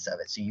radius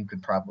of it. So you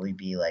could probably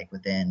be like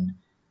within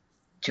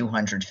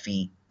 200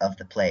 feet of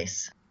the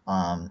place,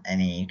 and then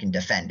you can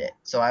defend it.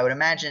 So I would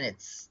imagine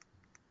it's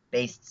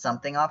based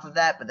something off of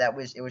that, but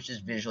it was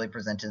just visually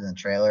presented in the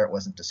trailer. It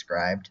wasn't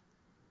described.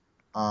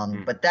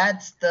 But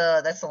that's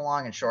the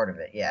long and short of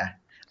it. Yeah.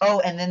 Oh,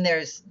 and then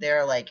there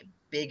are like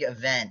big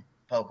event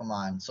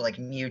Pokemon. So like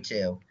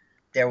Mewtwo,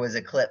 there was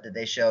a clip that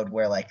they showed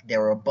where like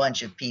there were a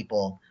bunch of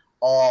people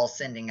all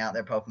sending out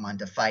their Pokemon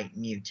to fight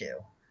Mewtwo,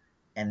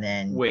 and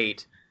then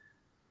Wait.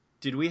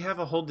 Did we have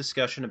a whole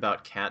discussion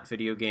about cat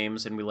video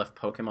games and we left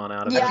Pokemon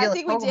out of Yeah, it? feel I like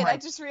think we did. I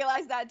Pokemon- just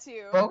realized that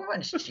too.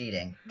 Pokemon's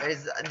cheating.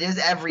 There's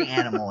every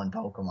animal in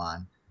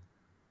Pokemon.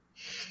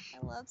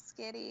 I love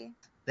Skitty.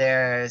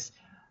 There's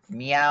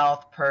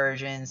Meowth,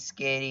 Persian,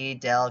 Skitty,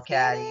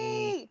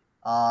 Delcatty,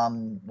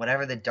 Skitty!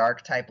 whatever the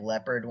dark type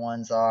leopard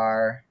ones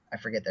are. I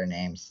forget their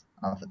names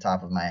off the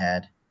top of my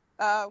head.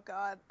 Oh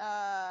god.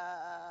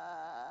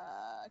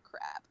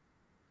 Crap.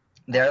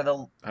 They're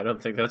the I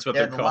don't think that's what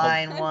they're they're the called.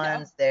 line No.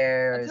 ones.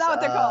 There's That's not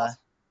what they're called.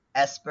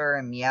 Esper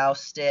and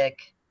Meowstick.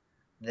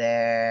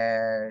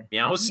 They're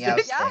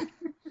Meowstick? Yeah.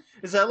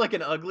 Is that like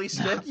an ugly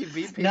stick? You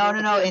beat people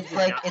No. with?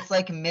 It's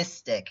like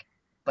Mystic,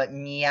 but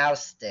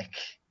Meowstick.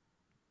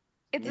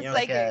 It's a Meow.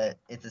 Like psychic.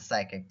 it's a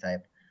psychic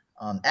type.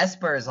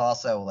 Esper is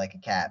also like a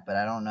cat, but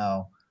I don't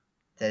know.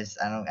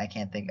 I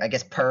can't think. I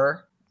guess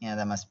Purr. Yeah,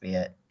 that must be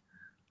it.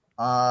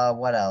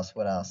 What else?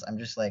 What else? I'm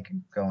just like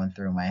going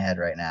through my head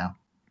right now.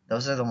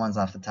 Those are the ones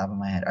off the top of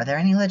my head. Are there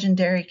any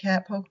legendary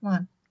cat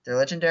Pokemon? They're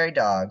legendary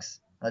dogs,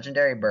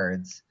 legendary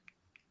birds.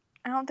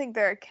 I don't think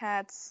there are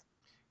cats.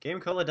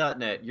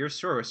 GameCola.net, your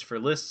source for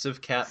lists of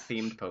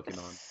cat-themed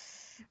Pokemon.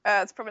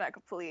 It's probably not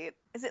complete.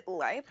 Is it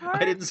Liepard?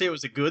 I didn't say it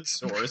was a good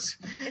source.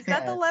 Is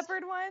that the Yes.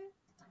 leopard one?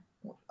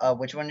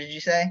 Which one did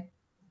you say?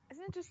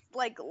 Isn't it just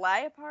like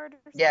Liepard or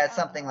something? Yeah, it's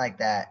something like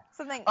that.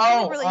 Something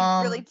Oh, really,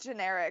 really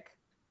generic.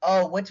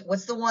 Oh,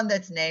 what's the one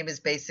that's name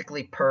is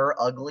basically Purr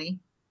Ugly?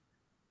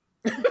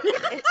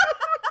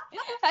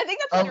 I think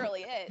that's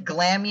literally it.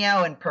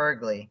 Glameow and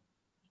Purgly.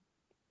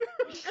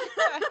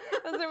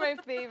 Those are my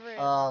favorite.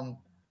 Hold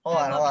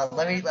I on. love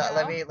Let me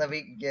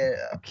Glameow. get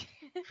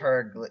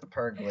Purgly.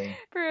 Purr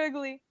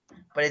ugly.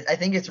 But I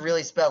think it's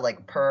really spelled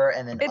like Purr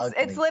and then ugly.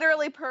 It's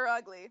literally purr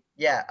ugly.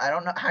 Yeah, I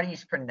don't know how do you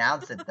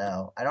pronounce it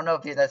though. I don't know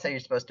if that's how you're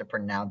supposed to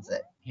pronounce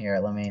it. Here,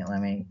 let me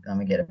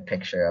get a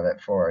picture of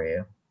it for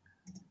you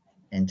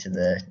into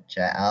the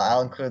chat.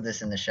 I'll include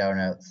this in the show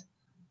notes.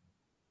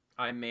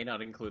 I may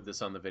not include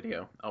this on the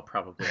video. I'll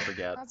probably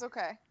forget. That's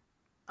okay.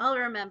 I'll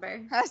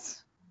remember.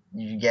 That's.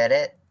 You get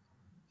it?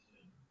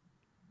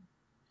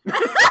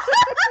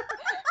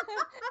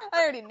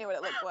 I already knew what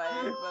it looked like,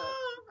 but.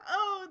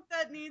 Oh,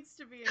 that needs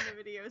to be in the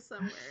video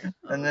somewhere.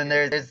 And then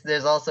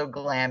there's also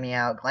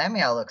Glameow.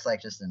 Glameow looks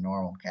like just a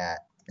normal cat.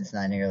 It's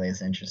not nearly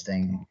as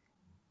interesting.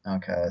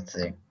 Okay, let's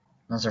see.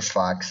 Those are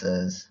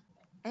foxes.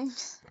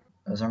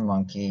 Those are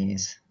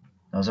monkeys.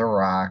 Those are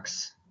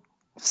rocks.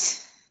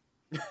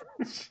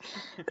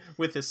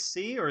 With a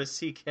C or a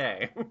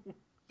CK?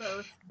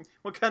 Both.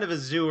 What kind of a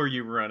zoo are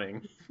you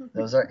running?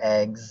 Those are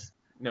eggs.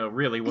 No,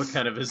 really, what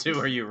kind of a zoo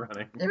are you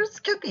running? There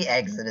could be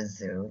eggs at a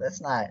zoo.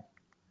 That's not.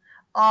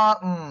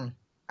 I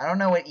don't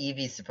know what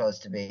Eevee's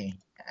supposed to be.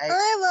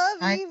 I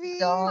love Tiny Eevee.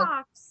 dog.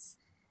 Fox.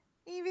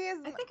 Eevee is.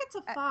 I think it's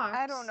a fox.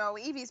 I don't know.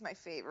 Eevee's my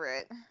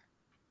favorite.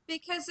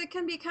 Because it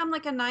can become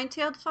like a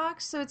nine-tailed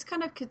fox, so it's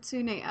kind of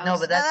kitsune-esque. No,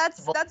 but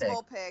that's that's Vulpix.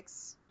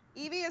 Vulpix.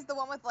 Eevee is the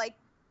one with like,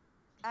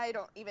 I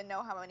don't even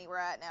know how many we're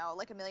at now.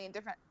 Like a million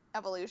different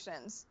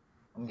evolutions.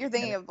 You're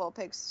thinking of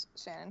Vulpix,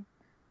 Shannon.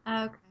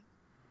 Okay.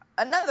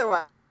 Another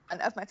one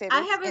of my favorites.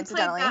 I haven't played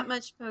incidentally. that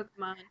much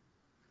Pokemon.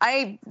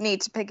 I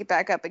need to pick it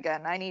back up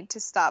again. I need to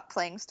stop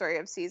playing Story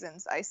of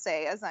Seasons, I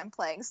say, as I'm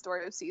playing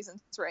Story of Seasons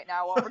right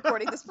now while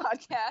recording this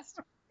podcast.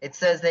 It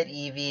says that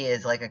Eevee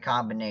is like a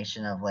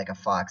combination of like a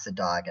fox, a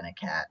dog, and a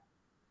cat.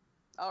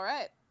 All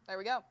right. There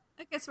we go.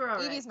 I guess we're all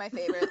right. Eevee's my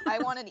favorite. I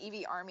want an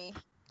Eevee army.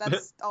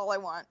 That's all I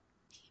want.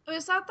 Oh,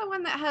 is that the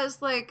one that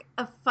has like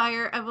a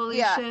fire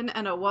evolution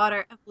and a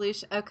water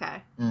evolution?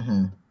 Okay.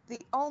 Mm-hmm. The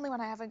only one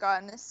I haven't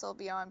gotten is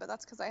Sylveon, but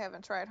that's because I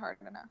haven't tried hard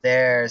enough.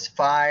 There's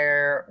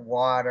fire,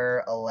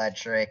 water,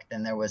 electric,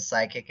 then there was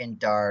psychic and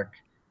dark,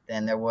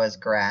 then there was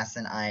grass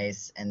and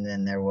ice, and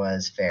then there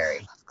was fairy. I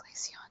love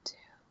Glaceon too.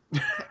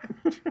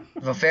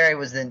 Well, fairy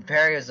was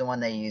the one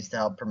they used to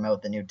help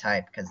promote the new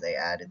type because they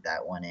added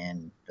that one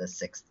in the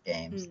 6th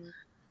games.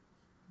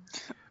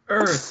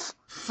 Earth,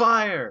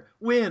 fire,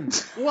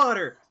 wind,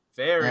 water,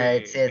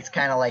 fairy. It's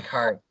kind of like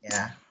heart,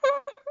 yeah.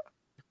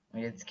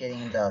 It's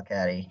getting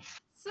delicate.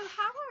 So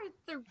how are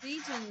the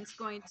regions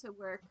going to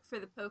work for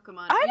the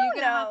Pokemon? I Are you don't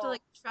going to have to know.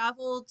 like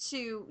travel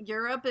to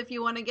Europe if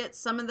you want to get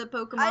some of the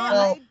Pokemon?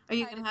 I Are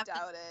you kinda going to have to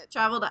doubt it.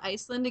 travel to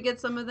Iceland to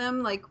get some of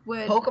them? Like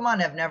what?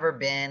 Pokemon have never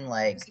been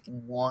like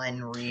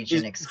one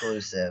region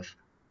exclusive.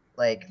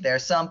 Like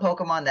there's some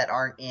Pokemon that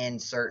aren't in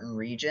certain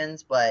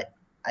regions, but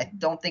I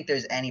don't think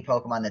there's any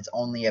Pokemon that's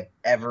only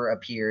ever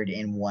appeared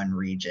in one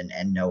region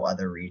and no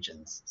other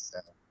regions. So.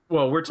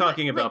 Well, we're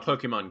talking Like- about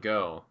Pokemon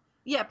Go.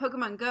 Yeah,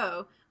 Pokemon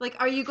Go. Like,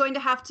 are you going to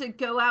have to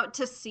go out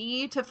to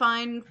sea to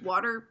find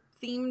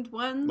water-themed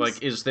ones?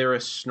 Like, is there a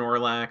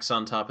Snorlax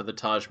on top of the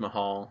Taj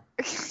Mahal?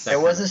 There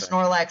was a kind of thing.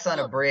 Snorlax on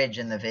a bridge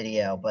in the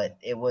video, but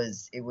it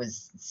was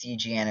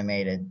CG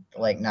animated,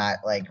 like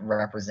not like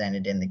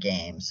represented in the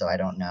game, so I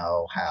don't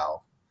know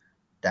how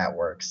that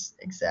works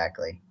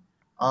exactly.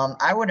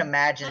 I would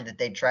imagine that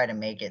they try to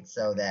make it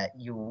so that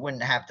you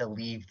wouldn't have to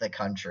leave the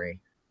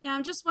country. Yeah,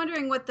 I'm just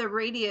wondering what the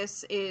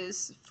radius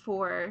is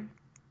for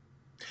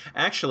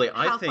Actually,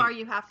 how far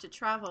you have to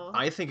travel.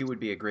 I think it would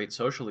be a great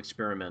social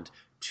experiment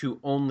to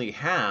only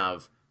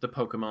have the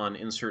Pokemon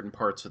in certain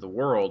parts of the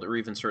world or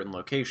even certain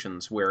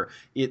locations where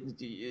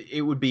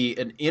it would be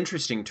an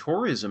interesting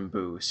tourism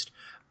boost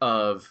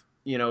of,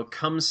 you know,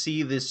 come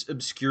see this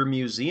obscure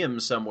museum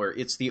somewhere.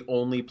 It's the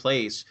only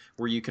place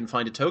where you can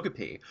find a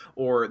Togepi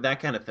or that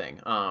kind of thing.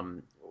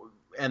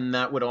 And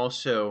that would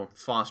also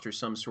foster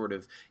some sort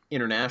of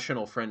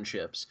international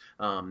friendships.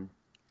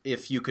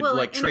 If you could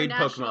trade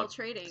Pokemon,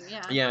 trading,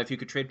 yeah, if you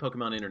could trade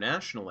Pokemon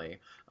internationally,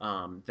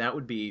 that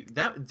would be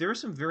that. There are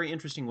some very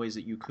interesting ways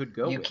that you could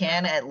go. You with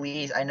can that. at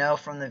least, I know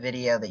from the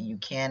video that you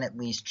can at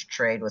least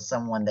trade with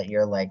someone that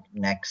you're like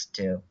next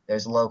to.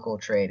 There's local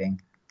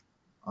trading.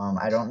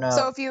 I don't know.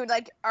 So if you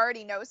like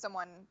already know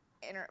someone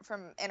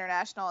from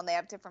international and they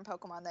have different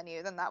Pokemon than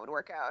you, then that would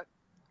work out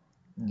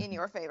in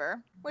your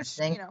favor, which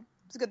you know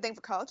is a good thing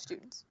for college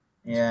students.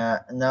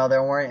 Yeah, no,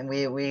 there weren't.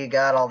 We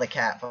got all the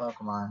cat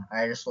Pokemon.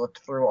 I just looked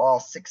through all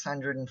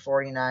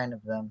 649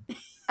 of them.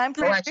 I'm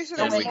pretty actually, sure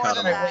there's wait, more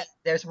than that.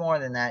 There's more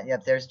than that.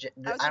 Yep, there's.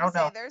 I don't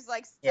know. There's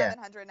like Yeah.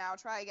 700 now.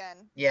 Try again.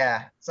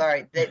 Yeah,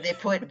 sorry. They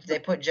put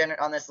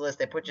on this list.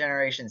 They put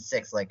Generation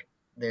 6 like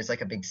there's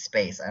like a big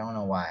space. I don't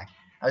know why.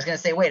 I was gonna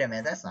say, wait a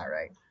minute, that's not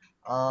right.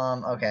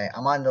 Okay,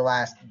 I'm on the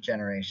last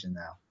generation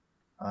now.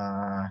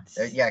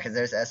 Because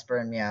there's Esper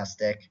and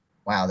Meowstic.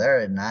 Wow,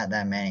 there are not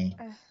that many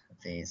of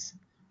these.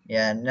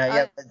 Yeah, no,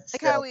 yeah.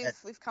 Like how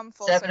we've come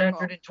full circle.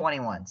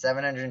 721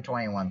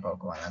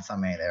 Pokemon. That's how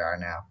many there are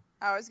now.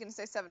 I was gonna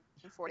say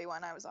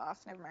 741. I was off.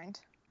 Never mind.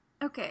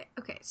 Okay.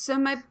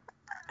 So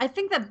I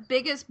think the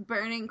biggest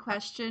burning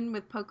question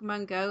with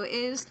Pokemon Go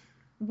is,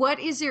 what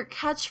is your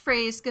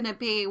catchphrase going to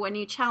be when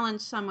you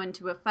challenge someone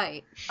to a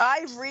fight?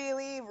 I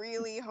really,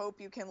 really hope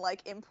you can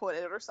like input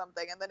it or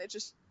something, and then it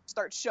just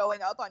starts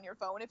showing up on your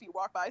phone if you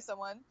walk by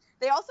someone.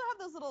 They also have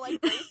those little like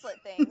bracelet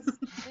things.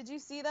 Did you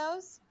see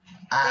those?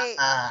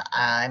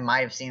 I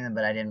might have seen them,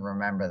 but I didn't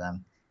remember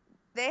them.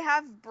 They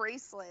have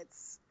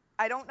bracelets.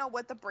 I don't know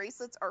what the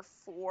bracelets are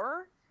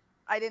for.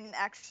 I didn't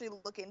actually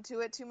look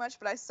into it too much,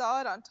 but I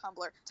saw it on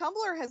Tumblr.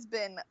 Tumblr has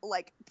been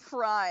like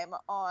prime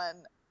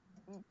on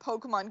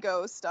Pokemon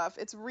Go stuff.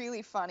 It's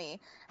really funny.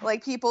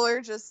 Like people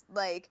are just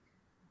like,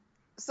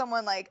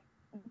 someone like,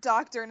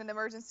 doctor in an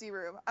emergency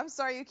room, I'm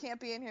sorry you can't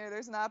be in here,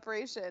 there's an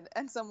operation,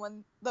 and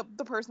someone, the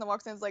person that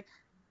walks in is like,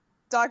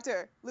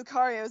 doctor,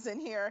 Lucario's in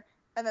here,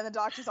 and then the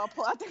doctors all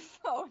pull out their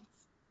phones.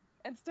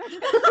 and start.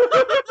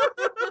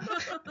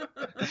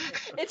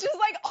 It's just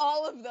like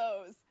all of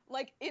those.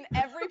 Like in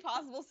every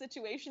possible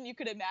situation you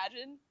could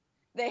imagine,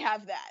 they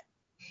have that.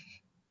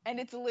 And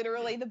it's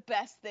literally the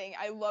best thing.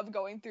 I love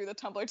going through the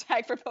Tumblr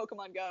tag for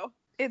Pokemon Go.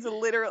 It's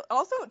literally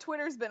also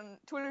Twitter's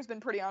been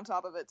pretty on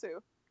top of it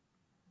too.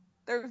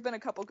 There's been a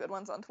couple good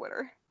ones on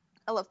Twitter.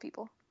 I love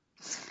people.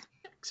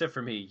 Except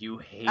for me, you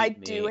hate I me.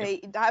 do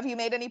hate. Have you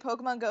made any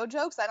Pokemon Go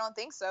jokes? I don't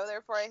think so.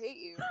 Therefore, I hate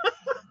you.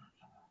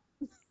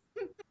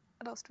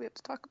 What else do we have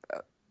to talk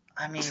about?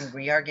 I mean,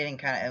 we are getting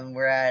kind of, and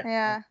we're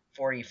at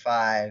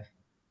 45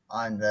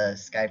 on the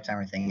Skype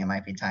timer thing. It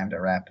might be time to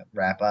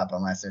wrap up,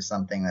 unless there's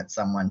something that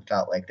someone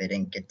felt like they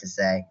didn't get to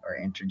say or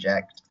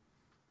interject.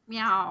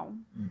 Meow.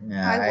 No,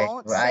 I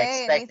won't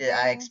say anything.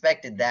 I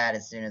expected that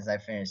as soon as I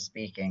finished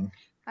speaking.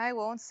 I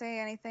won't say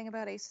anything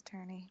about Ace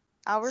Attorney.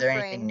 I'll Is refrain.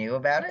 there anything new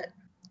about it?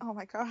 Oh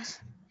my gosh.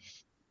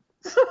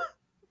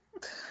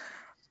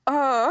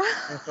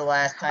 Oh. Since the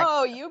last time.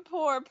 Oh, you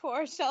poor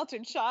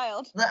sheltered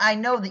child. I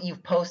know that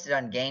you've posted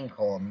on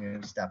GameCold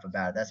new stuff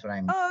about it. That's what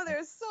I'm. Oh,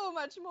 there's so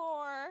much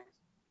more.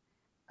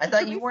 I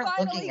thought you weren't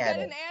finally looking at get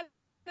it.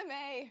 An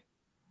anime.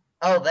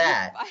 Oh,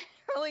 that. I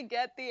finally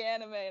get the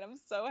anime, and I'm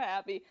so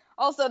happy.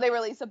 Also, they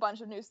released a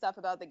bunch of new stuff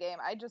about the game.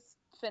 I just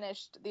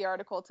finished the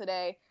article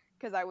today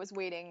because I was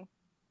waiting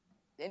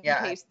in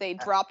case they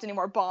dropped any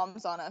more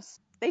bombs on us.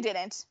 They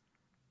didn't.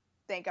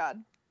 Thank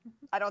God.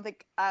 I don't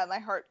think my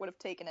heart would have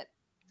taken it.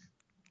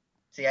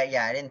 See,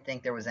 I didn't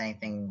think there was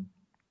anything.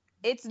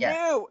 It's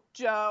new,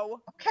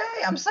 Joe.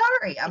 Okay, I'm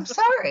sorry. I'm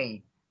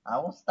sorry. I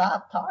will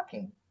stop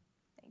talking.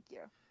 Thank you.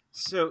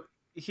 So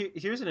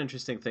here's an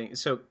interesting thing.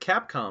 So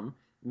Capcom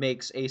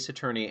makes Ace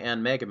Attorney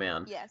and Mega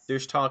Man. Yes.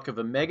 There's talk of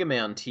a Mega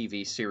Man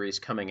TV series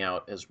coming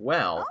out as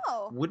well.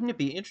 Oh. Wouldn't it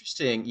be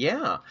interesting?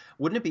 Yeah.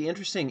 Wouldn't it be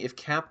interesting if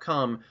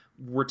Capcom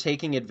were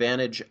taking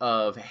advantage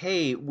of,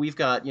 hey, we've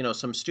got,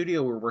 some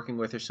studio we're working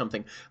with or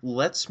something.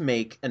 Let's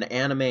make an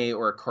anime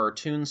or a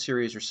cartoon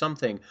series or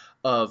something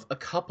of a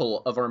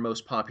couple of our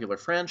most popular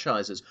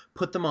franchises,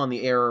 put them on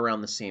the air around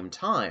the same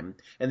time,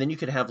 and then you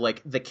could have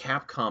like the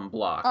Capcom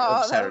block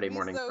of Saturday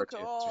morning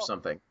cartoons or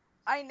something.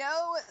 I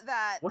know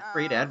that. What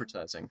great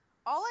advertising.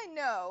 All I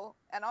know,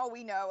 and all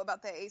we know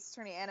about the Ace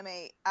Attorney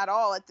anime at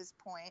all at this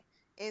point,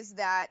 is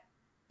that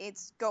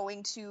it's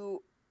going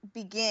to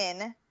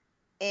begin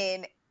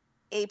in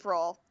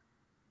April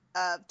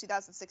of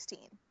 2016.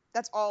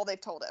 That's all they've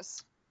told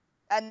us.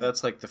 And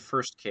that's like the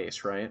first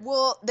case, right?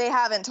 Well, they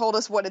haven't told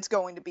us what it's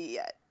going to be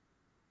yet.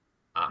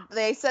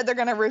 They said they're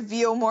going to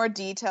reveal more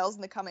details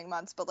in the coming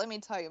months, but let me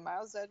tell you,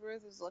 Miles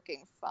Edgeworth is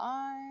looking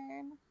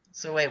fine.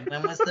 So wait,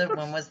 when was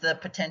the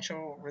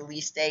potential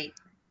release date?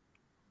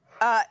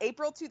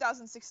 April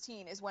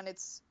 2016 is when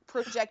it's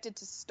projected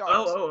to start.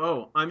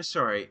 Oh! I'm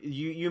sorry.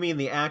 You mean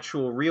the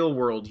actual real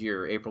world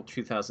year, April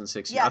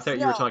 2016? Yes, I thought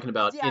you were talking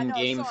about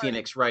in-game sorry.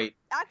 Phoenix, right?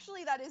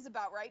 Actually, that is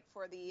about right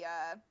for the.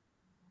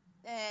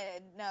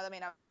 No, that may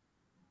not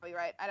be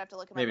right. I'd have to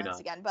look at my notes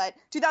again. But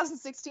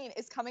 2016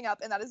 is coming up,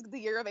 and that is the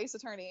year of Ace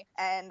Attorney,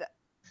 and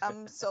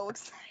I'm so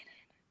excited.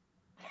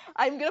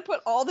 I'm gonna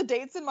put all the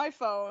dates in my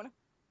phone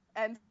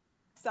and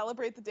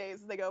celebrate the days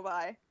as they go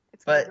by.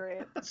 It's gonna be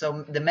great.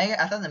 So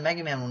I thought the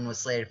Mega Man one was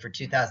slated for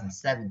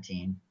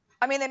 2017.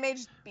 I mean, they may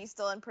just be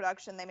still in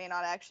production. They may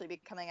not actually be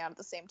coming out at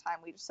the same time.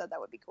 We just said that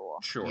would be cool.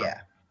 Sure.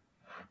 Yeah.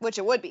 Which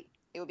it would be.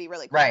 It would be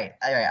really cool. Right.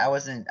 That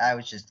was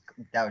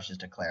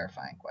just a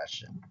clarifying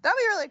question. That'd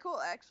be really cool,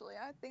 actually.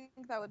 I think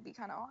that would be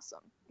kind of awesome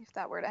if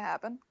that were to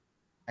happen.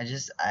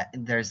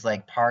 There's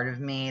like part of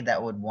me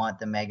that would want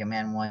the Mega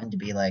Man one to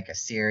be like a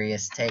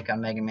serious take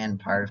on Mega Man,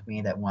 part of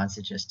me that wants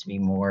it just to be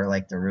more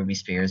like the Ruby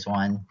Spears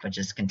one, but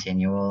just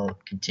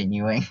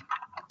continuing.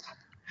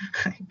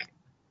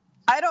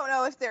 I don't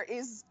know if there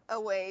is a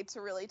way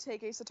to really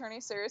take Ace Attorney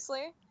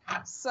seriously,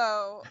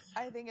 so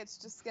I think it's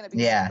just gonna be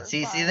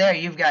see there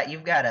you've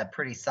got a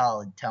pretty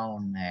solid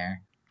tone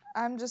there.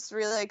 I'm just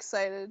really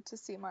excited to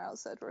see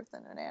Miles Edgeworth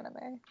in an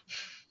anime.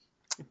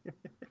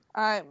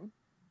 I'm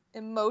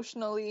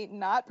emotionally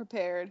not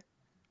prepared,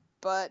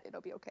 but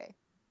it'll be okay.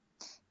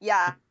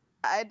 Yeah,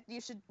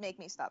 you should make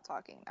me stop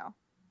talking now.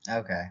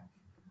 Okay.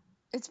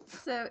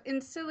 So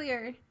in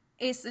sillier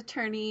Ace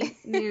Attorney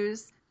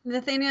news,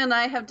 Nathaniel and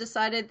I have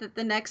decided that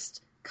the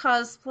next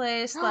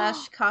cosplay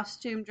 /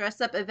 costume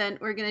dress-up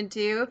event we're going to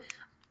do,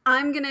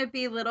 I'm going to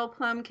be Little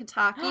Plum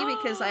Kitaki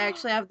because I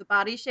actually have the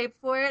body shape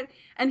for it,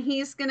 and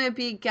he's going to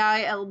be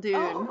Guy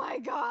Eldoon. Oh my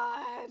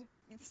god.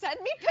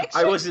 Send me pictures.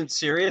 I wasn't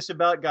serious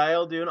about Guy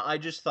Eldoon. I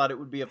just thought it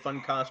would be a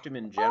fun costume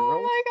in general.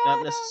 Oh my God,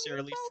 not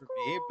necessarily for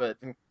me, but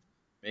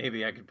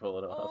maybe I could pull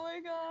it off. Oh my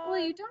god. Well,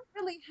 you don't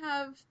really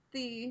have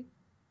the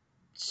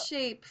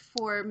shape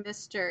for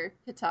Mr.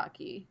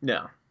 Kitaki.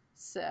 No.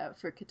 So,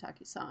 for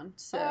Kitaki-san.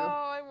 So. Oh,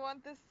 I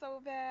want this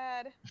so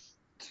bad.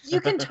 You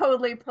can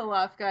totally pull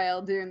off Guy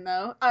Eldoon,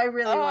 though. I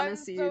really want to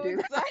see you do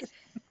that.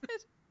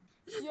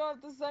 You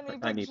have to send me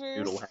pictures. I need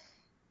doodle.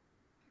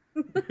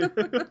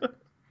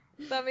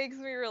 That makes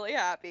me really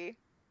happy.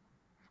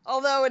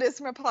 Although it is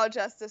from Apollo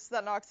Justice,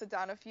 that knocks it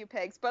down a few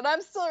pegs, but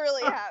I'm still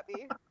really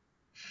happy.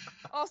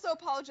 Also,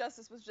 Apollo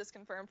Justice was just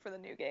confirmed for the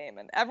new game,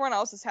 and everyone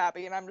else is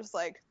happy, and I'm just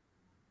like,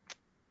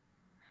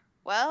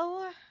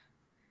 well,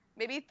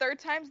 maybe third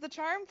time's the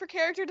charm for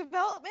character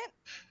development.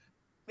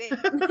 Maybe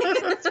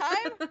it's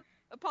time.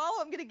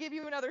 Apollo, I'm gonna give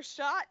you another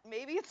shot.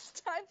 Maybe it's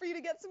time for you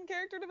to get some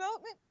character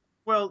development.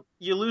 Well,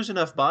 you lose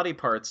enough body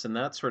parts, and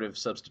that sort of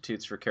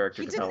substitutes for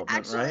character He didn't development,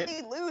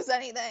 actually right? lose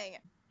anything.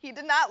 He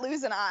did not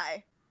lose an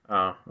eye.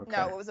 Oh, okay.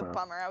 No, it was a well.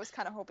 bummer. I was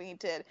kind of hoping he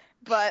did,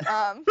 but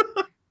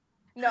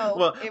no,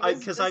 Well, it was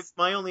because just...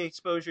 my only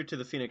exposure to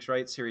the Phoenix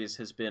Wright series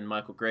has been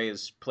Michael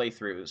Gray's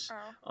playthroughs Oh.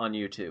 on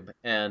YouTube,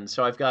 and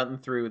so I've gotten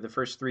through the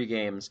first 3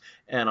 games,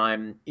 and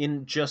I'm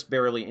just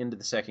barely into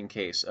the second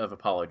case of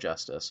Apollo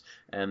Justice,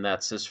 and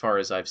that's as far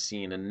as I've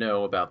seen and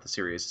know about the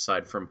series,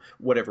 aside from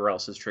whatever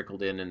else has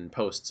trickled in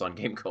posts on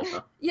Game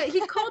Cola. Yeah, he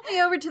called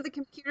me over to the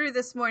computer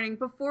this morning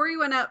before he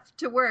went out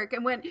to work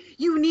and went,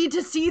 "You need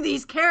to see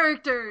these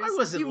characters. I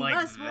wasn't you like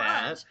must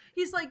that. Watch."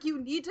 He's like, "You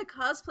need to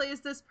cosplay as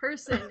this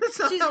person. That's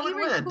not She's how it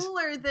even went.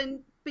 cooler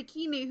than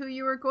Bikini, who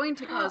you were going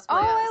to cosplay Oh,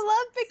 as." I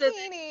love So-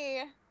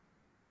 Bikini.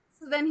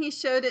 So then he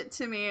showed it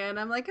to me, and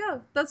I'm like,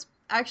 "Oh, that's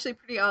actually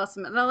pretty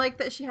awesome." And I like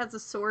that she has a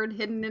sword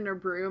hidden in her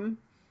broom.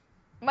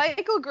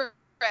 Michael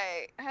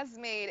Gray has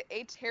made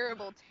a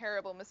terrible,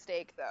 terrible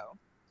mistake, though,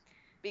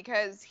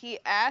 because he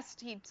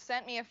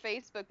sent me a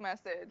Facebook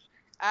message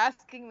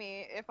asking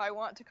me if I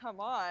want to come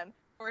on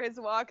for his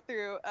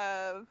walkthrough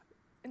of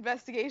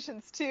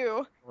Investigations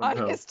 2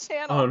 on his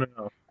channel. Oh,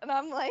 no. And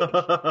I'm like,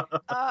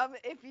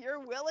 if you're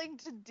willing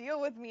to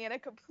deal with me in a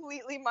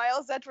completely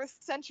Miles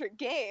Zetra-centric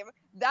game,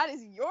 that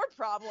is your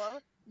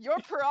problem, your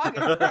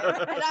prerogative,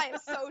 and I am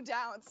so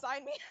down.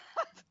 Sign me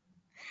up.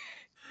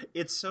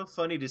 It's so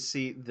funny to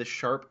see the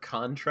sharp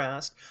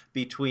contrast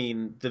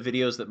between the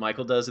videos that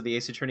Michael does of the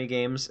Ace Attorney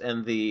games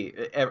and the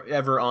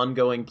ever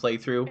ongoing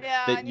playthrough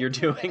that you're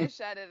doing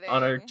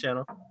on our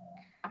channel.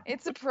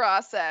 It's a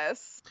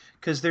process.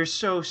 Because they're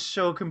so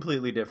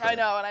completely different. I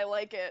know, and I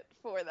like it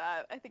for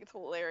that. I think it's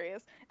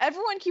hilarious.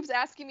 Everyone keeps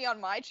asking me on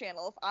my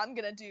channel if I'm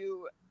gonna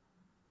do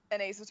an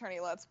Ace Attorney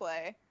Let's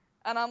Play.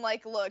 And I'm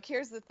like, look,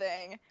 here's the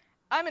thing.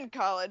 I'm in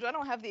college. I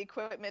don't have the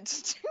equipment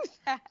to do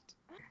that.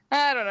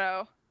 I don't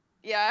know.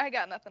 Yeah, I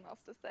got nothing else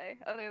to say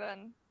other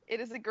than it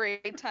is a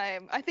great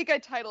time. I think I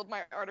titled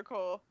my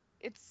article,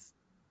 "It's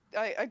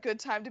a good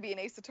time to be an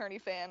Ace Attorney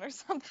fan" or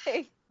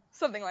something.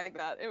 Something like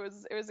that. It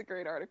was a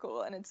great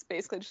article, and it's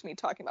basically just me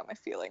talking about my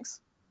feelings.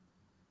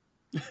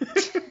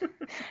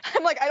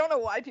 I'm like, I don't know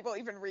why people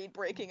even read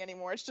Breaking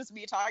anymore. It's just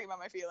me talking about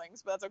my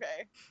feelings, but that's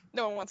okay.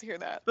 No one wants to hear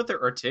that. But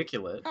they're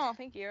articulate. Oh,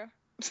 thank you.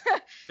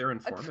 They're I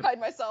informative. pride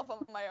myself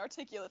on my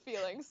articulate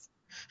feelings.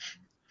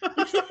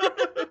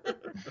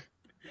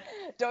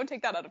 Don't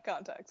take that out of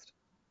context.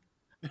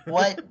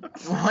 What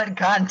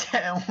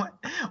content?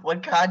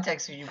 What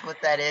context would you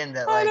put that in?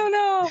 That I like. don't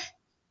know,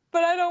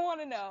 but I don't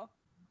want to know.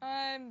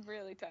 I'm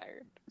really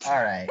tired.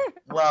 All right.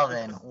 Well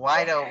then,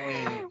 why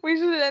don't We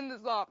should end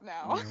this off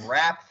now. we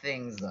wrap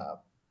things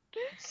up?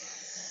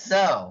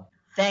 So,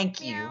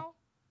 thank you. Meow.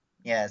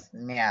 Yes,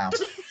 meow.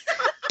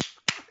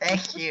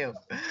 Thank you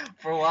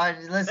for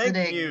listening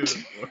Thank you.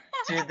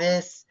 to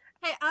this.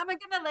 Hey, I'm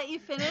gonna let you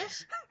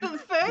finish, but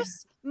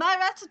first, my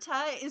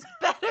Rattata is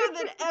better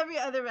than every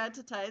other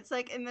Rattata. It's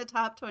like in the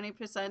top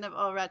 20% of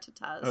all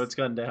Rattatas. Oh, it's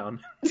gone down.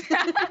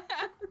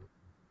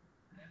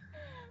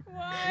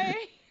 Why?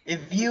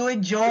 If you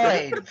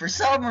enjoyed, for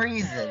some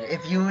reason,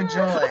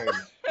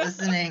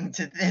 listening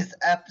to this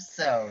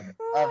episode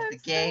of I'm the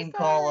so Game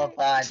Cola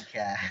sorry.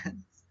 podcast,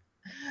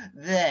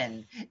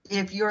 then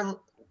if you're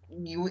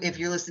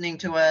listening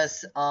to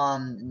us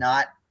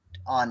not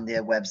on the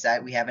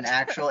website, we have an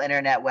actual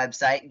internet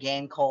website,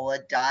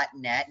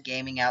 gamecola.net,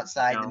 gaming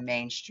outside the No.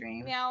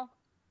 mainstream. Meow.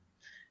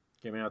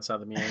 Get me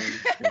outside the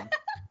mainstream.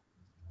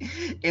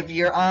 If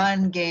you're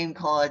on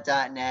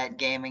gamecola.net,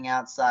 gaming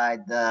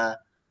outside the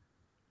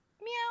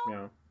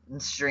Meow. No.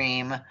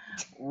 stream,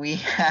 we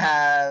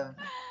have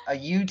a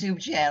YouTube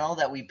channel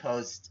that we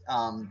post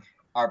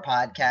our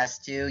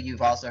podcast to.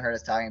 You've also heard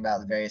us talking about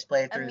the various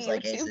playthroughs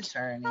like Ace YouTube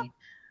Attorney.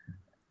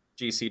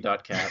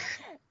 GC.cat.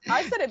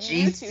 I said a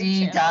YouTube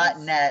channel.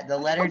 GC.net, the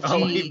letter G,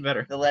 Oh, even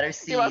better. the letter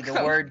C, You're the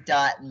welcome. word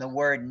dot, and the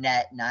word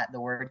net, not the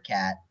word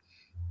cat.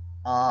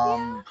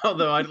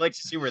 Although I'd like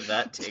to see where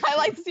that takes I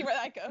like us. to see where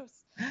that goes.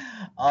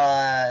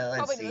 Let's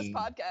Probably to this see.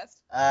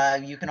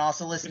 podcast. You can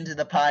also listen to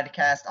the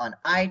podcast on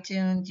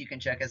iTunes. You can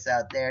check us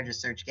out there.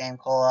 Just search Game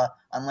Cola.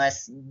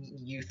 Unless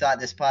you thought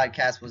this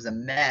podcast was a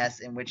mess,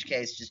 in which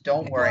case, just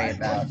don't worry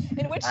about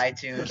In which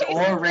iTunes case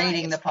or you're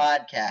rating the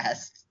right.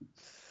 podcast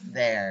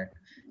there.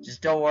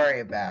 Just don't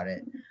worry about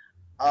it.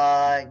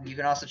 You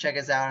can also check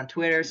us out on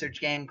Twitter. Search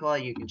Game Cola.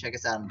 You can check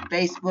us out on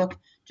Facebook.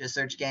 Just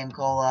search Game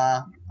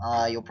Cola.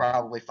 You'll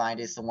probably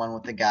find us the one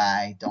with the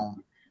guy.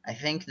 I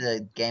think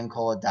the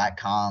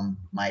GameCola.com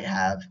might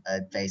have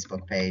a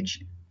Facebook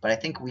page, but I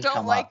think we Don't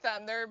come like up.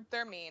 them.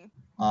 They're mean.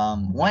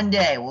 One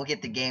day we'll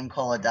get the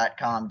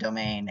GameCola.com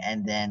domain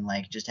and then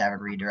like just have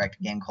it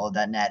redirect to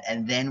GameCola.net,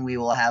 and then we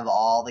will have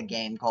all the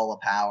Game Cola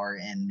power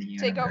in the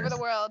universe. Take over the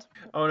world.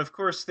 Oh, and of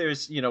course,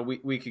 there's,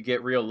 we could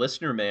get real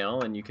listener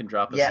mail, and you can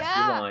drop us Yeah. a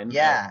few lines.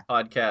 Yeah.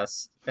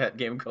 Podcasts at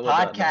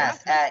GameCola.net.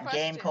 Podcast at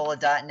Questions.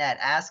 GameCola.net.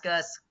 Ask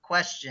us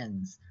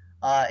questions.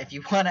 If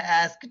you want to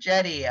ask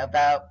Jeddy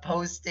about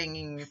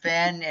posting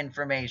fan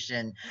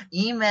information,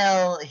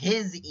 email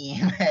his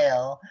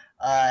email,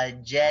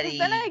 Jeddy.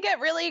 Then I get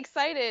really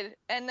excited,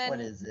 and What then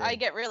is it? I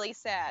get really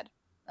sad.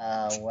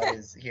 What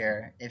is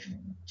here?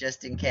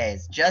 Just in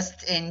case.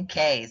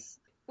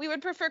 We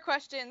would prefer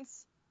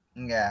questions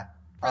Yeah.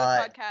 for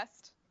the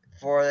podcast.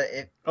 For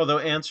it. Although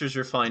answers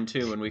are fine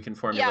too, and we can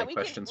formulate Yeah, we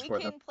questions for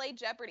can them. play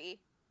Jeopardy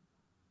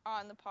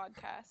on the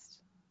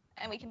podcast,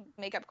 and we can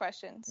make up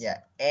questions. Yeah.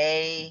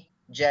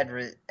 Jed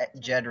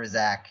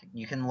Razak.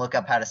 You can look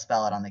up how to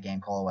spell it on the Game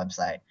Cola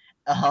website.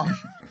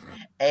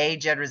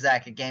 Jed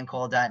Razak at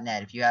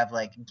GameCola.net. If you have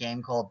like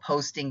Game Cola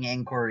posting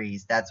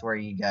inquiries, that's where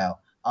you go.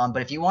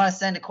 But if you want to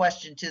send a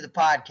question to the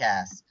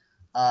podcast,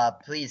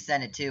 please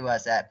send it to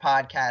us at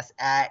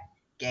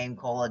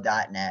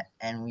podcast@GameCola.net,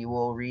 and we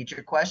will read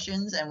your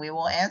questions and we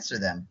will answer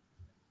them.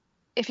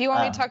 If you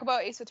want me to talk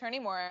about Ace Attorney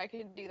more, I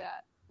can do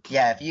that.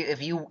 Yeah,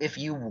 if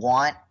you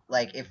want,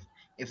 like,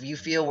 if you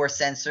feel we're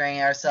censoring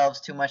ourselves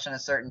too much on a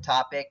certain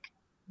topic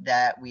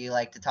that we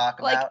like to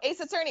talk Like about, Ace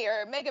Attorney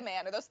or Mega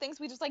Man or those things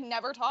we just like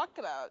never talk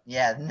about.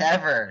 yeah,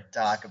 never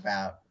talk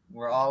about.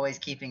 We're always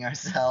keeping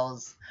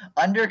ourselves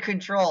under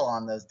control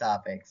on those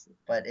topics.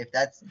 But if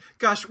that's...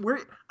 Gosh,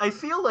 I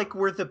feel like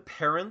we're the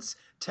parents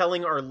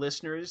telling our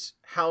listeners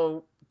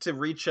how to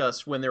reach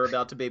us when they're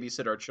about to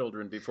babysit our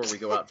children before we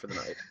go out for the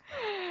night.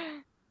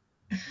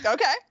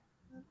 Okay.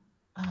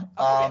 I'm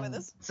okay with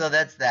this. So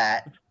that's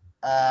that.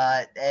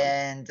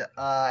 And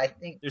I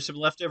think... There's some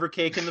leftover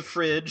cake in the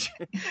fridge.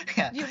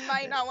 You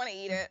might not want to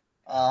eat it.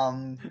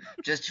 And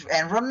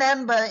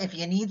remember, if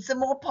you need some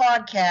more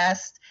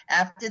podcasts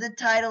after the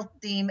title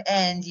theme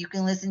ends, you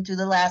can listen to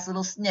the last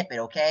little snippet,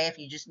 okay? If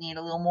you just need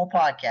a little more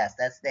podcast,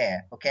 that's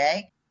there,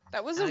 okay?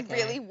 That was a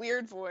really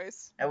weird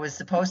voice. It was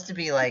supposed to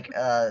be like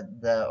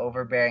the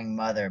overbearing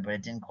mother, but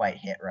it didn't quite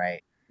hit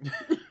right.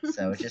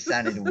 So it just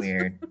sounded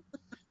weird.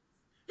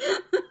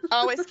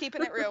 Always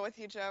keeping it real with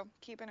you, Joe.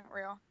 Keeping it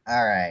real.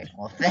 All right.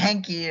 Well,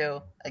 thank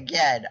you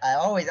again.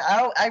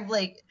 I'm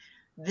like,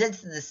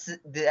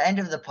 the end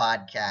of the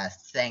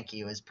podcast. Thank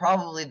you is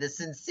probably the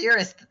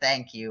sincerest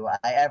thank you I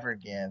ever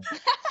give.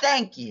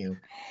 Thank you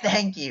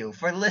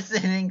for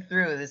listening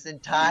through this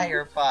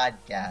entire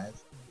podcast.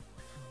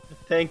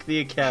 Thank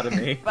the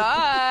Academy.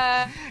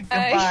 Bye.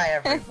 Goodbye,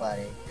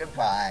 everybody.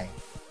 Goodbye.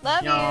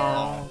 Love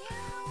No.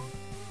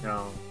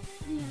 No.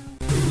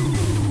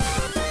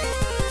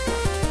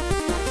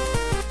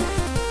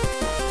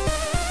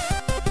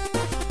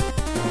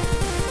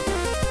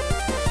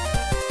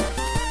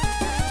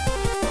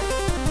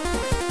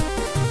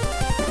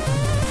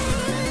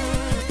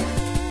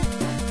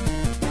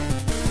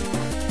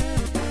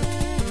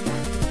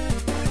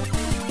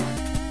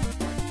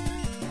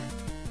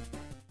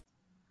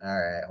 All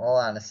right, hold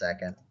on a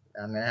second.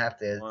 I'm gonna have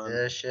to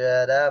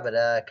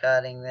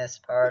cutting this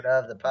part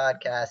of the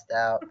podcast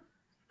out.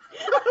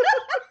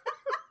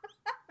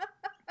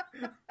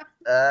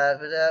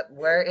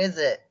 Where is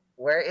it?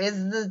 Where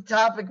is the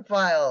topic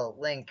file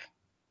link?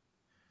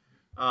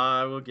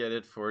 I will get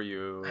it for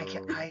you.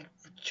 I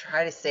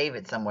try to save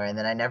it somewhere, and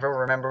then I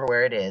never remember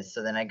where it is.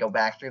 So then I go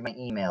back through my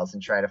emails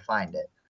and try to find it.